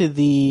getting into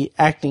the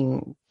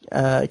acting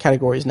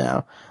categories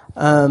now.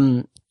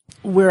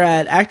 We're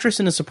at actress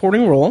in a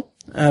supporting role.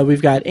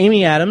 We've got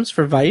Amy Adams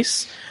for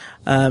Vice,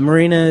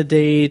 Marina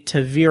de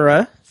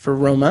Tavira for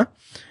Roma,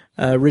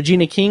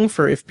 Regina King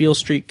for If Beale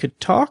Street Could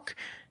Talk,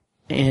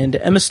 and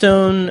Emma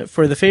Stone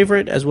for The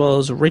Favorite, as well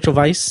as Rachel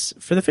Weisz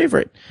for The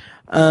Favorite.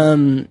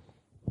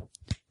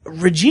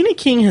 Regina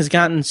King has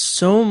gotten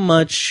so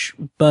much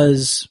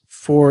buzz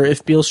for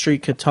If Beale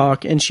Street Could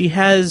Talk, and she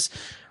has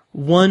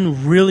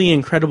one really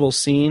incredible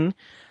scene.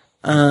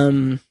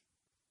 But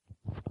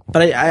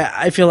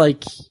I feel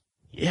like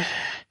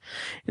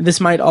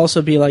this might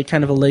also be like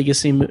kind of a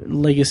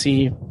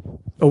legacy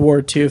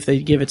award too if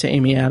they give it to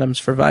Amy Adams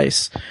for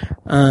Vice.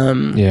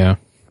 Yeah,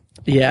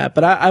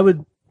 but I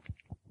would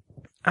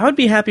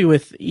be happy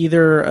with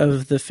either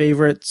of The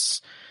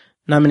Favorites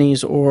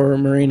nominees or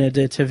Marina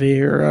de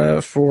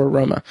Tavira for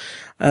Roma.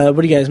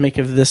 What do you guys make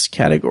of this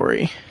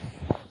category?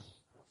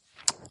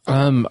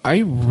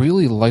 I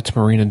really liked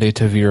Marina de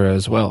Tavira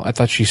as well. I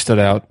thought she stood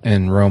out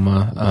in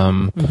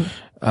Roma.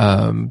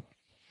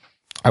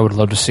 I would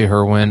love to see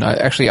her win.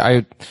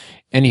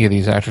 Any of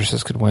these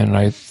actresses could win, and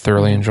I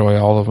thoroughly enjoy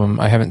all of them.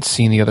 I haven't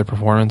seen the other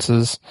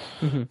performances,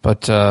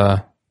 but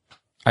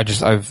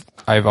I've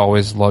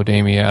always loved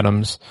Amy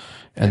Adams,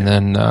 and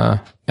then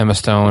Emma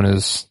Stone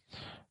is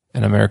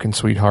an American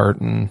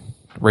sweetheart, and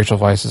Rachel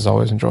Weisz is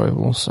always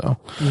enjoyable. So,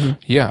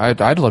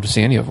 I'd love to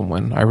see any of them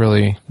win. I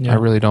really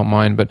don't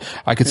mind, but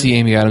I could see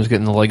Amy Adams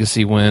getting the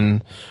legacy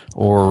win,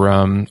 or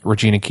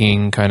Regina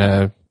King kind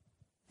of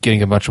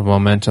getting a bunch of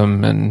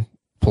momentum and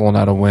pulling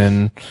out a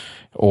win,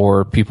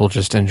 or people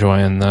just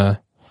enjoying the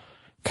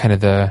kind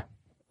of the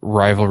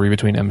rivalry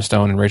between Emma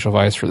Stone and Rachel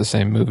Weisz for the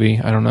same movie.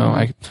 I don't know.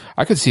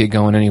 I could see it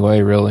going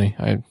anyway. Really,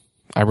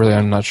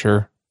 I'm not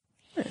sure.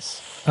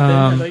 Nice. Ben,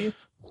 how about you?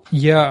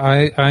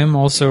 Yeah, I'm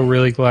also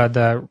really glad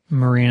that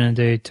Marina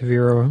de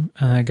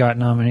Tavira got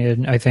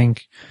nominated. I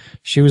think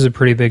she was a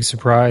pretty big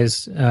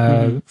surprise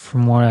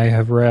from what I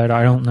have read.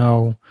 I don't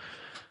know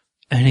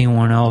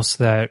anyone else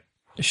that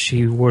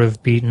she would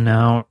have beaten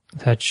out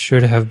that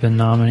should have been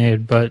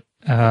nominated, but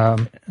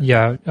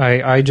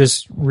I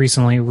just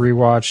recently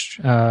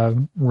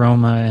rewatched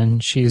Roma,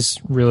 and she's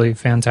really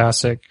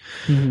fantastic.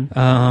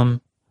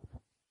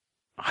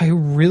 I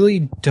really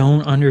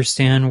don't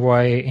understand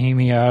why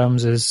Amy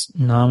Adams is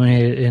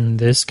nominated in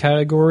this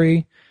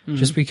category,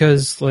 just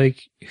because,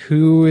 like,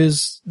 who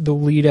is the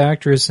lead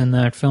actress in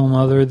that film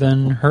other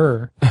than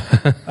her?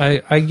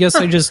 I guess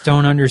I just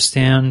don't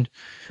understand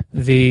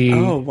the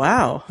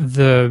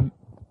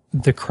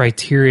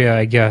criteria,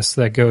 I guess,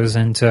 that goes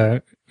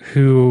into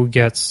who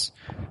gets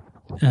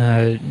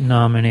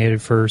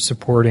nominated for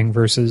supporting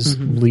versus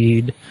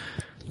lead.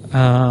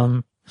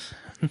 I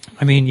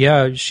mean,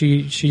 yeah,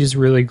 she's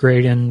really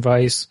great in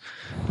Vice.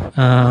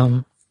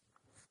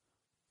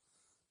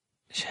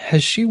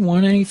 Has she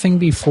won anything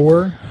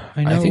before?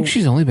 I think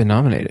she's only been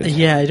nominated.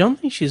 Yeah, I don't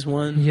think she's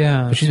won.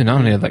 Yeah, but she's been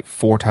nominated like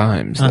 4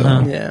 times.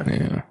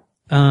 Though.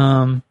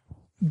 Yeah.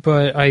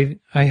 But I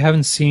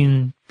haven't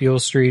seen Beale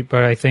Street,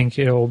 but I think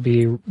it'll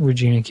be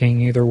Regina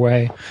King either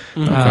way.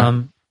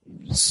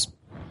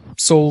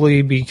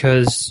 Solely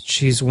because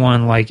she's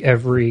won like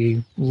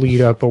every lead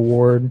up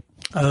award.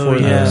 Oh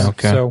yeah.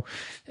 Okay. So,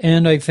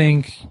 and I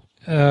think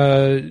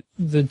the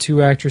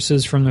 2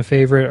 actresses from The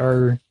Favorite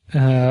are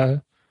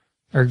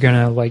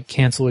gonna like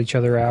cancel each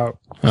other out.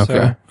 Okay,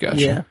 So,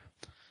 gotcha.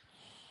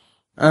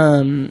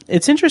 Yeah.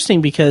 It's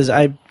interesting because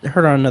I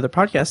heard on another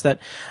podcast that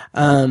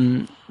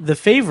The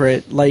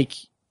Favorite, like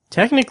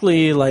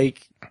technically,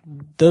 like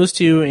those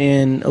 2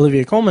 and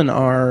Olivia Colman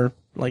are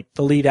like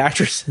the lead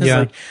actresses.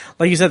 Yeah.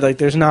 Like you said, like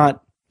there's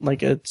not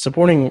like a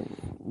supporting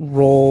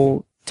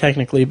role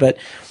technically, but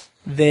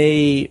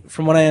they,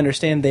 from what I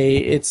understand,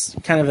 it's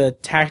kind of a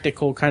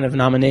tactical kind of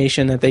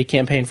nomination that they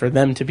campaign for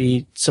them to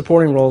be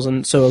supporting roles,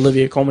 and so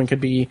Olivia Colman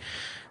could be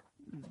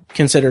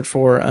considered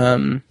for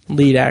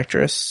lead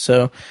actress.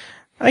 So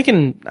I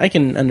can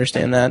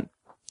understand that.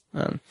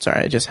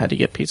 Sorry, I just had to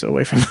get pizza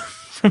away from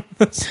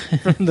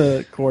from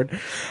the cord.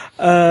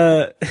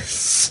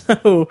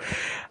 So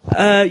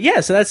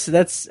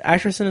that's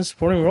actress in a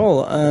supporting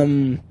role.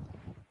 To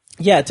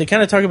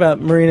kind of talk about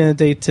Marina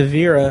de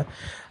Tavira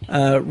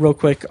real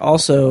quick.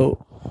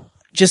 Also,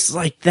 just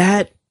like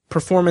that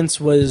performance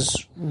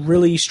was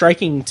really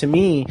striking to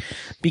me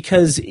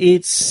because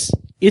it's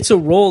a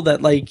role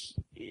that like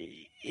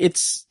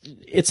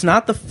it's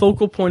not the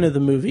focal point of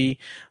the movie,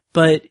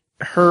 but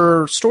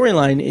her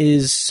storyline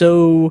is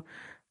so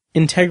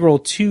integral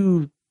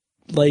to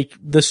like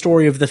the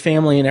story of the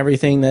family and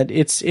everything that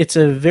it's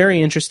a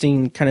very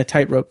interesting kind of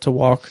tightrope to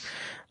walk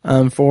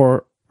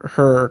for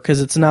her,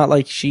 because it's not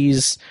like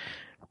she's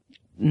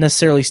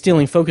necessarily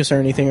stealing focus or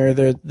anything, or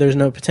there's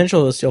no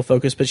potential to steal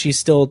focus, but she's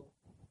still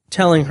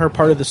telling her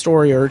part of the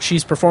story, or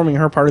she's performing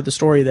her part of the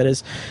story that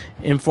is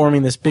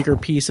informing this bigger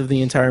piece of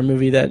the entire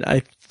movie that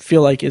I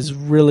feel like is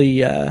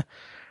really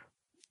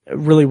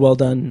really well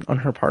done on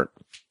her part.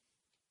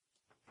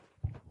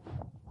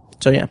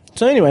 So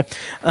anyway,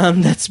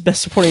 that's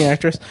Best Supporting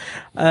Actress.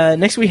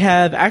 Next we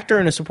have Actor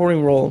in a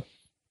Supporting Role.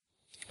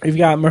 We've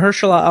got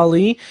Mahershala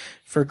Ali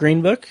for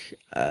Green Book,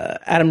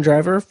 Adam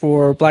Driver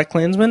for Black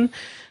Klansman,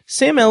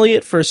 Sam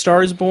Elliott for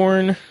Stars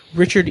Born,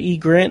 Richard E.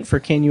 Grant for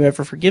Can You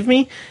Ever Forgive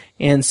Me,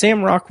 and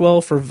Sam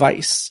Rockwell for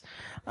Vice.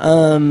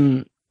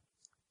 I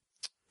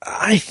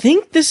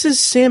think this is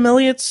Sam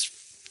Elliott's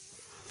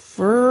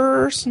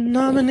first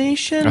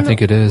nomination. I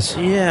think it is.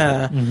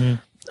 Yeah.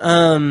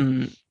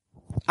 Mm-hmm.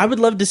 I would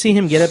love to see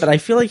him get it, but I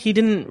feel like he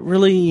didn't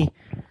really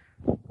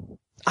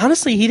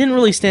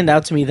stand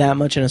out to me that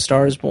much in A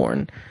Star Is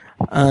Born.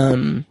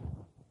 What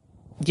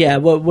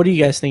do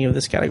you guys think of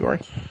this category?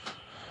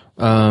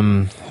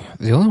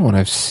 The only one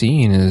I've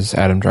seen is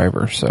Adam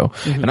Driver. So,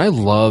 and I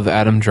love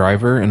Adam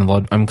Driver,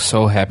 and I'm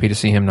so happy to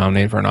see him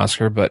nominated for an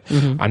Oscar. But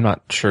I'm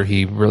not sure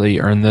he really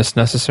earned this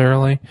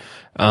necessarily.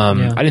 I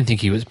didn't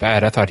think he was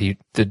bad. I thought he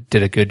did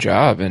a good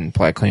job in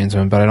Black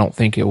Klansman, but I don't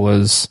think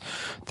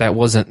that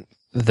wasn't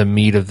the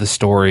meat of the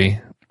story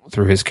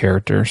through his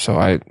character. So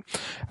I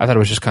thought it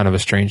was just kind of a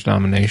strange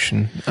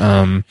nomination.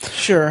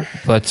 Sure.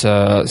 But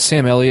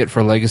Sam Elliott,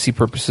 for legacy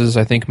purposes,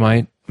 I think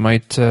might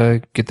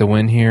get the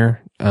win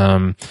here.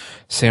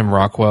 Sam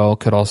Rockwell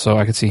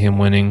I could see him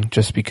winning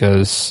just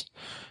because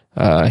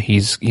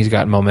he's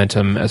got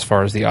momentum as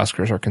far as the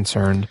Oscars are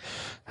concerned,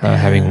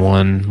 having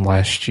won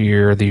last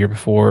year or the year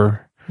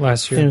before.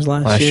 Last year. It was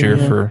last year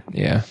for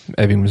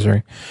Ebbing,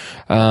 Missouri.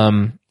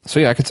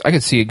 I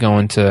could see it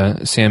going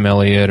to Sam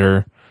Elliott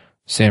or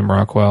Sam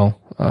Rockwell,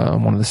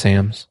 one of the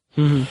Sams.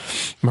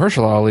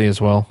 Mahershala Ali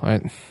as well.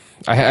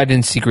 I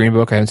didn't see Green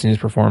Book. I haven't seen his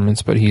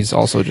performance, but he's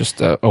also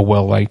just a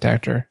well-liked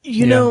actor.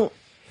 You know,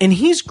 and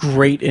he's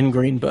great in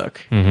Green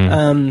Book.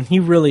 He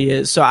really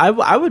is. So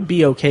I would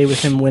be okay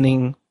with him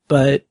winning,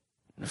 but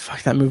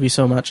fuck that movie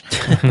so much.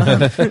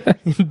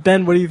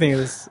 Ben, what do you think of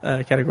this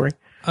category?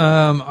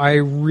 I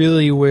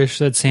really wish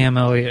that Sam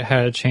Elliott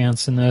had a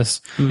chance in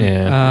this.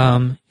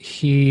 Yeah.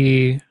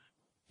 He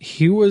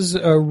was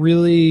a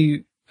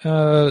really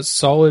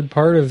solid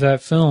part of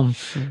that film.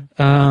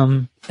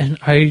 And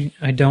I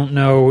don't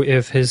know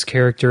if his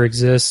character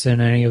exists in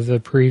any of the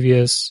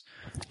previous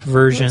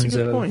versions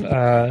of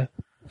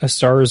A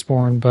Star Is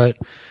Born, but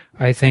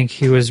I think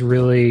he was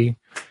really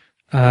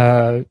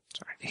him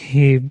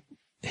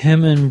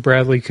and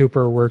Bradley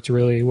Cooper worked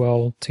really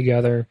well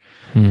together.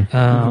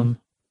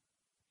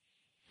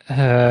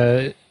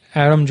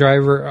 Adam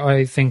Driver,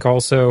 I think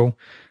also,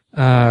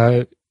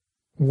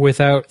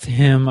 without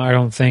him, I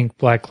don't think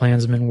Black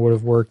Klansman would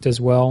have worked as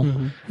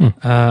well.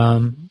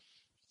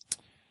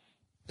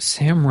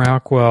 Sam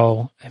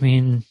Rockwell, I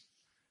mean,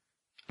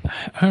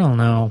 I don't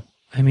know.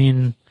 I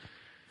mean,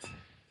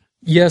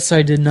 Yes,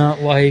 I did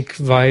not like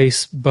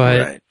Vice,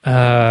 but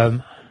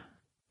I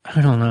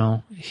don't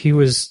know. He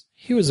was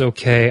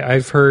okay.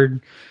 I've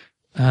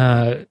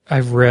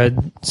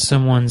read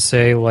someone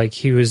say like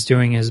he was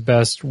doing his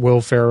best Will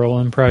Ferrell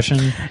impression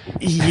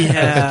of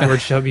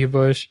George W.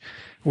 Bush,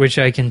 which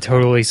I can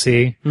totally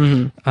see.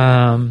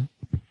 Mm-hmm.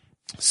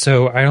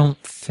 So I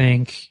don't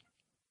think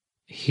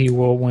he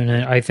will win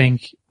it. I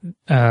think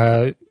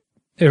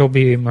it'll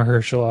be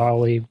Mahershala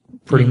Ali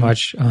pretty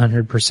much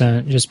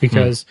 100%, just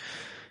because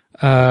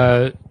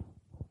I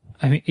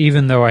mean,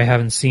 even though I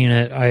haven't seen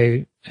it,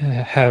 I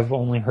have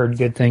only heard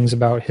good things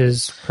about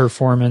his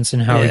performance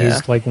and how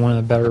he's like one of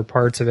the better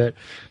parts of it.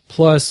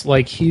 Plus,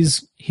 like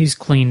he's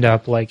cleaned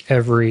up like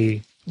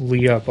every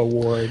lead up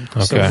award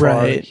so far.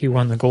 Right. He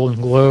won the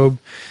Golden Globe,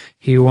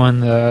 he won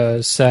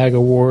the SAG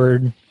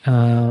award.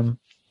 So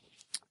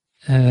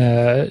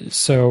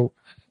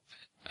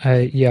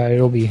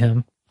it'll be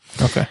him.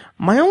 Okay.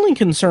 My only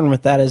concern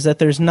with that is that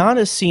there's not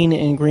a scene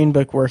in Green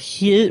Book where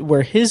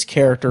his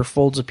character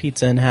folds a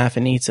pizza in half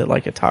and eats it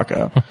like a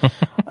taco.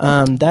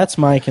 That's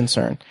my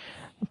concern.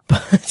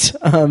 But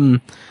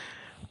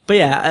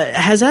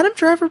yeah, has Adam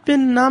Driver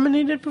been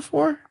nominated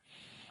before?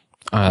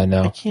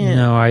 No. I can't.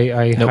 No,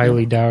 I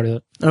highly doubt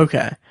it.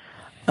 Okay.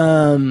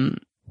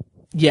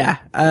 Yeah.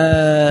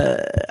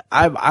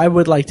 I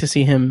would like to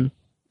see him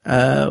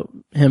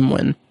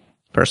win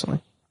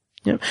personally.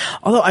 Yeah.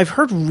 Although I've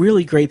heard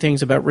really great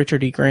things about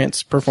Richard E.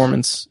 Grant's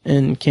performance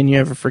in Can You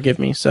Ever Forgive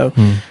Me? So,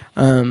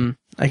 I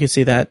could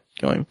see that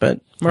going,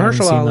 but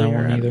Mahershala Ali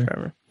or Adam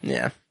Driver.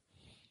 Yeah.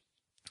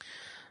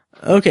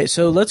 Okay.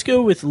 So let's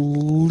go with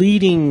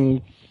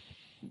leading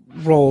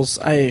roles.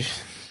 I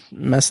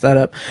messed that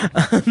up.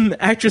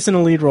 Actress in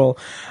a lead role.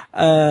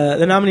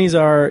 The nominees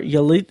are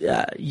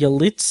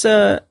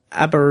Yalitza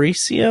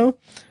Aparicio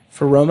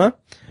for Roma,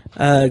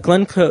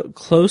 Glenn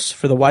Close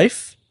for The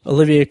Wife,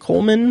 Olivia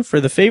Colman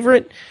for The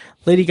Favorite,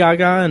 Lady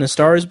Gaga in A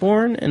Star Is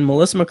Born, and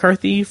Melissa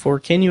McCarthy for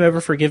Can You Ever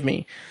Forgive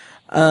Me?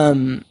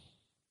 I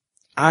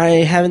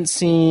haven't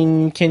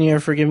seen Can You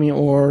Ever Forgive Me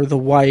or The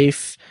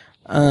Wife.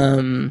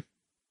 But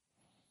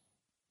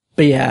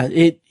yeah,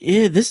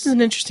 this is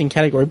an interesting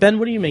category. Ben,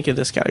 what do you make of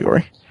this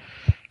category?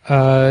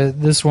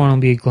 This one will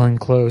be Glenn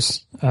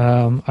Close.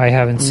 I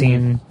haven't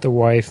seen The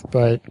Wife,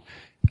 but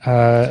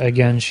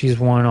again, she's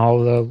won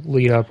all the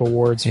lead-up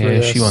awards for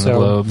this. Yeah, she won the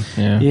Globe.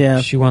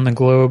 Yeah. She won the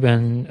Globe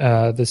and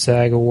the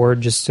SAG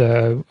award just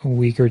a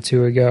week or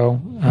two ago.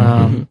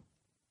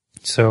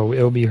 So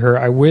it'll be her.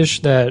 I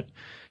wish that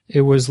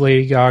it was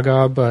Lady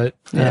Gaga, but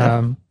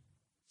I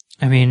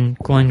mean,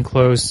 Glenn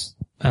Close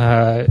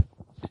I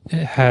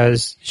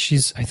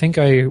think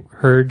I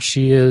heard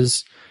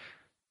she's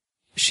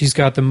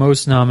got the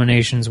most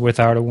nominations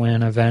without a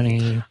win of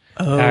any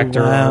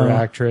actor or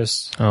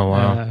actress. Oh,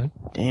 wow.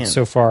 Damn.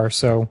 So far.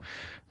 So,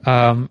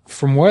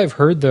 from what I've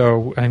heard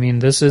though, I mean,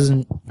 this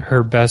isn't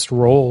her best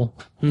role,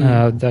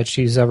 that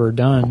she's ever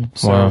done.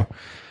 So,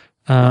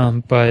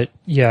 but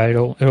yeah,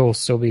 it'll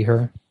still be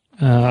her.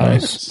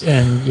 Nice.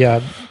 And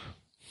yeah,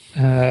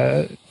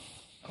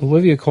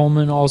 Olivia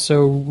Colman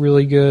also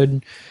really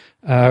good.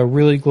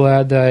 Really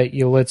glad that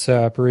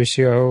Yalitza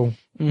Aparicio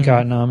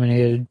got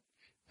nominated.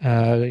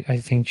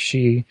 I think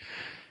she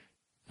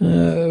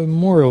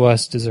more or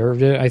less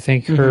deserved it. I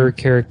think her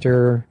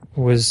character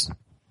was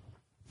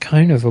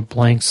kind of a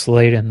blank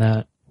slate in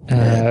that,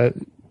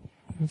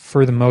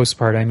 for the most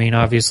part. I mean,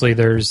 obviously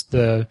there's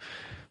the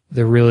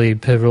really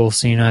pivotal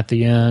scene at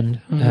the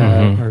end,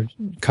 or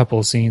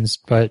couple scenes,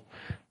 but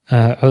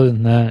other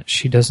than that,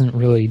 she doesn't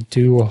really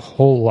do a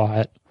whole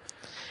lot.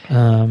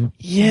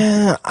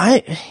 Yeah,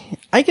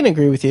 I can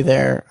agree with you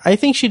there. I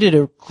think she did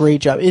a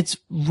great job. It's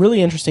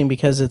really interesting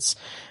because it's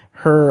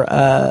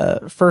her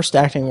first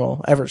acting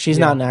role ever. She's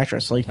not an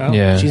actress.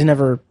 She's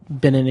never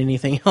been in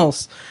anything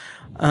else.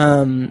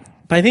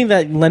 But I think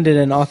that lended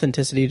an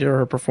authenticity to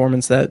her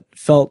performance that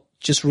felt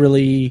just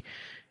really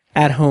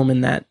at home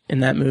in that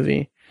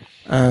movie.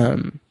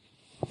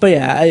 But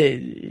yeah,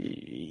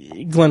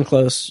 Glenn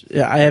Close.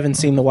 I haven't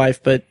seen The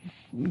Wife, but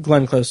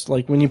Glenn Close,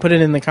 like when you put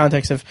it in the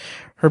context of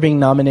her being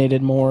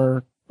nominated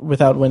more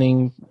without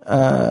winning,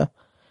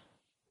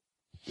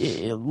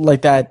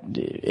 like that,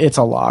 it's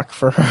a lock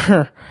for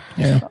her.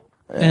 Yeah.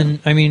 And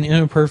I mean,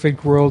 in a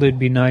perfect world, it'd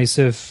be nice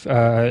if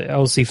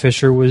Elsie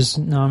Fisher was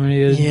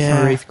nominated for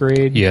 8th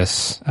Grade.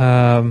 Yes.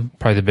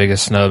 Probably the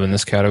biggest snub in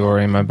this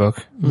category in my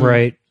book.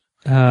 Right.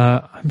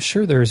 I'm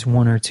sure there's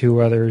one or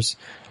two others.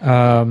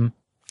 Oh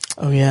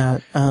yeah.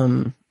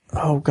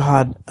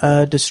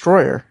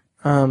 Destroyer.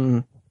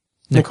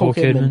 Nicole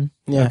Kidman.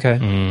 Yeah.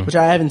 Okay. Which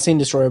I haven't seen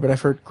Destroyer, but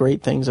I've heard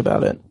great things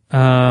about it.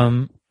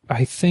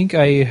 I think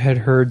I had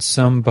heard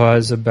some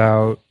buzz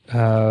about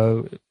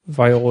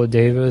Viola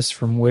Davis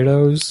from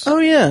Widows. Oh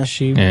yeah.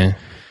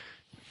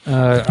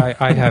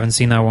 I haven't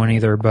seen that one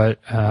either, but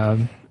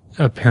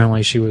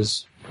apparently she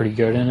was pretty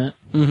good in it.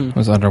 I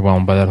was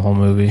underwhelmed by that whole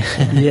movie.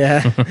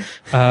 Yeah.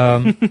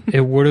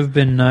 It would have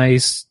been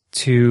nice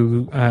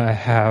to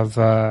have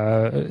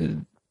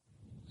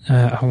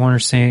I want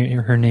to say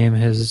her name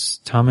is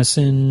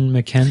Thomasin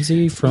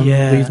McKenzie from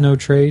Yeah. Leave No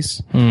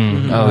Trace. Oh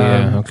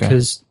yeah, okay.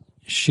 Because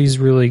she's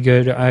really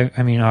good.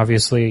 I mean,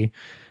 obviously,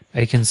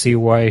 I can see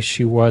why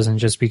she wasn't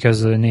just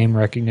because of the name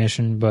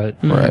recognition, but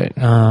Right.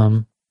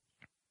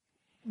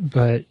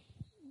 but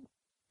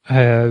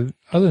other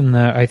than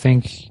that, I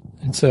think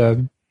it's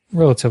a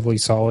relatively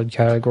solid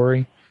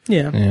category.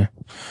 Yeah. Yeah.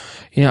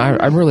 Yeah,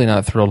 I'm really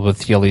not thrilled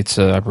with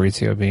Yalitza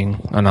Aparicio being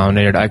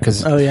nominated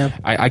because Oh yeah.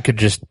 I could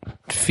just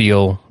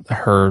feel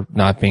her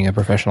not being a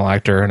professional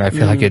actor, and I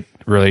feel like it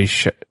really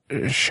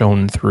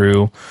shone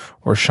through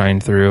or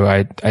shined through.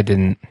 I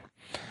didn't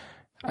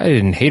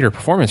hate her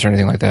performance or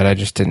anything like that. I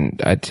just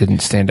didn't. It didn't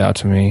stand out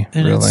to me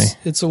And really.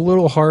 it's a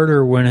little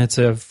harder when it's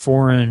a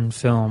foreign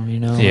film. You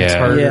know, Yeah. it's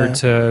harder Yeah.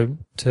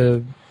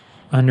 to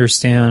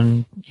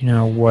understand. You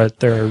know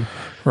what they're.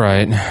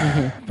 Right.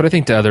 But I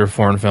think the other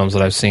foreign films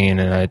that I've seen,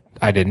 and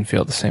I didn't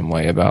feel the same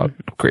way about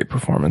great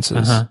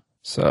performances.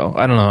 So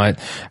I don't know.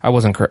 I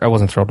wasn't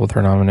thrilled with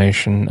her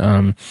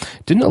nomination.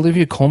 Didn't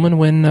Olivia Colman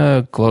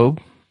win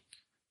Globe?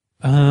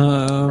 Or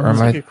am That's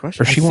a I? good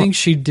question. Or she I won? think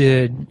she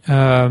did.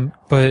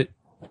 But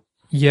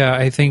yeah,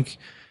 I think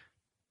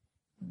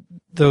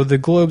though the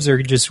Globes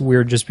are just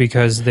weird, just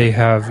because they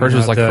have Hers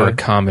was like for a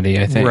comedy,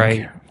 I think.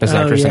 Right. Best Oh,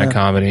 actress in yeah. a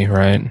comedy,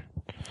 right?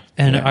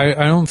 And I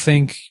don't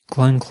think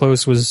Glenn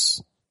Close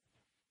was,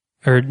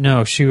 or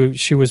no,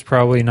 she was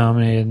probably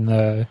nominated in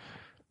the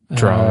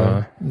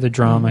drama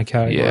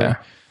category. Yeah.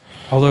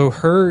 Although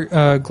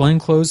her Glenn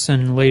Close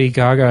and Lady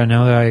Gaga,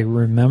 now that I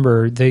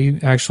remember, they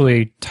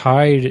actually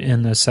tied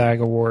in the SAG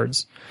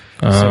Awards.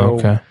 Oh,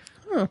 okay.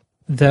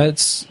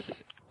 That's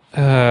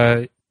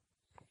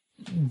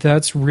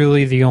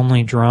really the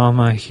only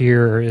drama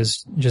here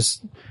is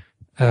just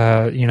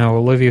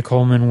Olivia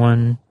Colman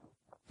won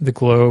the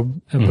Globe,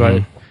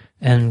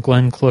 and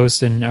Glenn Close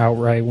didn't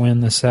outright win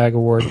the SAG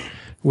Award,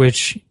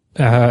 which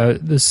the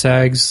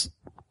SAGs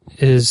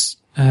is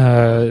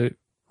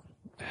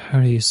how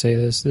do you say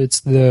this?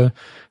 It's the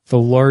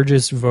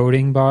largest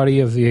voting body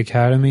of the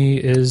Academy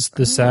is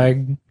the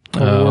SAG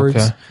Awards.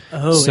 Okay.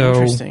 Oh,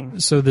 interesting.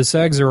 So the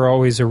SAGs are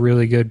always a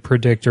really good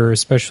predictor,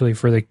 especially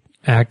for the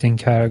acting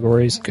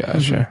categories.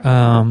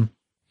 Gotcha.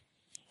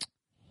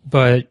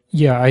 But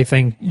yeah, I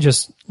think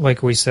just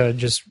like we said,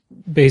 just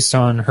based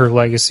on her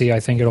legacy, I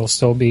think it'll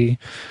still be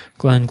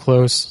Glenn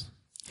Close.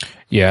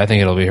 Yeah, I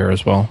think it'll be her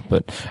as well.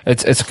 But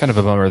it's kind of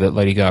a bummer that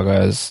Lady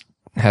Gaga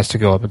has to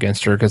go up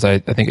against her because I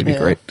think it'd be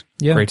great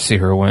to see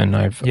her win.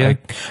 I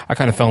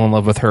kind of fell in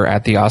love with her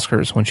at the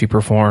Oscars when she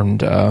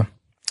performed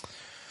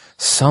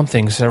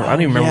something. So I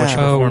don't even remember what she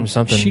performed.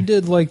 Something She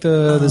did like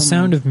the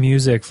Sound of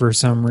Music for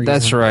some reason.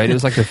 That's right. It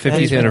was like the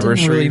 50th anniversary.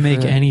 Didn't really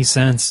make any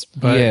sense.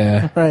 But,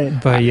 yeah, Right.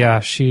 But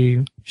yeah,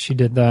 she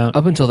did that.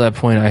 Up until that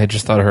point, I had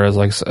just thought of her as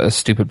like a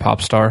stupid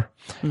pop star.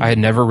 I had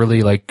never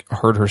really like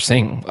heard her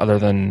sing other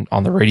than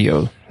on the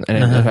radio,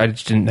 and I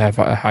just didn't have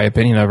a high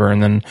opinion of her.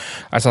 And then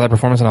I saw that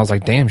performance, and I was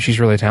like, "Damn, she's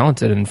really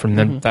talented." And from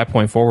that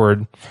point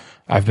forward,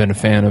 I've been a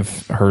fan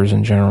of hers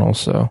in general.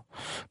 So,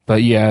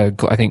 but yeah,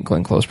 I think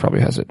Glenn Close probably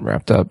has it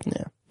wrapped up.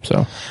 Yeah.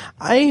 So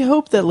I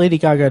hope that Lady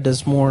Gaga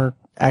does more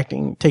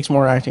acting, takes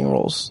more acting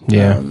roles.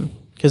 Yeah.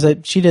 Because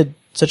she did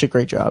such a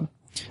great job.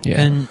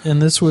 yeah,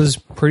 And this was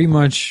pretty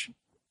much,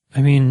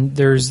 I mean,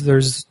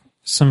 there's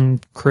some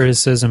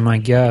criticism, I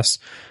guess,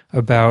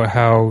 about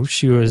how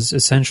she was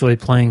essentially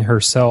playing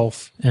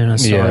herself in A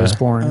Star Is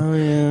Born. Oh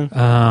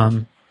yeah.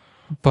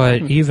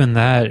 But even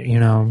that,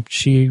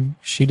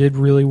 she did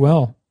really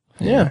well.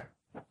 Yeah.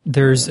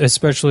 There's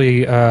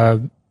especially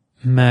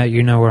Matt,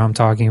 you know what I'm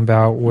talking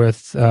about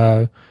with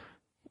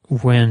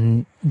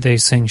when they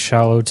sing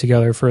 "Shallow"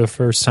 together for the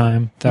first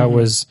time. That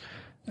was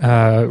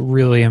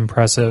really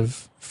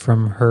impressive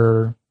from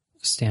her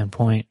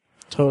standpoint.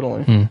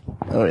 Totally.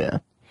 Oh yeah.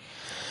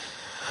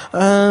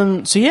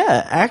 So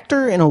yeah,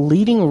 actor in a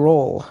leading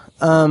role.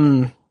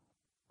 Let's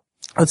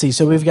see.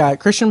 So we've got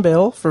Christian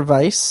Bale for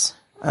Vice,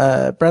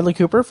 Bradley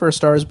Cooper for A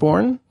Star Is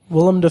Born,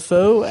 Willem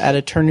Dafoe at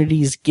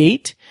Eternity's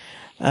Gate,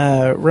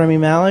 Rami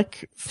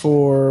Malek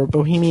for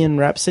Bohemian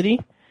Rhapsody,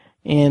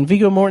 and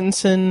Viggo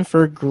Mortensen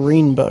for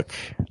Green Book.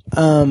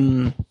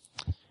 I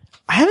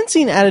haven't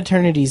seen At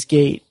Eternity's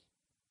Gate,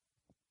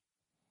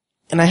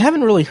 and I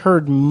haven't really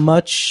heard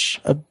much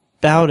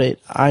about it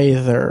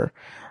either.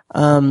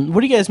 What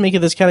do you guys make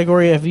of this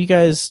category? Have you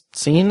guys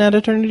seen At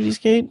Eternity's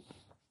Gate?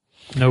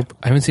 Nope.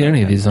 I haven't seen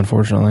any of these,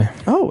 unfortunately.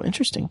 Oh,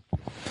 interesting.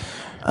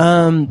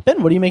 Ben,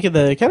 what do you make of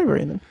the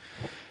category then?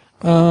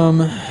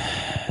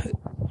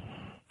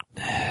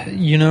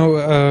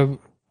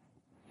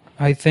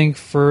 I think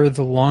for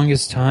the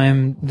longest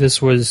time,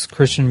 this was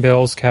Christian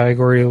Bale's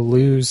category to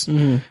lose.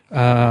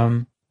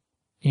 There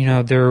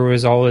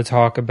was all the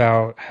talk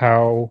about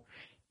how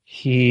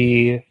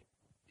he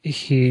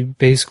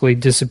basically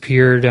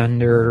disappeared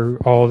under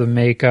all the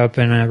makeup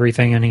and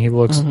everything, and he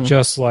looks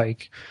just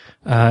like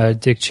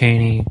Dick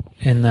Cheney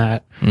in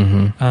that.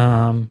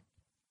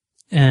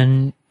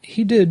 And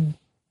he did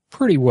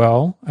pretty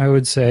well, I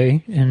would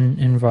say,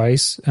 in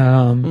Vice.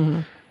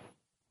 I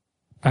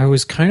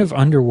was kind of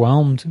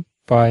underwhelmed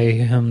by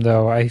him,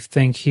 though. I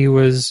think he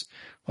was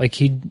like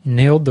he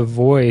nailed the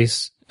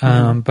voice,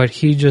 but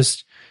he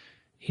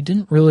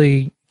didn't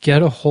really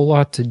get a whole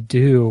lot to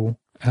do.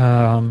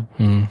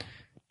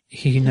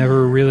 He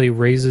never really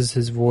raises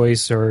his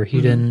voice, or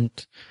he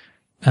didn't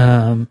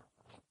go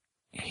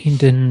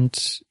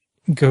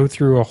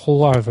through a whole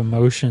lot of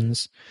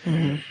emotions.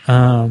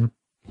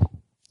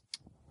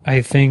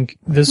 I think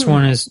this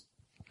one is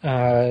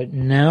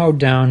now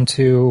down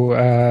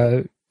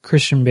to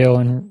Christian Bale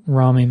and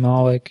Rami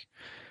Malek,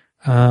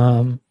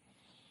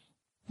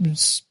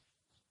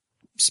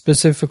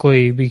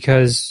 specifically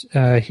because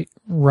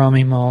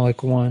Rami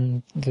Malek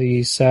won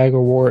the SAG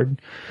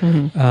award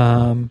and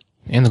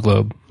the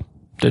Globe.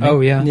 Didn't he?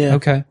 Oh yeah,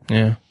 okay,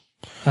 yeah.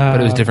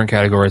 But it was different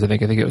categories. I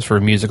think it was for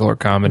musical or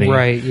comedy,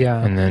 right?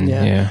 Yeah, and then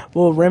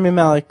Well, Rami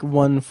Malek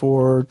won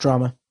for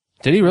drama.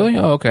 Did he really?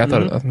 Oh, okay. I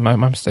thought my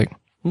mistake.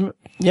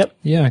 Yep.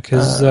 Yeah,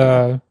 because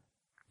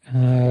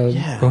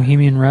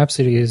Bohemian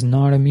Rhapsody is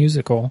not a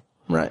musical.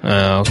 Right.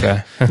 Oh,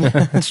 okay.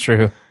 That's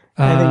true.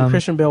 I think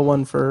Christian Bale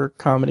won for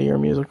comedy or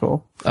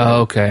musical.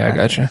 Oh, okay. I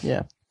gotcha.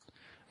 Yeah.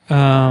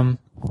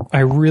 I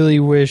really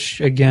wish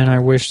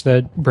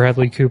that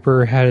Bradley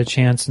Cooper had a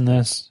chance in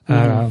this.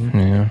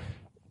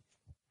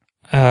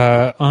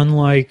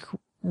 Unlike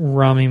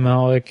Rami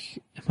Malek,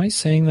 am I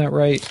saying that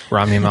right?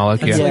 Rami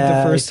Malek, It's yeah.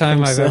 like the first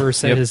time I've ever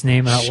said Yep. his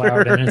name out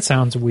loud, and it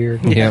sounds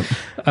weird. Yep.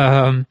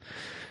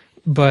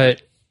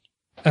 But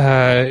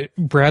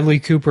Bradley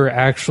Cooper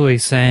actually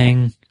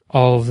sang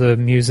all of the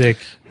music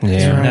in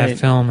that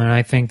film, and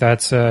I think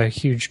that's a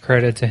huge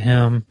credit to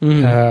him.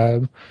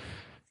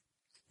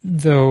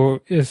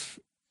 Though if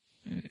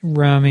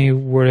Rami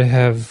would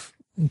have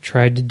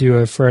tried to do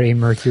a Freddie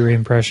Mercury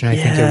impression, I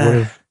think it would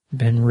have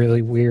been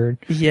really weird.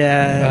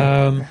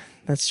 Yeah,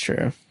 that's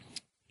true.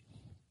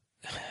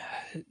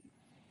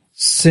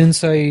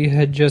 Since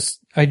I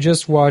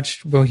just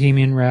watched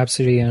Bohemian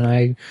Rhapsody,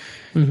 and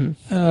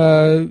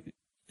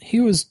he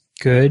was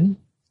good.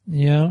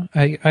 Yeah,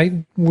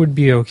 I would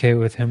be okay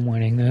with him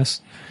winning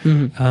this.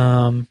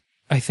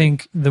 I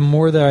think the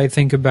more that I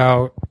think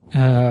about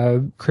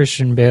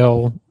Christian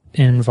Bale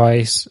in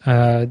Vice,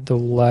 the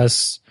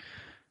less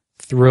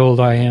thrilled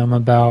I am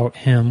about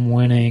him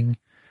winning.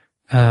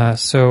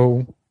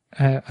 So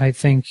I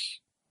think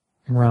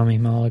Rami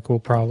Malek will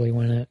probably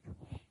win it.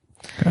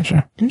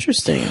 Gotcha.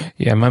 Interesting.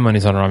 Yeah, my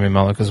money's on Rami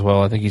Malek as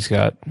well. I think he's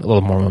got a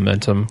little more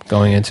momentum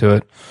going into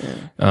it.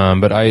 Yeah.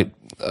 But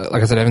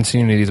like I said, I haven't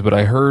seen any of these, but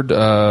I heard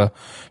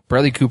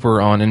Bradley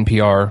Cooper on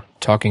NPR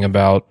talking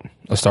about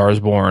A Star is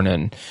Born,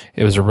 and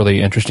it was a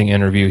really interesting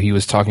interview. He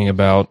was talking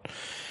about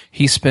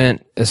he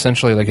spent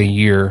essentially like a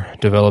year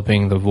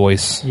developing the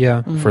voice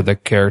for the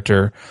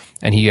character,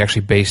 and he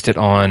actually based it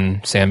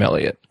on Sam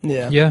Elliott.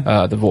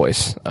 The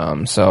voice.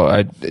 So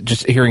I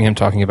just hearing him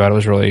talking about it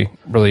was really,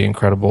 really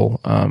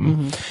incredible.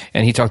 And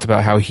he talked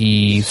about how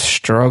he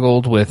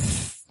struggled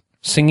with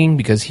singing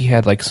because he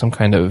had like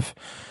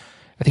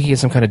I think he had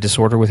some kind of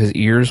disorder with his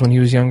ears when he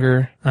was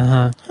younger.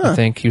 I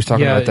think he was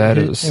talking about that.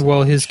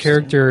 His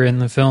character in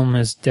the film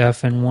is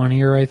deaf in one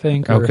ear, I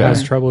think, or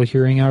has trouble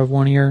hearing out of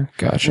one ear.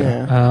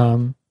 Gotcha.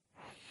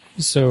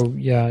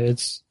 Yeah.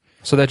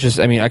 So that just,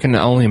 I mean, I can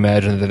only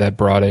imagine that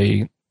brought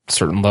a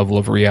certain level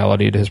of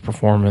reality to his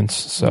performance.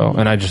 So,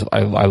 and I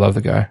love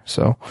the guy.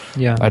 So,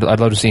 yeah, I'd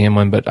love to see him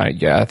win, but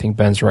I think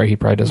Ben's right. He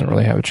probably doesn't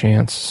really have a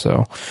chance.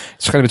 So,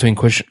 it's kind of between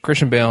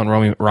Christian Bale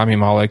and Rami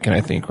Malek, and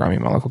I think Rami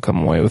Malek will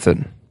come away with it.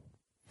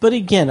 But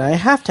again, I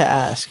have to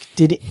ask,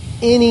 did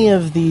any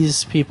of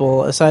these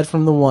people, aside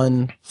from the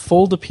one,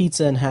 fold a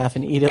pizza in half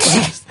and eat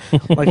it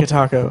like a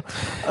taco?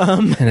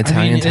 An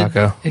Italian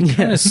taco. It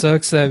kind of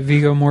sucks that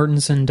Viggo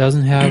Mortensen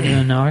doesn't have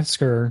an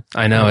Oscar.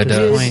 I know, it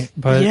does. Point,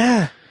 but,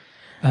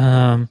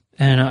 and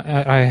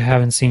I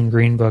haven't seen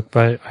Green Book,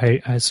 but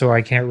so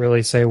I can't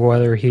really say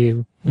whether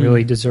he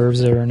really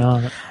deserves it or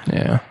not.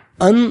 Yeah.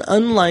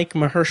 Unlike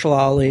Mahershala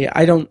Ali,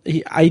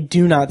 I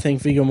do not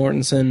think Viggo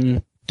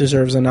Mortensen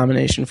deserves a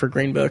nomination for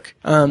Green Book.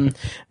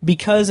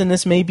 Because, and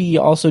this may be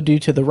also due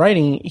to the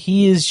writing,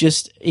 he is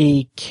just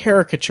a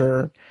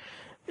caricature.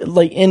 It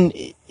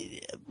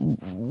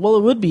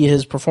would be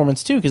his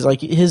performance too, because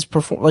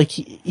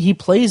he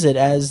plays it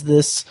as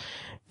this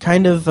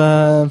kind of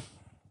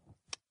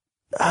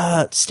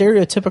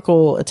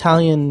stereotypical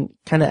Italian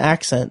kind of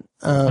accent.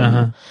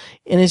 And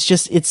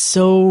it's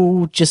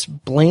so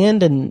just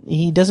bland, and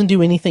he doesn't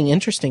do anything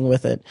interesting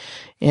with it.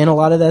 And a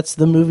lot of that's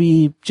the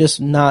movie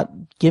just not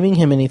giving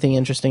him anything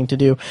interesting to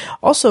do.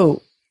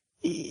 Also,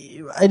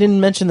 I didn't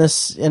mention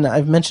this, and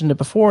I've mentioned it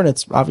before, and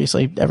it's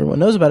obviously everyone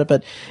knows about it,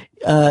 but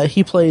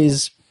he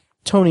plays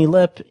Tony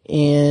Lip,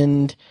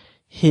 and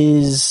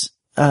his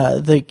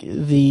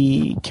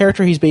the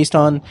character he's based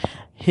on,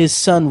 his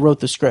son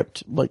wrote the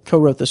script,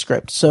 co-wrote the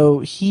script. So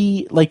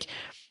he's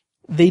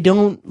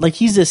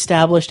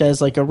established as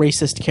like a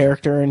racist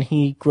character, and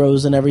he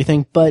grows and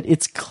everything, but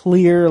it's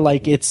clear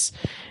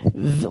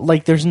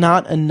there's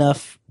not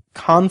enough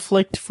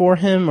conflict for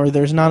him, or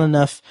there's not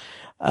enough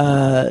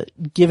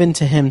given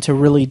to him to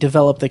really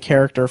develop the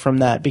character from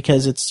that,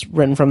 because it's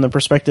written from the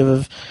perspective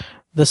of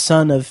the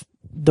son of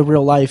the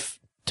real life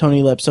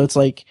Tony Lip. So it's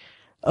like,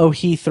 oh,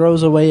 he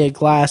throws away a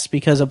glass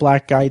because a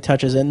black guy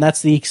touches it. And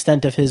that's the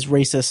extent of his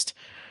racist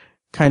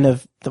kind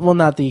of, well,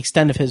 not the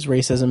extent of his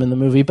racism in the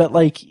movie, but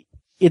like,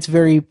 it's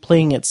very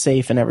playing it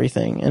safe and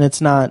everything. And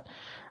it's not,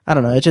 I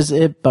don't know,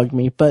 it bugged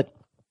me, but.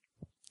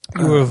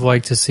 You would have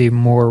liked to see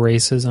more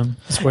racism.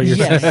 That's what you're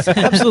saying. Yes,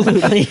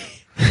 absolutely.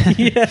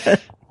 Yeah.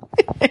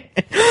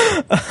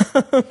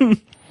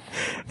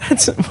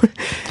 That's.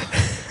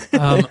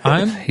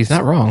 He's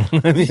not wrong.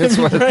 I mean, that's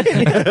what.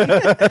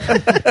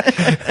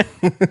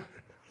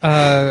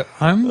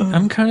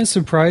 I'm kind of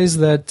surprised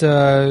that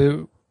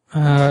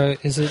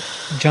is it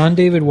John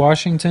David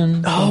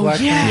Washington? Oh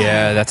yeah,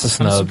 yeah, that's a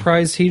snub. I'm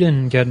surprised he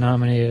didn't get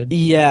nominated.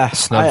 Yeah,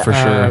 snub for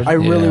sure. I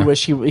really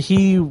wish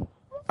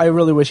I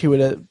really wish he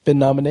would have been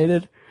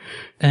nominated.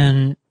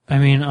 And I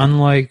mean,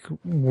 unlike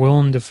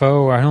Willem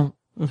Dafoe, I don't.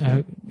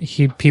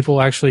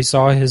 People actually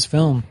saw his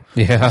film.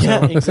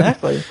 Yeah,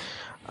 exactly.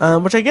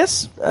 Which I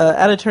guess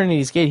at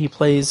Eternity's Gate he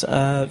plays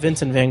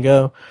Vincent Van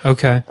Gogh.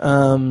 Okay.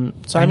 So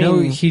I know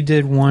he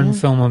did one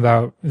film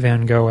about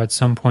Van Gogh at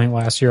some point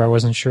last year. I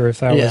wasn't sure if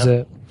that was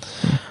it.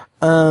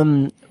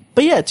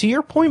 But yeah, to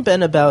your point,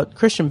 Ben, about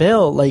Christian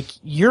Bale, like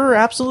you're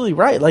absolutely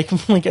right. Like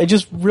I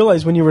just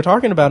realized when you were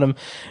talking about him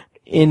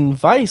in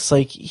Vice,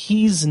 like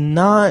he's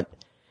not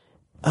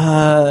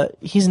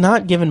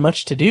given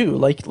much to do.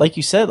 Like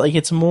you said, like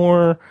it's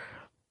more,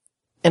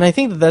 and I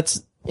think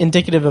that's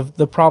indicative of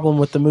the problem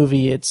with the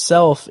movie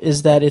itself,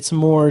 is that it's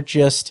more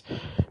just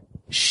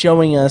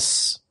showing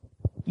us,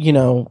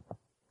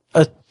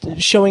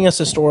 showing us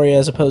a story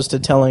as opposed to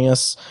telling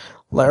us,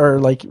 or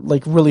like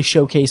really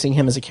showcasing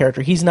him as a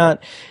character. He's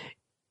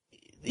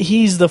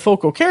the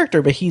focal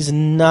character, but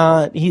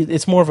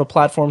it's more of a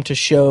platform to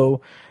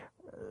show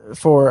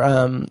for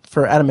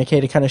Adam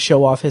McKay to kind of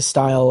show off his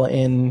style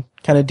and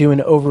kind of do an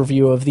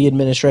overview of the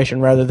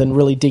administration rather than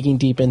really digging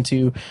deep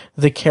into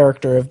the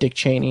character of Dick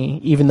Cheney,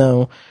 even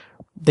though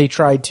they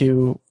tried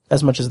to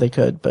as much as they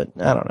could, but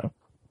I don't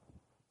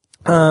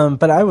know.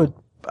 But I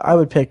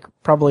would pick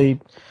probably,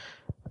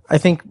 I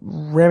think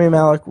Rami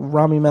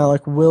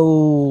Malek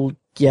will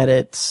get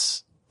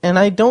it, and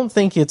I don't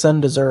think it's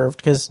undeserved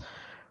because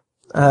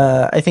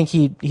I think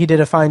he did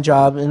a fine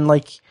job, and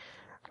like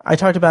I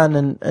talked about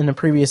in a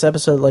previous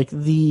episode, like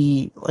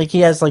he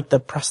has like the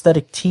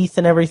prosthetic teeth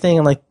and everything,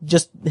 and like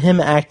just him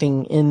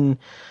acting in,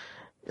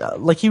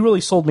 like he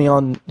really sold me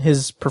on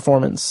his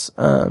performance.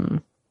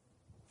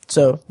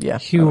 So yeah,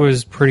 he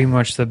was pretty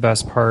much the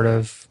best part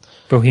of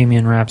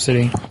Bohemian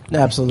Rhapsody.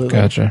 Absolutely,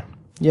 gotcha.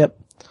 Yep.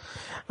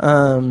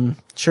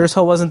 Sure as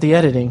hell wasn't the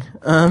editing.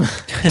 But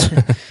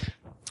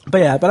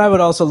I would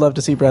also love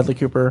to see Bradley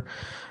Cooper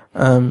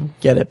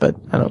get it, but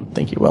I don't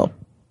think he will.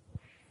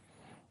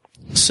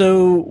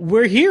 So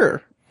we're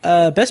here.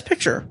 Best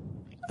Picture.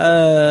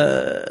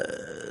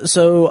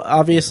 So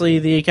obviously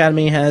the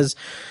Academy has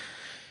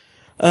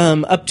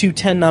up to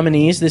 10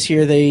 nominees. This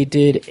year they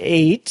did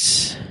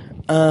 8.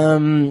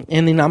 And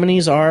the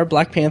nominees are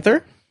Black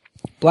Panther,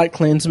 Black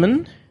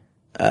Klansman,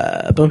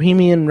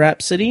 Bohemian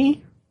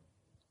Rhapsody,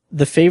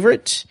 The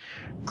Favorite,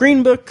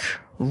 Green Book,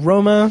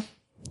 Roma,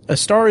 A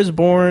Star is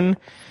Born,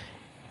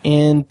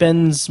 and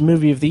Ben's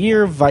movie of the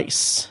year,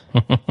 Vice.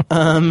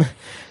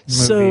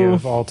 Movie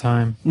of all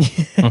time.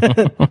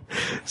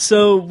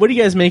 So what do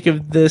you guys make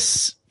of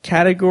this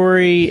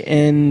category?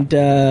 And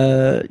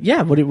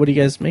what do you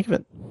guys make of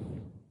it?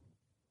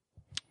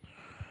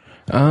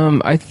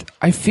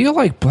 I feel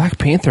like Black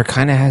Panther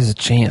kind of has a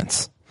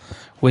chance,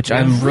 which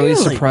I'm really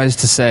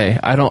surprised to say.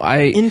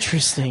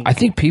 Interesting. I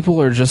think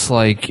people are just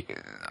like,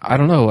 I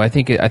don't know. I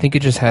think it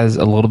just has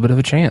a little bit of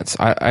a chance.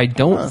 I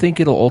don't think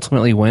it'll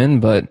ultimately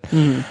win, but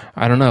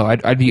I don't know.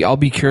 I'll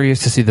be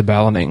curious to see the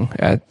balloting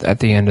at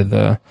the end of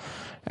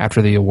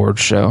after the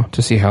awards show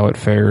to see how it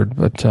fared.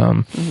 But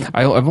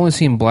I've only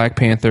seen Black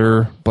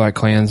Panther, Black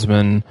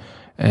Klansman,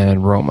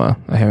 and Roma.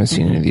 I haven't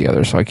seen any of the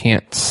others, so I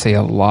can't say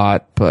a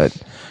lot. But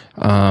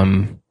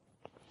I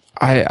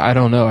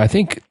don't know. I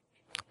think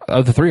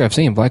of the 3 I've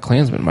seen, Black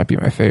Klansman might be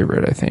my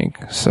favorite, I think.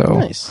 So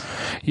nice.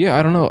 Yeah,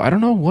 I don't know. I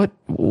don't know what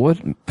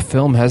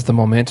film has the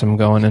momentum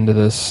going into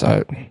this.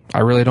 I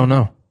really don't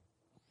know.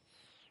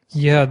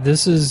 Yeah,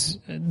 this is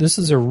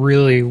a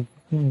really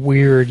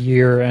weird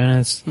year,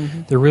 and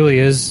there really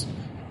is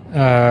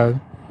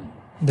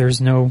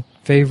there's no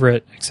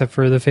favorite except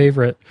for The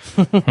Favorite.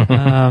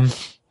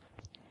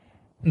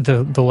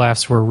 The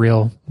laughs were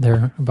real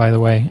there, by the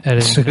way.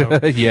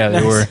 Editing. Yeah,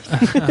 they were.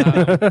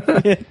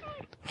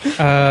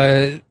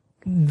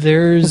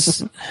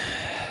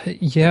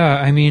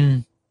 I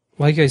mean,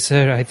 like I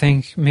said, I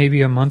think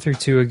maybe a month or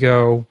two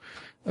ago,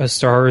 A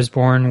Star is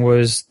Born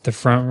was the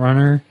front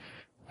runner.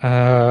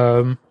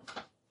 Now,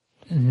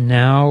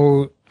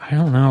 I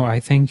don't know. I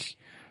think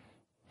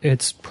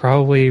it's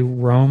probably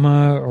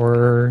Roma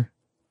or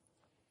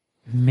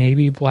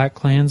maybe Black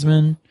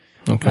Klansman.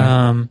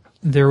 Okay.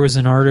 There was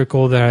an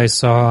article that I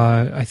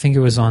saw, I think it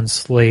was on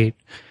Slate,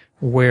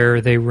 where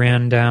they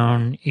ran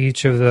down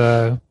each of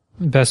the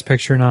Best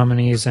Picture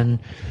nominees, and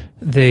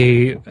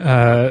they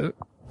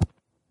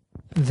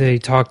they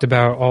talked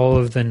about all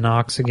of the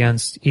knocks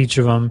against each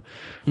of them.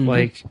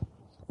 Like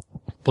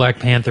Black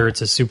Panther,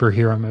 it's a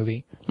superhero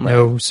movie. Right.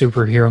 No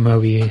superhero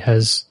movie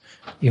has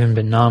even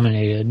been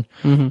nominated.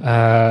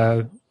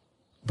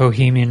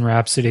 Bohemian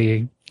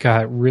Rhapsody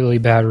got really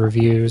bad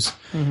reviews.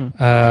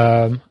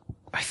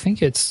 I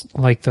think it's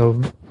like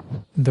the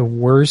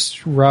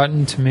worst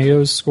Rotten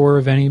Tomatoes score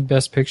of any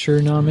Best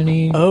Picture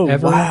nominee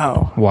ever.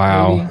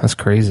 Wow, maybe? that's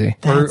crazy.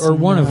 Or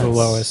one of the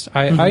lowest.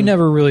 I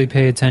never really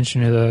pay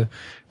attention to the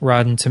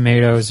Rotten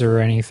Tomatoes or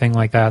anything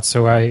like that,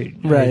 so I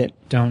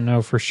don't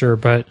know for sure.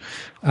 But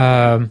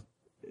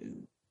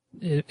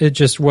it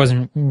just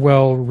wasn't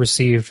well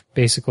received,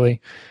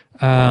 basically.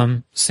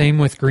 Same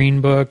with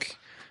Green Book.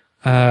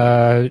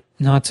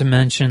 Not to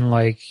mention,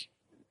 like,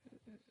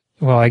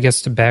 well, I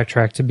guess to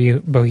backtrack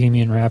to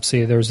Bohemian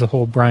Rhapsody, there was the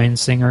whole Bryan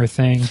Singer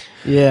thing.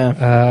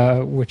 Yeah.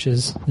 Which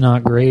is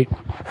not great.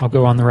 I'll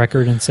go on the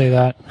record and say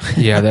that.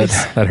 Yeah,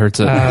 that hurts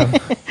it.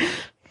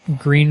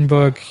 Green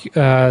Book,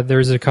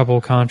 there's a couple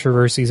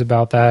controversies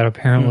about that.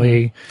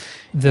 Apparently,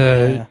 what's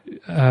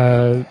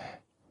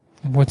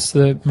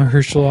the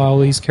Mahershala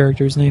Ali's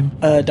character's name?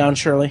 Don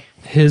Shirley.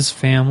 His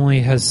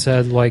family has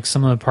said, like,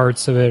 some of the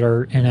parts of it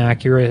are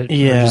inaccurate.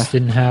 Yeah. Or just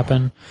didn't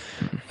happen.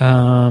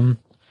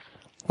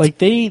 I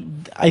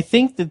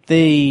think that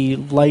they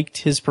liked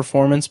his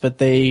performance, but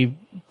they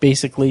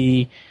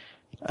basically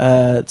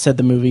said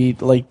the movie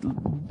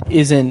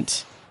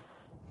isn't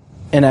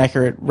an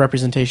accurate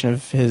representation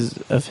of him.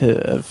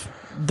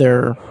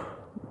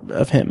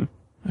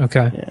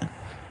 Okay. Yeah.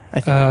 I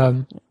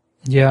think.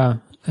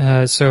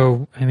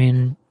 So I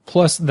mean,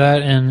 plus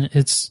that, and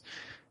it's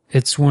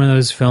one of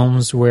those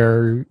films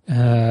where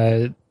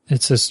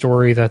it's a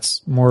story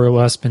that's more or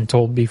less been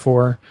told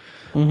before.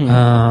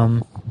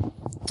 The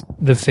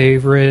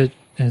Favorite,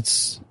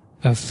 it's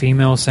a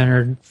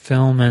female-centered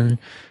film, and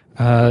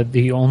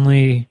the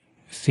only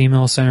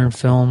female-centered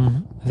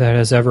film that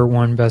has ever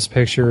won Best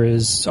Picture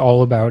is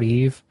All About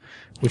Eve,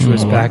 which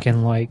was back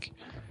in like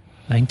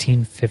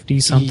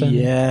 1950 something.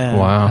 Yeah.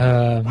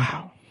 Wow.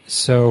 Wow.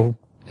 So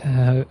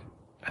I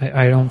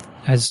don't,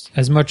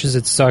 as much as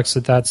it sucks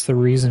that that's the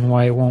reason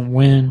why it won't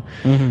win.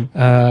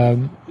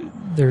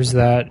 There's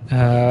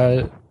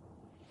that.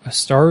 A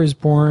Star Is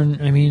Born,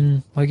 I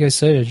mean, like I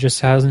said, it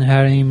just hasn't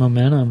had any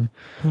momentum.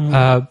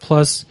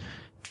 Plus,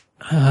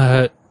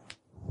 I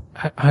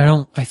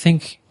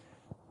think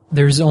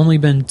there's only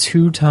been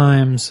 2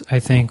 times, I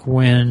think,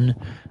 when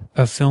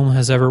a film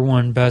has ever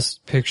won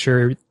Best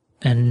Picture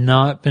and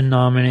not been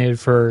nominated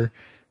for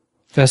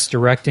Best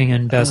Directing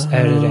and Best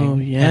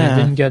Editing. Yeah. And it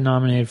didn't get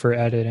nominated for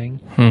editing.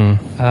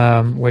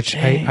 Which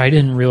I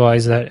didn't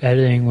realize that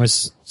editing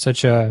was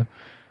such a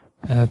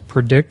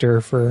predictor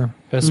for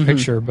Best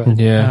Picture, but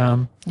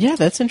Yeah. Yeah,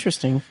 that's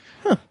interesting.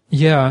 Huh.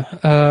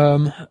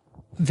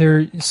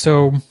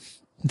 So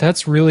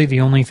that's really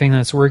the only thing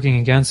that's working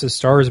against A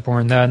Star Is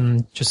Born, that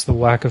and just the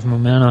lack of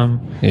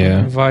momentum.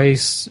 Yeah.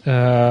 Vice,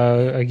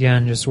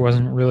 again, just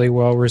wasn't really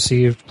well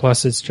received,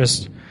 plus it's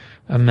just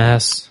a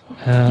mess.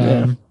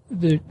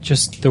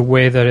 Just the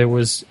way that it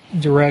was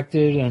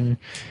directed, and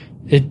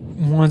it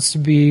wants to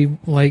be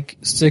like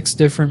 6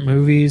 different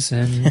movies,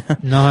 and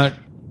not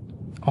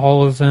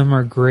all of them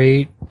are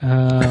great.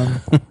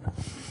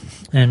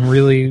 And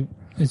really,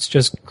 it's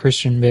just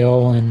Christian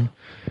Bale and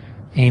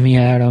Amy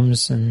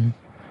Adams, and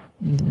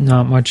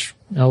not much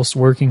else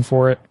working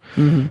for it.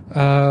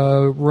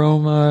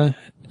 Roma,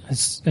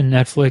 it's a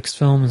Netflix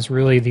film, is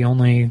really the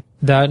only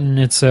that, and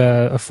it's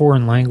a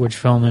foreign language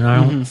film, and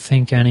I don't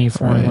think any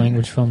foreign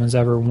language film has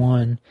ever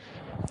won.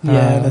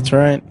 Yeah, that's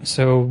right.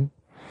 So,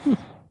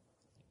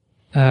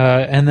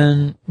 and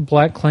then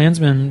Black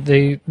Klansman,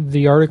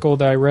 the article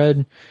that I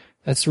read,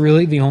 that's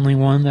really the only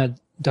one that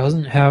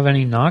doesn't have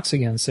any knocks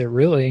against it,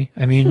 really.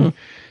 I mean,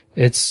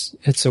 it's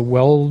a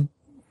well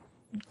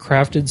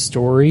crafted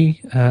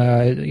story.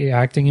 The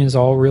acting is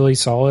all really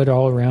solid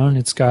all around.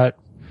 It's got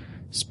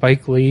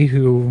Spike Lee,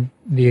 who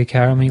the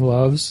Academy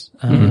loves.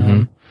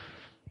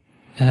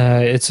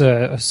 It's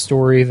a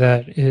story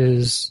that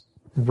is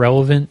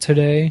relevant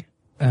today.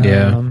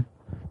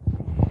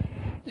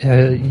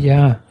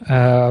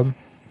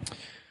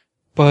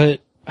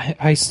 But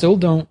I still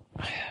don't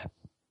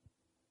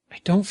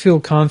feel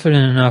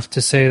confident enough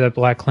to say that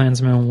Black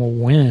Klansman will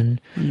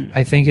win.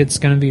 I think it's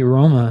going to be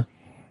Roma.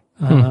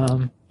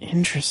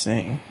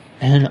 Interesting.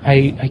 And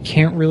I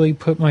can't really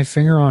put my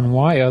finger on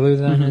why, other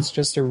than it's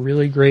just a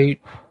really great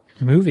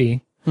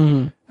movie.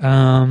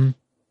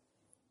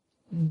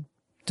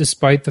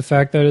 Despite the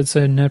fact that it's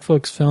a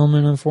Netflix film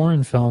and a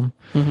foreign film.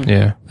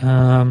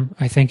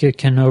 I think it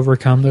can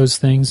overcome those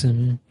things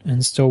and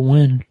still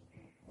win.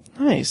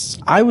 Nice.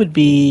 I would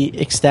be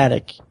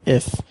ecstatic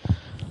if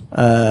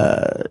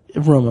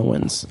Roma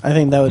wins. I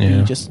think that would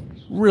be just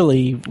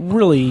really,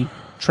 really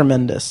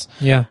tremendous.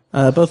 Yeah.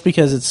 Both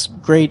because it's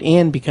great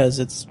and because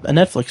it's a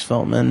Netflix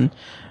film, and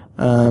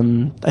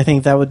I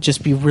think that would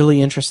just be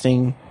really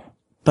interesting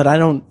but I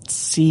don't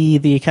see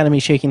the Academy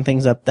shaking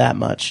things up that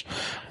much.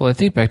 Well, I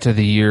think back to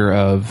the year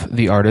of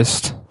The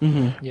Artist,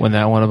 when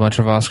that won a bunch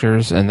of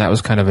Oscars, and that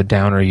was kind of a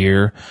downer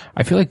year.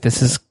 I feel like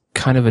this is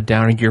kind of a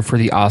downer year for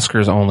the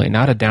Oscars only.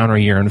 Not a downer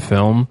year in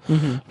film,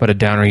 but a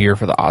downer year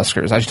for the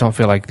Oscars. I just don't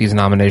feel like these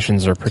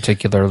nominations are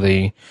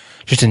particularly,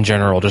 just in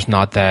general, just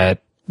not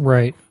that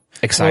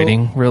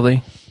exciting,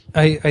 really.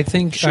 I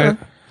think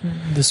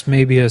this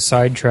may be a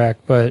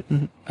sidetrack, but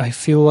I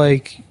feel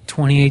like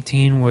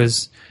 2018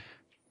 was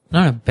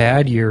not a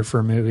bad year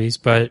for movies,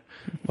 but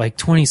like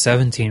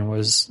 2017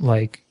 was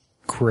like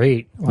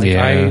great. Like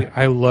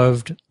I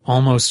loved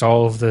almost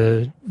all of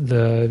the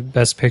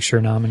Best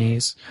Picture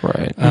nominees.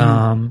 Right.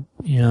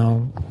 You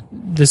know,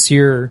 this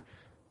year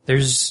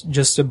there's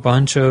just a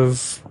bunch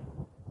of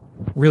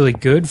really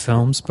good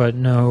films, but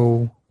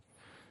not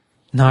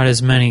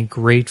as many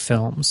great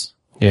films.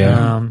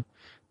 Yeah.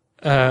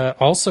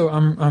 Also,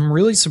 I'm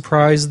really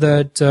surprised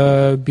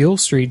that Beale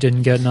Street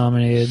didn't get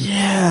nominated.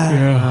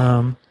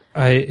 Yeah.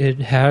 It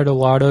had a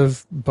lot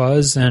of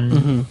buzz,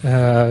 and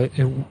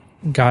it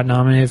got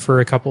nominated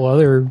for a couple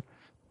other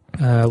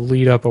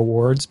lead-up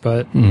awards,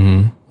 but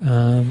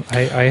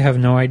I have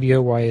no idea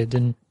why it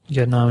didn't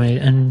get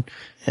nominated. And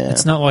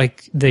it's not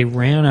like they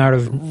ran out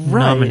of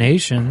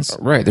nominations.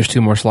 Right, there's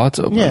 2 more slots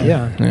open.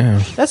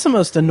 Yeah. That's the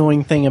most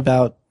annoying thing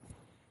about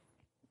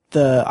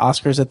the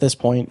Oscars at this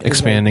point.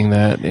 Expanding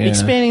that,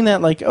 Expanding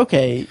that, like,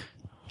 okay,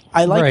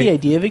 I like the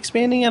idea of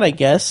expanding it, I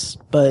guess,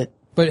 but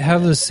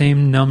have the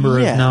same number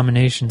of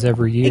nominations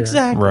every year.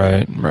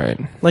 Exactly. Right.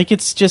 Like,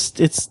 it's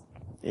just,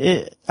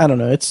 I don't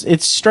know,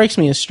 it strikes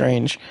me as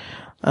strange.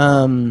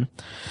 I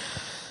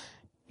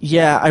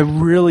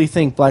really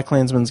think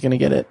BlacKkKlansman's gonna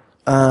get it.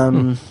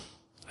 And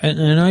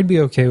I'd be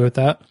okay with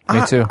that.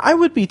 Me too. I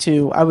would be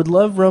too. I would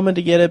love Roma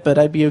to get it, but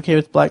I'd be okay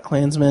with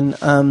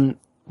BlacKkKlansman.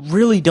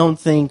 Really don't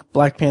think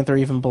Black Panther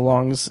even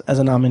belongs as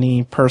a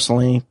nominee,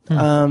 personally.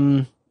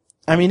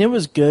 I mean, it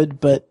was good,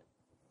 but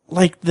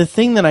like, the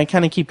thing that I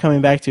kind of keep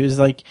coming back to is,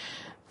 like,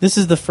 this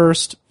is the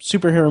first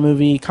superhero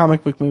movie,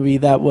 comic book movie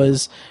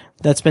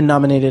that's been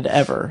nominated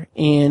ever.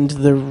 And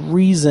the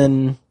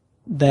reason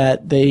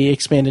that they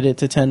expanded it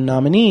to 10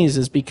 nominees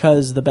is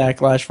because the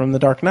backlash from The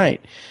Dark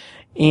Knight.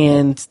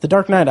 And The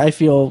Dark Knight, I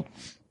feel,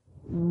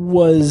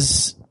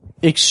 was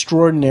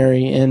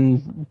extraordinary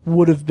and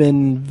would have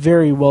been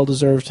very well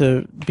deserved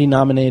to be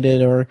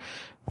nominated, or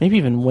maybe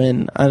even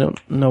win. I don't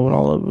know what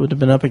all it would have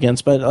been up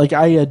against, but like,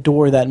 I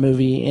adore that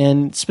movie,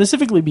 and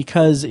specifically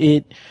because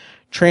it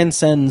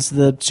transcends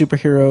the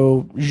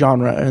superhero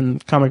genre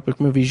and comic book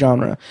movie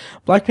genre.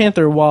 Black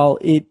Panther, while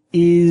it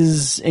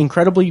is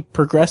incredibly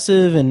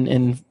progressive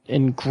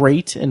and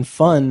great and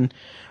fun,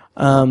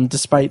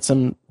 despite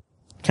some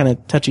kind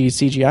of touchy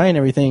CGI and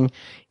everything,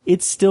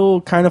 it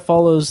still kind of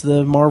follows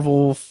the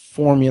Marvel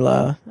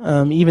formula,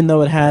 even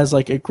though it has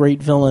like a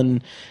great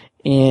villain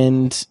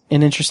and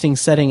an interesting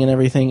setting and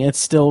everything. It's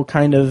still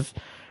kind of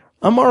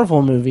a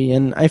Marvel movie,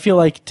 and I feel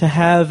like to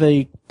have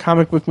a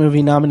comic book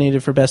movie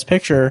nominated for Best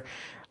Picture,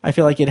 I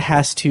feel like it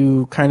has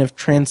to kind of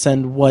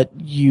transcend what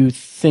you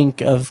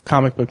think of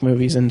comic book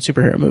movies and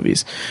superhero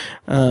movies.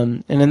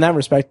 And in that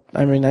respect,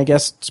 I mean, I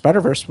guess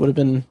Spider-Verse would have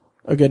been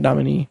a good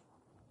nominee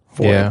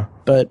for it.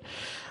 But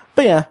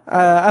yeah,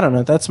 I don't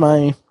know. That's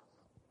my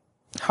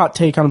hot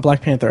take on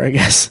Black Panther, I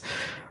guess.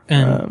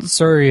 And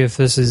sorry if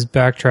this is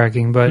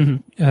backtracking, but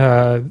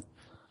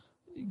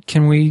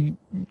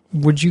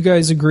would you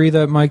guys agree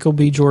that Michael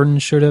B. Jordan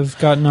should have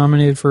gotten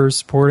nominated for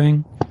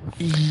supporting?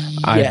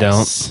 I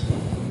don't.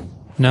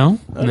 No?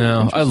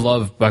 No. I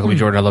love Michael B.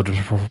 Jordan. I loved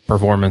his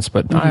performance,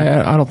 but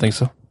I don't think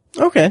so.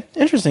 Okay,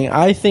 interesting.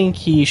 I think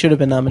he should have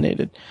been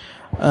nominated.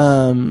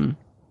 Let me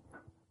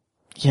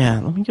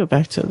go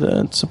back to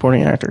the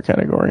supporting actor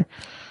category.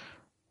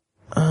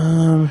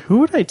 Who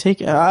would I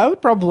take? I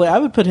would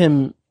put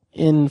him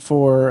in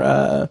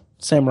for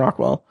Sam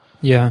Rockwell.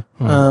 Yeah.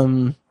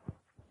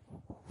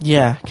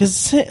 Yeah,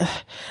 because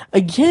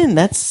again,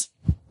 that's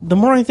the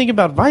more I think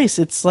about Vice,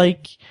 it's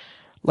like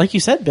you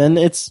said, Ben.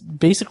 It's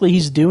basically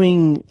he's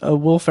doing a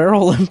Will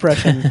Ferrell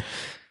impression,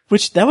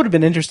 which that would have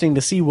been interesting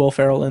to see Will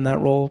Ferrell in that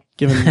role.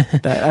 Given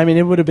that, I mean,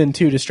 it would have been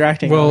too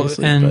distracting. Well,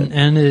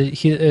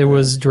 it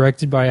was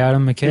directed by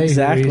Adam McKay,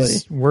 exactly, who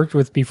he's worked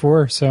with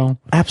before. So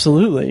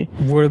absolutely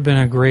would have been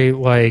a great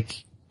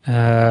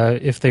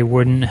if they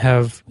wouldn't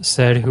have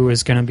said who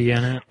was going to be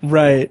in it.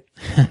 Right.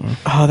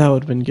 Oh, that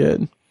would have been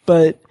good.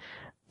 But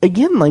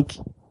again, like,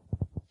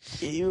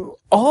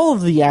 all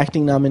of the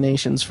acting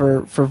nominations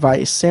for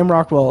Vice, Sam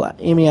Rockwell,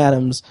 Amy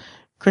Adams,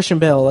 Christian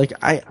Bale, like,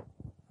 I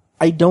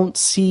don't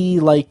see,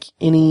 like,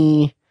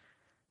 any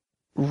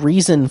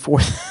reason for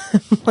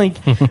them. Like,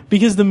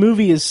 because the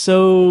movie is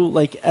so,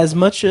 like, as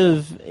much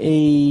of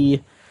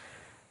a,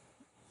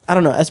 I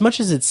don't know, as much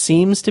as it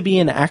seems to be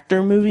an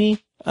actor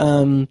movie,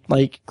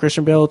 like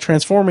Christian Bale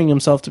transforming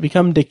himself to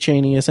become Dick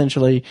Cheney,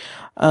 essentially,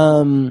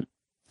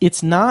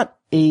 it's not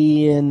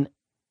an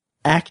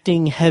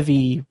acting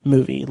heavy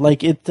movie.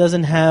 Like, it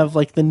doesn't have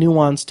like the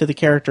nuance to the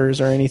characters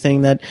or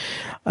anything that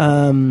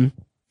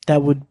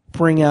would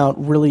bring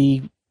out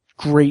really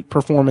great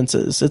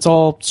performances. It's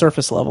all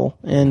surface level,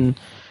 and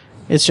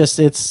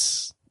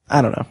it's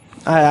I don't know.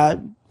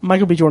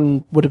 Michael B.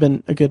 Jordan would have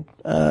been a good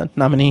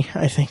nominee,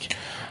 I think.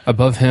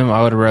 Above him,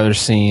 I would have rather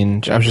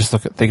seen. I was just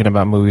thinking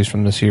about movies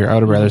from this year. I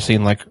would have rather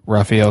seen like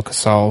Rafael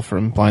Casal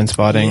from Blind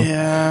Spotting.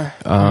 Yeah.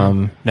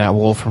 Nat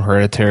Wolff from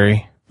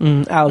Hereditary.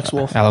 Alex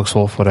Wolff. Alex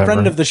Wolff, whatever.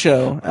 Friend of the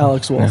show,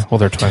 Alex Wolff. Yeah, well,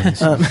 they're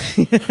twins.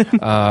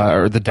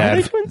 Or the dad.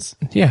 Are they twins?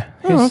 Yeah.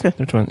 Oh, okay.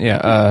 They're twins.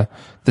 Yeah.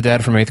 The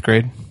dad from 8th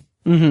grade.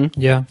 Mm-hmm.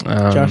 Yeah.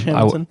 Josh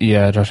Hamilton.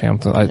 Josh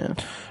Hamilton.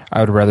 I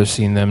would have rather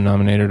seen them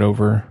nominated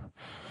over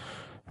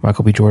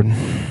Michael B. Jordan.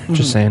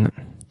 Just saying it.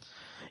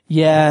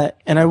 Yeah,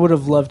 and I would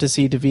have loved to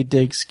see Daveed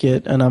Diggs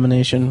get a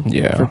nomination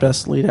for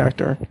Best Lead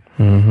Actor.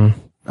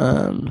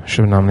 Mm-hmm.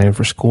 Should have nominated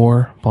for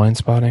score, Blind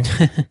Spotting.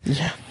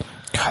 Yeah.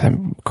 God,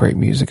 that great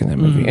music in that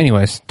movie.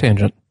 Anyways,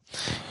 tangent.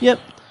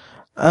 Yep.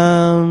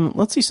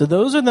 Let's see. So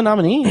those are the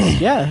nominees.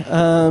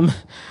 Yeah.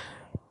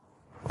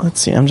 Let's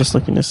see. I'm just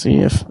looking to see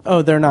if...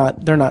 Oh, they're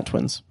not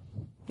twins.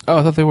 Oh,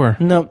 I thought they were.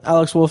 No,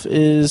 Alex Wolff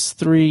is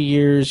 3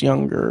 years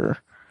younger.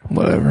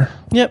 Whatever.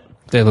 Yep.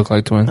 They look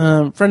like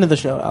twins. Friend of the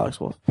show,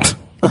 Alex Wolff.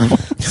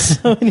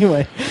 So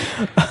anyway,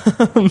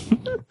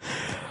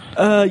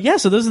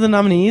 so those are the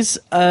nominees.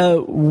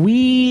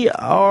 We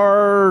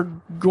are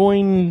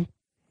going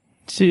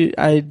to,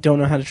 I don't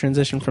know how to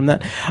transition from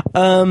that.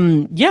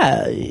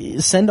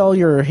 Send all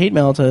your hate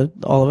mail to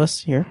all of us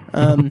here.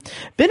 Ben,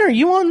 are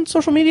you on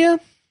social media?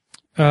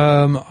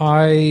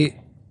 I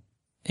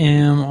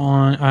am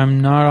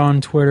I'm not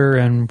on Twitter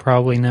and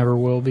probably never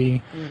will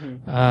be.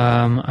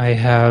 I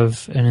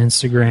have an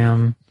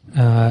Instagram,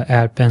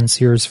 at Ben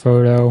Sears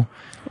Photo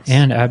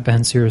and at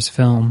Ben Sears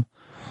Film.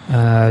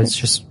 It's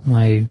just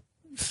my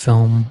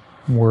film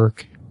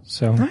work.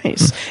 So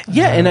nice.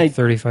 Yeah. And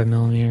 35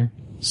 millimeter.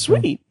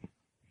 Sweet.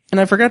 And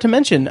I forgot to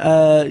mention,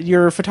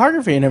 your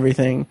photography and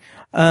everything.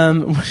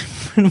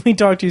 When we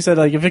talked, you said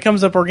like, if it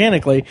comes up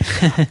organically,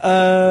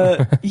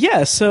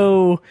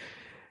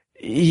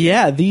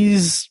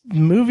 these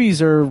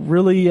movies are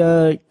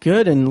really,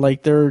 good and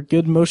like they're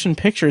good motion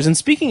pictures. And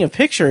speaking of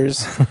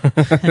pictures,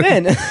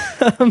 Ben,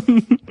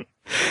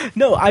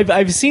 no,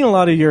 I've seen a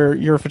lot of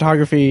your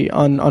photography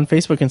on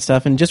Facebook and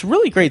stuff and just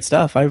really great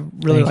stuff. I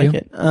really like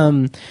it.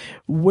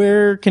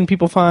 Where can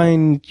people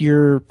find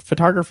your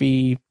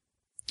photography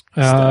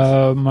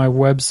stuff? My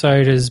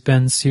website is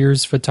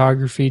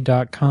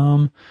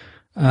bensearsphotography.com.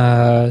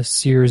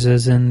 Sears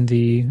as in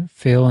the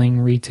failing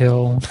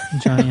retail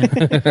giant.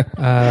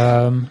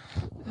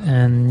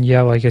 And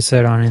yeah, like I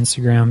said, on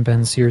Instagram,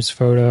 Ben Sears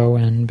Photo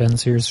and Ben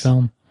Sears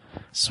Film.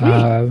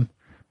 Sweet.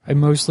 I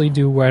mostly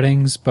do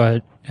weddings,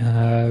 but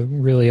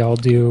really I'll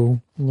do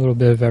a little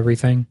bit of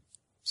everything.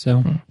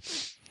 So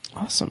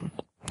awesome.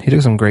 He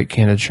took some great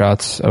candid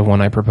shots of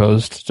when I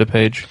proposed to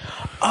Paige.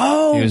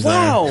 Oh,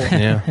 wow.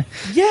 Yeah.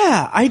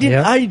 Yeah, I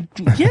did.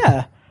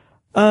 Yeah.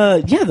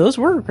 Those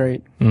were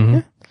great. Mm-hmm.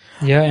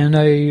 Yeah, and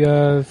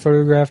I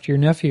photographed your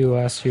nephew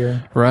last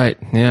year. Right.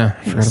 Yeah.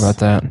 I forgot about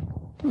that.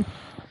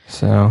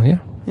 So, yeah.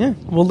 Yeah.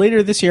 Well,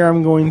 later this year,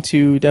 I'm going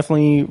to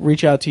definitely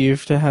reach out to you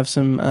to have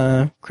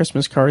some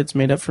Christmas cards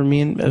made up for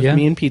me and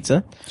me and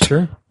pizza.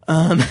 Sure.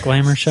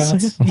 Glamour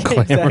shots.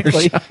 Glamour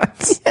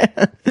shots.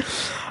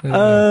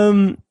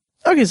 Yeah.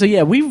 Okay, so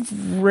yeah, we've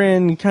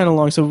ran kind of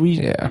long, so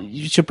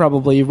you should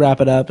probably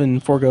wrap it up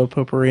and forego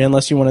potpourri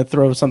unless you want to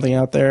throw something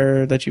out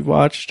there that you've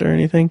watched or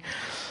anything.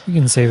 You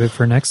can save it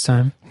for next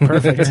time.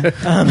 Perfect.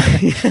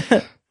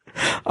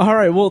 All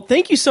right. Well,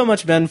 thank you so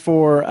much, Ben,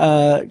 for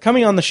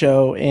coming on the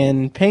show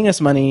and paying us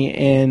money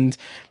and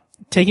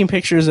taking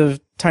pictures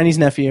of Tiny's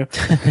nephew.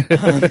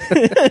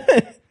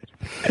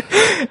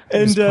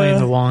 And just playing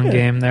the long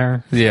game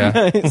there.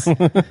 Yeah. Nice.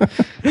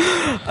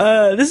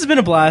 This has been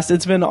a blast.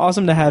 It's been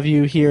awesome to have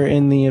you here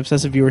in the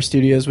Obsessive Viewer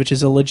Studios, which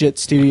is a legit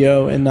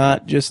studio and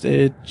not just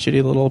a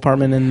shitty little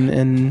apartment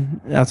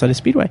in outside of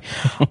Speedway.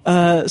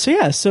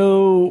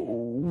 So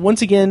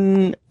once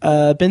again,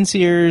 Ben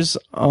Sears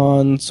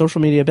on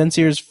social media, Ben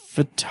Sears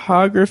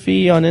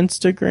Photography on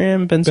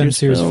Instagram, Ben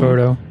Sears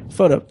Photo.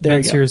 There Ben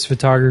you go. Sears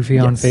Photography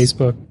on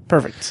Facebook.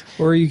 Perfect.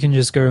 Or you can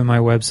just go to my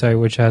website,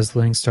 which has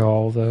links to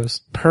all of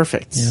those.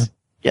 Perfect. Yeah.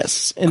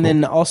 Yes. And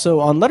then also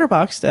on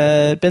Letterboxd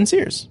at Ben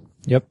Sears.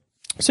 Yep.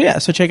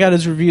 So check out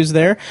his reviews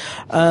there.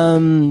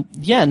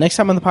 Next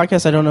time on the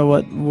podcast, I don't know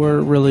what we're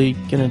really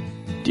going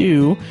to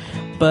do,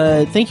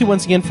 but thank you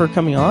once again for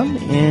coming on.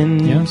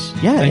 And thanks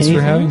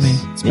for having me.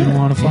 It's been a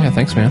lot of fun. Yeah,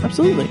 thanks, man.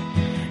 Absolutely.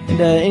 And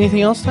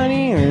anything else,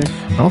 Tiny? Or?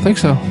 I don't think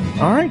so.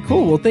 All right,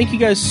 cool. Well, thank you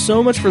guys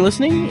so much for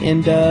listening,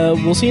 and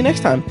we'll see you next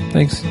time.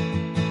 Thanks.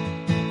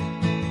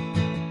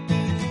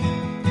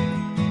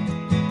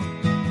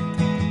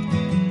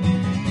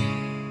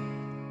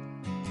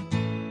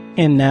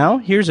 And now,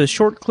 here's a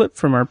short clip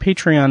from our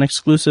Patreon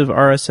exclusive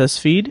RSS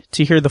feed.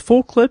 To hear the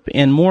full clip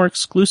and more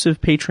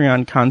exclusive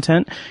Patreon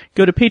content,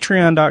 go to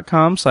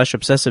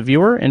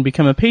patreon.com/obsessiveviewer and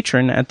become a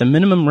patron at the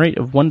minimum rate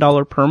of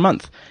 $1 per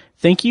month.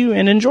 Thank you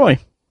and enjoy.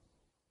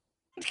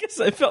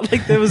 Because I felt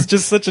like that was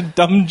just such a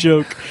dumb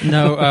joke.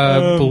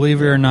 No,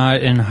 believe it or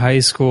not, in high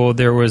school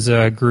there was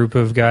a group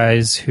of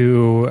guys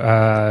who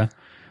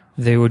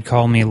they would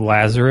call me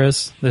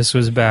Lazarus. This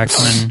was back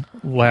when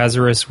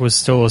Lazarus was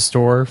still a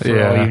store for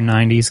all you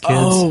 90s kids.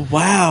 Oh,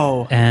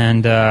 wow.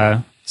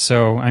 And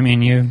so, I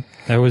mean,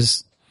 that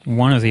was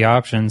one of the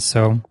options,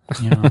 so,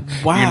 you know.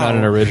 Wow. You're not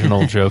an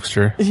original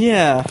jokester.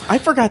 Yeah, I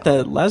forgot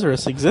that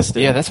Lazarus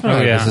existed. Yeah, that's been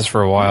on business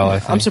for a while, I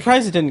think. I'm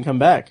surprised it didn't come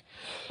back.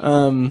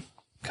 God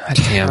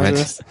damn it.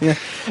 Lazarus, yeah.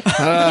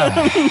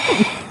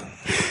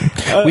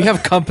 We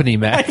have company,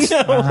 Max.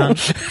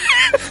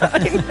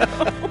 I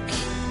know.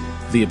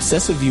 The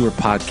Obsessive Viewer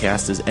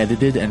podcast is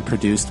edited and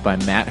produced by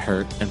Matt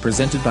Hurt and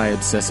presented by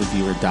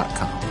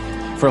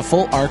ObsessiveViewer.com. For a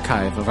full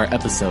archive of our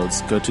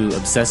episodes, go to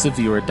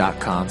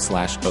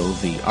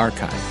ObsessiveViewer.com/OV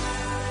archive.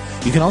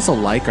 You can also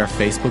like our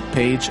Facebook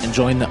page and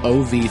join the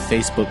OV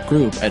Facebook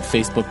group at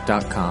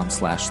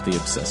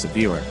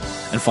Facebook.com/TheObsessiveViewer.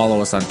 And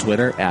follow us on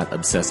Twitter at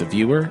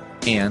ObsessiveViewer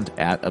and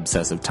at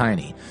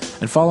ObsessiveTiny.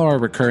 And follow our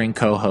recurring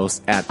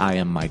co-hosts at I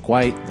am Mike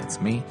White,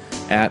 that's me,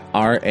 at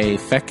R.A.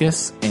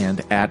 Feckus,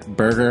 and at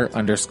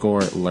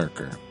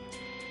Burger_Lurker.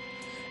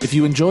 If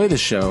you enjoy the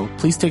show,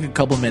 please take a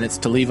couple minutes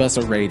to leave us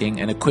a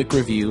rating and a quick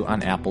review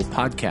on Apple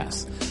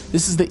Podcasts.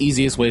 This is the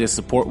easiest way to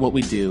support what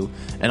we do,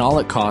 and all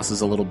it costs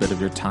is a little bit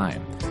of your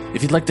time.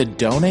 If you'd like to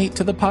donate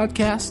to the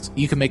podcast,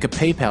 you can make a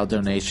PayPal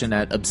donation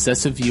at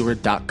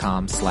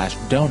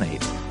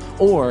obsessiveviewer.com/donate.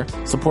 Or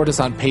support us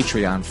on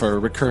Patreon for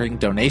recurring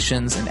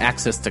donations and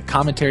access to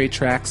commentary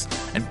tracks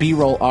and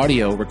B-roll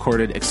audio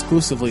recorded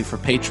exclusively for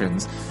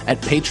patrons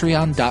at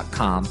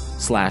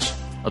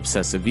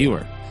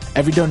patreon.com/obsessiveviewer.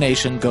 Every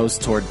donation goes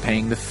toward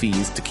paying the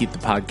fees to keep the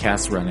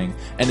podcast running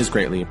and is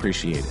greatly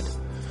appreciated.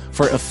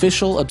 For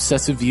official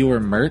Obsessive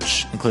Viewer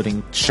merch,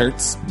 including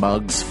shirts,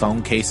 mugs,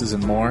 phone cases,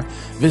 and more,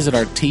 visit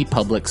our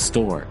TeePublic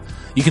store.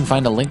 You can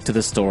find a link to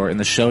the store in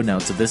the show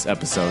notes of this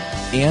episode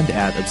and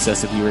at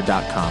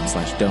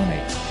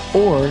obsessiveviewer.com/donate.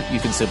 Or you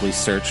can simply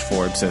search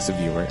for Obsessive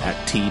Viewer at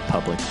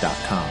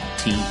teepublic.com,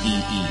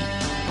 T-E-E,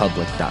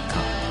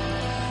 public.com.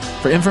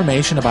 For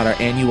information about our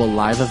annual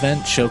live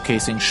event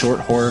showcasing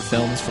short horror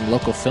films from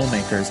local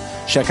filmmakers,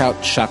 check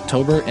out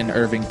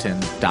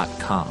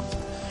shocktoberInIrvington.com.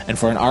 And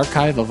for an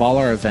archive of all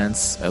our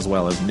events, as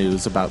well as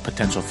news about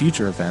potential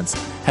future events,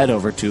 head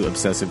over to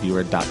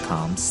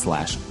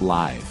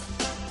obsessiveviewer.com/live.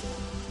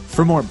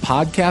 For more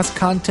podcast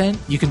content,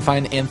 you can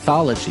find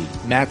Anthology,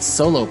 Matt's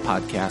solo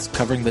podcast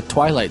covering The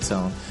Twilight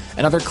Zone,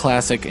 and other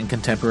classic and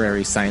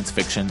contemporary science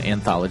fiction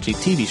anthology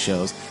TV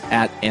shows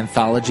at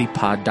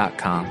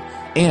anthologypod.com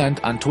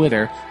and on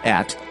Twitter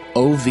at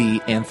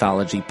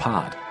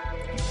OVAnthologyPod.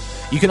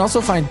 You can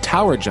also find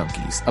Tower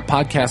Junkies, a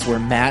podcast where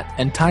Matt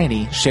and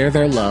Tiny share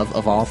their love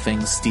of all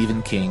things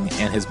Stephen King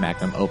and his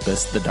magnum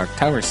opus, the Dark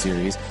Tower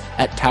series,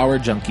 at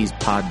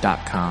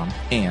towerjunkiespod.com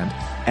and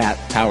at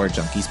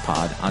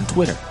towerjunkiespod on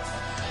Twitter.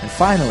 And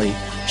finally,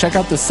 check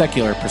out The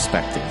Secular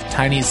Perspective,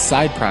 Tiny's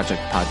side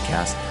project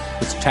podcast,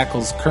 which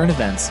tackles current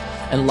events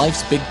and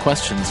life's big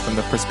questions from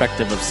the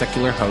perspective of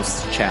secular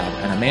hosts Chad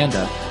and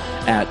Amanda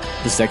at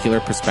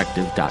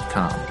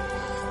thesecularperspective.com.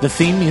 The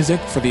theme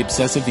music for The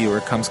Obsessive Viewer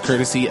comes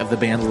courtesy of the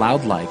band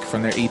Loudlike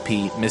from their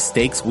EP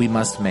Mistakes We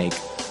Must Make.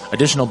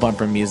 Additional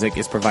bumper music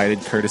is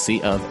provided courtesy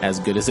of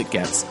As Good As It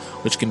Gets,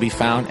 which can be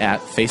found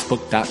at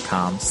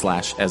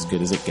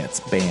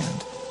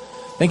facebook.com/asgoodasitgetsband.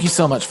 Thank you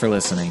so much for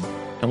listening,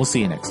 and we'll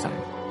see you next time.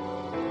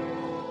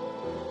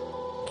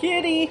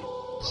 Kitty.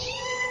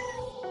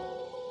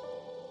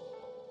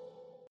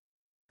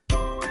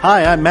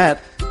 Hi, I'm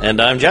Matt.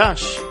 And I'm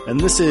Josh. And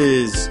this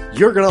is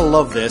You're Gonna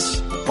Love This.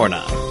 Or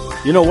not.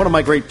 You know, one of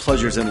my great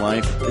pleasures in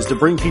life is to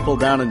bring people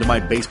down into my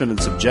basement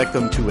and subject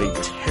them to a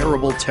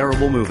terrible,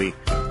 terrible movie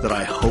that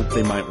I hope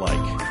they might like.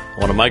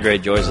 One of my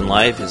great joys in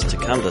life is to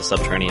come to the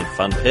Subterranean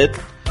Fun Pit,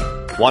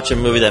 watch a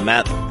movie that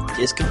Matt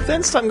is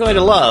convinced I'm going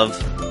to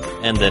love,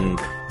 and then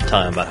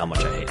tell him about how much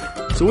I hate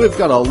it. So we've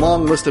got a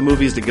long list of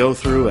movies to go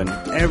through, and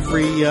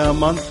every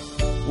month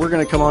we're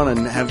going to come on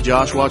and have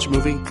Josh watch a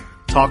movie,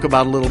 talk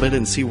about it a little bit,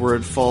 and see where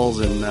it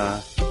falls in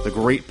the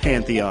great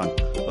pantheon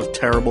of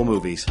terrible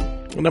movies.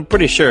 And I'm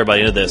pretty sure by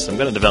the end of this, I'm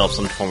going to develop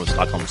some form of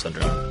Stockholm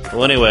Syndrome.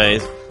 Well,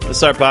 anyways, this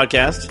is our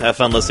podcast. Have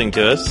fun listening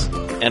to us.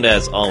 And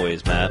as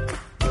always, Matt,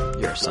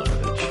 you're a son of a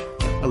bitch.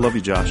 I love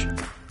you, Josh.